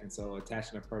I'm saying? And so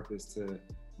attaching a purpose to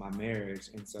my marriage.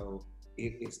 And so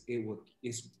it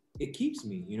keeps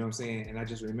me, you know what I'm saying? And I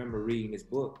just remember reading this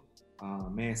book,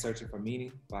 Man's Searching for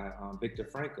Meaning by Viktor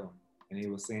Frankl. And he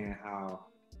was saying how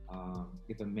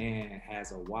if a man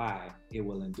has a why, it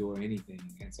will endure anything.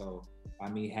 And so by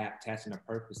me attaching a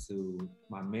purpose to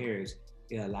my marriage,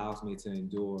 it allows me to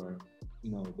endure,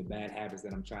 the bad habits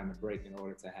that I'm trying to break in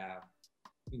order to have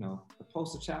the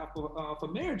poster child for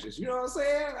marriages. You know what I'm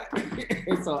saying?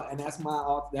 And that's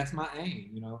my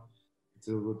aim.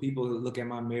 So when people look at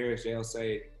my marriage, they'll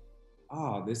say,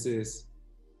 "Oh,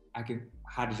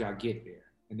 how did y'all get there?"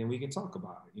 And then we can talk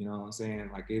about it. You know what I'm saying?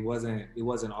 Like it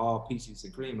wasn't all peaches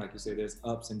and cream. Like you said, there's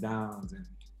ups and downs, and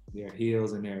there are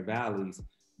hills and there are valleys.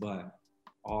 But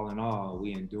all in all,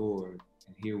 we endured,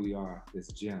 and here we are, this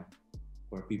gem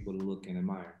for people to look and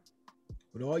admire.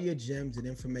 With all your gems and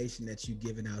information that you've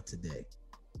given out today,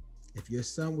 if your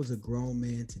son was a grown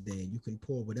man today and you can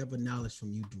pour whatever knowledge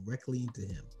from you directly into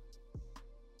him,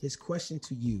 his question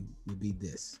to you would be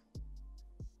this: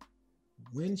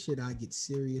 when should I get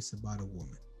serious about a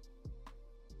woman?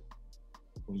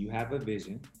 When you have a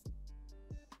vision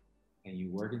and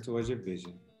you're working towards your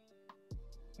vision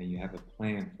and you have a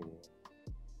plan for it.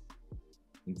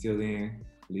 Until then,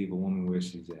 leave a woman where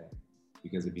she's at.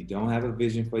 Because if you don't have a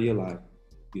vision for your life,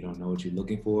 you don't know what you're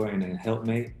looking for in a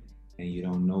helpmate, and you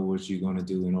don't know what you're going to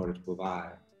do in order to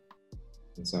provide.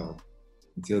 And so,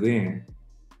 until then,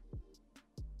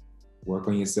 work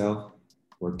on yourself,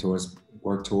 work towards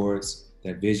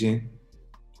that vision,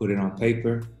 put it on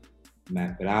paper,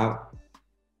 map it out,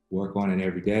 work on it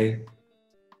every day,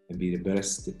 and be the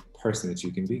best person that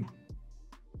you can be.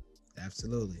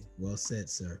 Absolutely. Well said,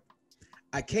 sir.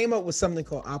 I came up with something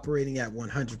called operating at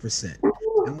 100%.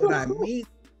 And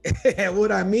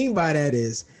what I mean by that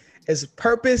is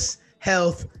purpose,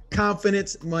 health,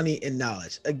 confidence, money, and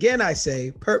knowledge. Again, I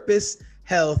say purpose,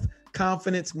 health,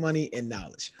 confidence, money, and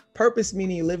knowledge. Purpose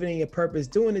meaning living in your purpose,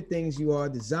 doing the things you are,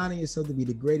 designing yourself to be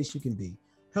the greatest you can be.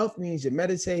 Health means you're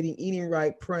meditating, eating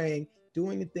right, praying,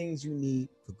 doing the things you need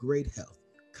for great health.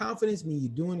 Confidence means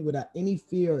you're doing it without any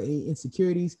fear or any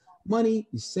insecurities. Money,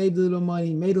 you saved a little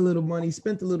money, made a little money,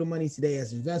 spent a little money today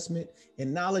as investment.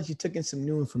 And knowledge, you took in some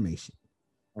new information.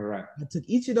 All right. I took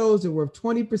each of those that were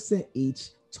 20%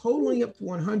 each, totaling up to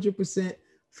 100%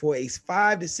 for a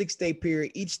 5 to 6 day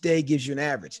period. Each day gives you an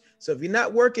average. So if you're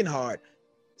not working hard,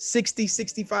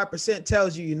 65%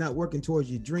 tells you you're not working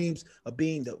towards your dreams of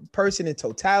being the person in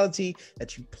totality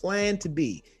that you plan to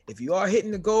be. If you are hitting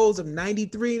the goals of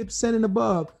 93% and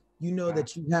above, you know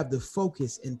that you have the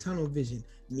focus and tunnel vision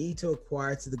need to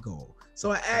acquire to the goal.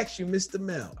 So I ask you, Mr.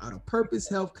 Mel, out of purpose,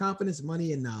 health, confidence,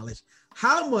 money, and knowledge,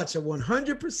 how much of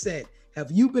 100% have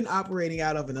you been operating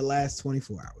out of in the last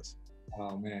 24 hours?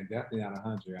 Oh man, definitely not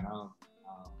 100. I'm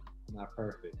not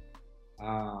perfect.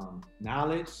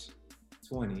 Knowledge,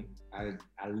 20.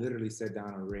 I literally sat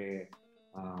down and read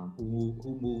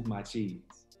Who Moved My Cheese.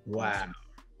 Wow.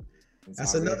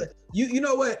 That's another. You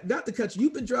know what? Not to cut you.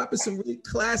 You've been dropping some really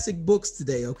classic books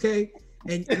today, okay?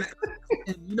 And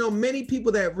you know, many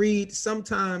people that read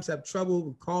sometimes have trouble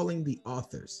recalling the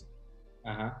authors.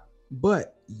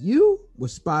 But you were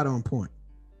spot on point.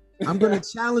 I'm gonna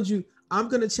challenge you. I'm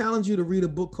gonna challenge you to read a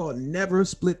book called Never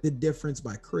Split the Difference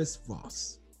by Chris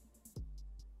Voss.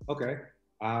 Okay.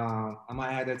 I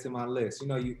might add that to my list.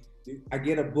 I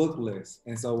get a book list,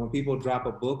 and so when people drop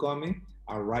a book on me,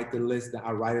 I write the list.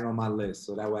 I write it on my list,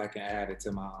 so that way I can add it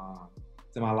to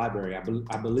my library.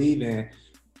 I believe in.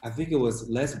 I think it was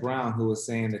Les Brown who was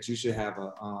saying that you should have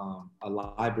a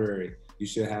library. You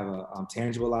should have a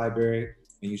tangible library,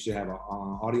 and you should have an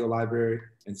audio library.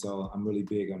 And so I'm really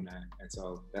big on that. And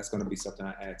so that's going to be something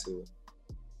I add to it.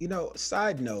 You know,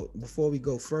 side note, before we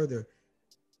go further,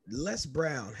 Les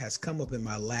Brown has come up in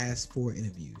my last 4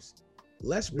 interviews.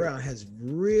 Les Brown has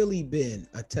really been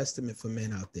a testament for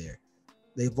men out there.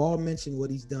 They've all mentioned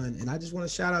what he's done. And I just want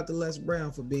to shout out to Les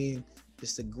Brown for being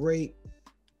just a great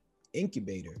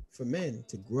incubator for men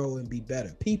to grow and be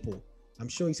better. People, I'm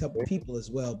sure he's helping people as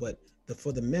well. But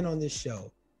for the men on this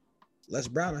show, Les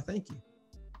Brown, I thank you.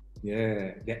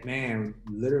 Yeah, that man,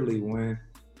 literally when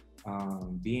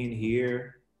being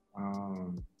here,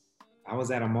 I was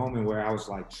at a moment where I was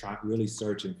like really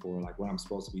searching for like what I'm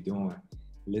supposed to be doing.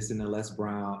 Listen to Les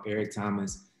Brown, Eric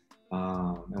Thomas.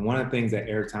 And one of the things that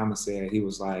Eric Thomas said, he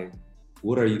was like,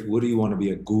 what do you want to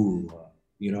be a guru of?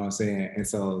 You know what I'm saying? And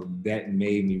so that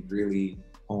made me really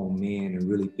hone in and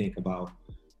really think about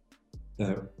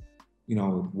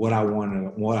what I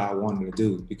wanted to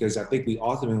do, because I think we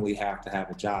ultimately have to have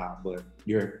a job, but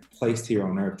you're placed here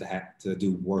on earth to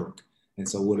do work. And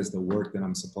so what is the work that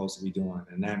I'm supposed to be doing?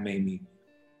 And that made me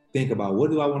think about, what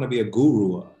do I want to be a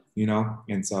guru of,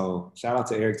 And so shout out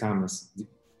to Eric Thomas,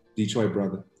 Detroit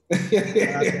brother. Shout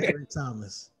out to Eric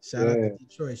Thomas. Shout out to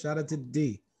Detroit. Shout out to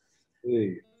D.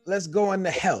 Yeah. Let's go on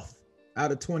to health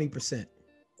out of 20%.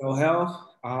 So health,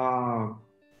 I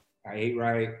ate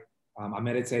right. I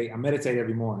meditate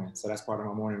every morning. So that's part of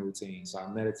my morning routine. So I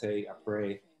meditate, I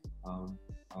pray, and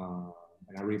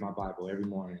I read my Bible every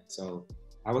morning. So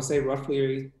I would say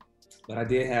roughly, but I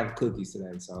did have cookies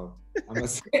today, so I'm gonna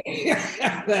say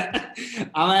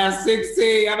I'm at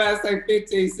 16. I'm at say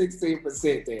 15,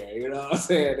 16% there. You know what I'm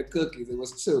saying? The cookies, it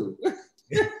was 2.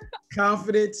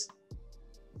 Confidence.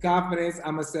 Confidence,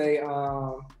 I'm gonna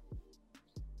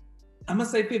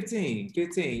say 15.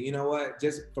 15. You know what?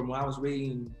 Just from when I was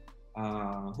reading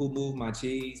Who Moved My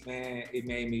Cheese, man, it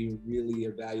made me really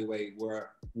evaluate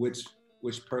which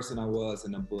person I was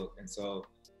in the book. And so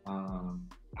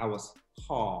I was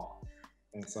Hall.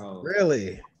 And so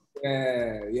Really?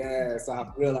 yeah. So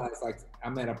I realized like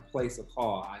I'm at a place of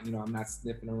Hall. I'm not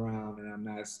sniffing around and I'm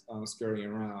not scurrying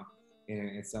around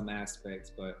in some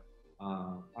aspects, but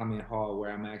I'm in Hall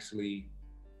where I'm actually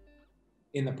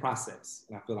in the process.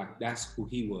 And I feel like that's who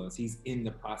he was. He's in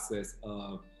the process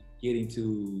of getting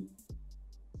to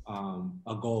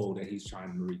a goal that he's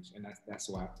trying to reach. And that's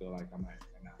why I feel like I'm at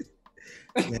right now.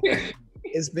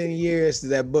 It's been years to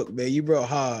that book, man. You brought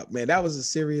hard, man. That was a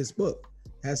serious book.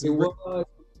 It's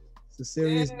a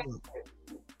serious book.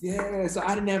 Yeah. So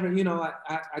I never,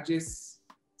 I just,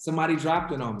 somebody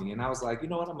dropped it on me and I was like, you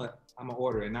know what, I'm gonna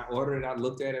order it. And I ordered it, I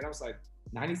looked at it, I was like,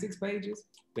 96 pages?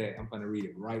 Bet I'm gonna read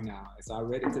it right now. And so I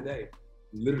read it today.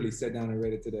 Literally sat down and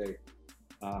read it today.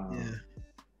 Yeah.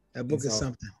 That book is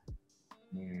something.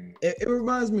 Man. It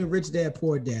reminds me of Rich Dad,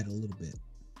 Poor Dad a little bit.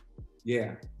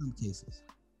 Yeah. In some cases.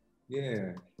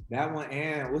 Yeah. That one,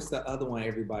 and what's the other one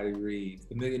everybody reads?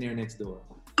 The Millionaire Next Door.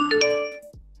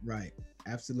 Right.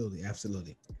 Absolutely.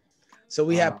 Absolutely. So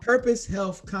we have purpose,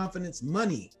 health, confidence,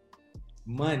 money.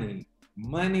 Money.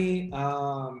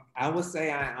 I would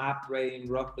say I'm operating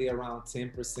roughly around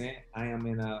 10%. I am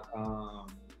in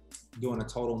doing a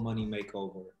total money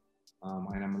makeover.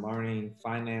 And I'm learning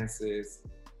finances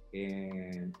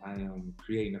and I am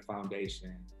creating a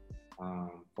foundation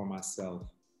for myself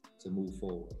to move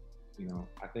forward.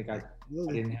 I think I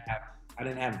didn't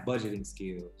have budgeting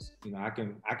skills. I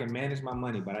can manage my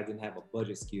money, but I didn't have a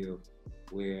budget skill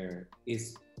where I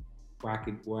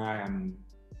am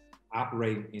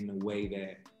operating in the way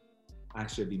that I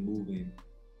should be moving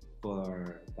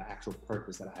for the actual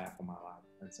purpose that I have for my life.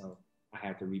 And so I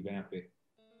had to revamp it.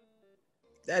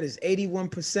 That is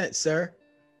 81%, sir.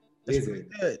 That's is pretty it?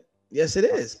 Good. Yes, it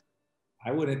is.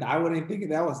 I wouldn't think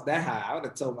that was that high. I would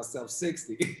have told myself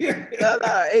 60. No,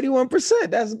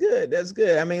 81%. That's good. That's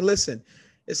good. I mean, listen,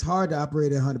 it's hard to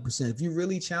operate at 100%. If you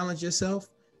really challenge yourself,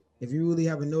 if you really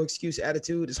have a no excuse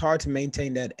attitude, it's hard to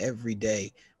maintain that every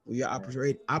day. Where you're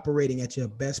operating at your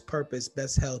best purpose,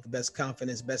 best health, best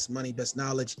confidence, best money, best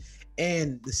knowledge.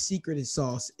 And the secret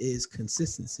sauce is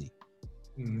consistency.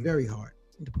 Mm-hmm. Very hard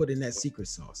to put in that secret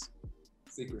sauce.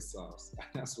 Secret sauce.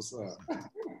 That's what's up.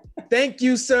 Thank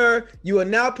you, sir. You are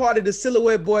now part of the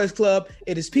Silhouette Boys Club.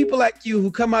 It is people like you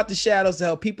who come out the shadows to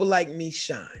help people like me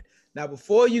shine. Now,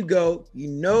 before you go, we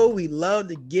love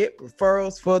to get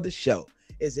referrals for the show.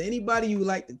 Is there anybody you would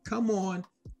like to come on,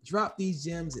 drop these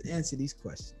gems, and answer these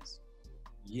questions?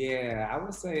 Yeah, I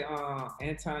would say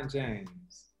Anton James.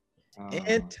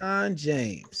 Anton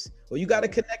James. Well, you got to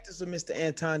connect us with Mr.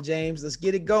 Anton James. Let's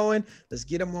get it going. Let's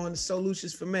get him on the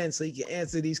Solutions for Men so he can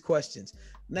answer these questions.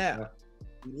 Now,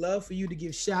 we'd love for you to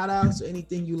give shout outs or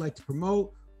anything you like to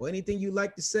promote or anything you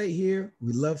like to say here.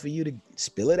 We'd love for you to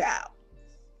spill it out.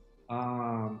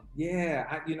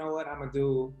 You know what I'm going to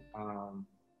do? A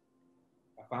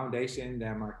foundation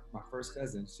that my first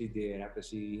cousin, she did after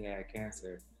she had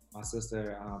cancer. My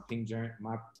sister, Pink Journey,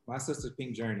 my sister's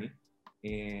Pink Journey.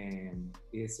 And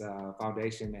it's a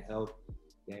foundation that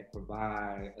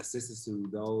provide assistance to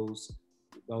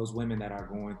those women that are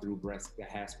going through breast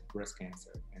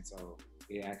cancer. And so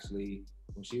it actually,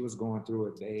 when she was going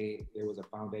through it, there was a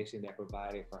foundation that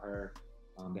provided for her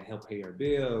that helped pay her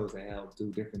bills, that helped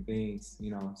do different things,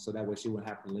 so that way she wouldn't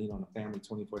have to lean on the family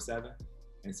 24/7.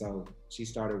 And so she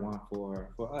started one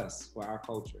for us, for our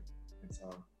culture. And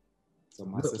so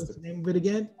my sister. What's the name of it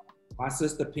again? My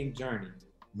Sister Pink Journey.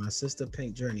 My Sister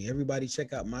Pink Journey. Everybody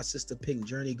check out My Sister Pink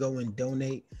Journey. Go and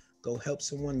donate. Go help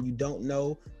someone you don't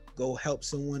know. Go help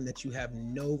someone that you have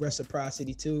no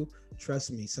reciprocity to.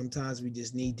 Trust me, sometimes we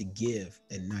just need to give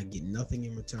and not get nothing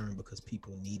in return because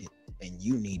people need it and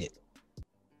you need it.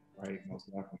 Right, most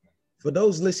definitely. For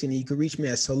those listening, you can reach me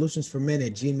at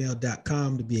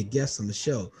solutionsformen@gmail.com to be a guest on the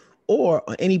show or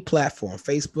on any platform,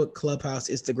 Facebook, Clubhouse,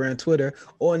 Instagram, Twitter,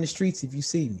 or in the streets if you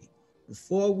see me.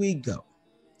 Before we go,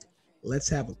 let's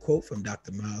have a quote from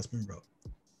Dr. Miles Monroe.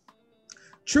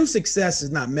 True success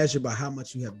is not measured by how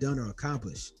much you have done or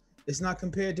accomplished. It's not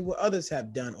compared to what others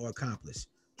have done or accomplished.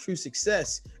 True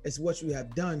success is what you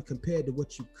have done compared to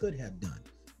what you could have done.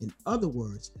 In other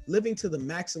words, living to the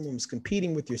maximum is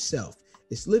competing with yourself.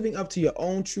 It's living up to your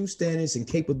own true standards and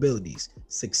capabilities.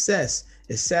 Success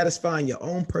is satisfying your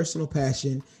own personal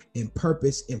passion and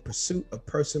purpose in pursuit of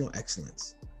personal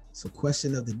excellence. So,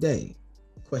 question of the day,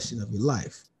 question of your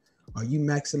life. Are you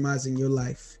maximizing your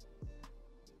life?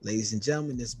 Ladies and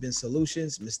gentlemen, this has been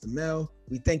Solutions, Mr. Mel.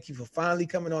 We thank you for finally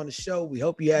coming on the show. We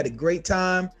hope you had a great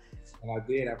time. And I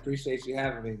did. I appreciate you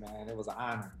having me, man. It was an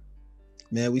honor.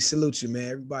 Man, we salute you,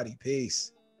 man. Everybody,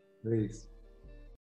 peace. Peace.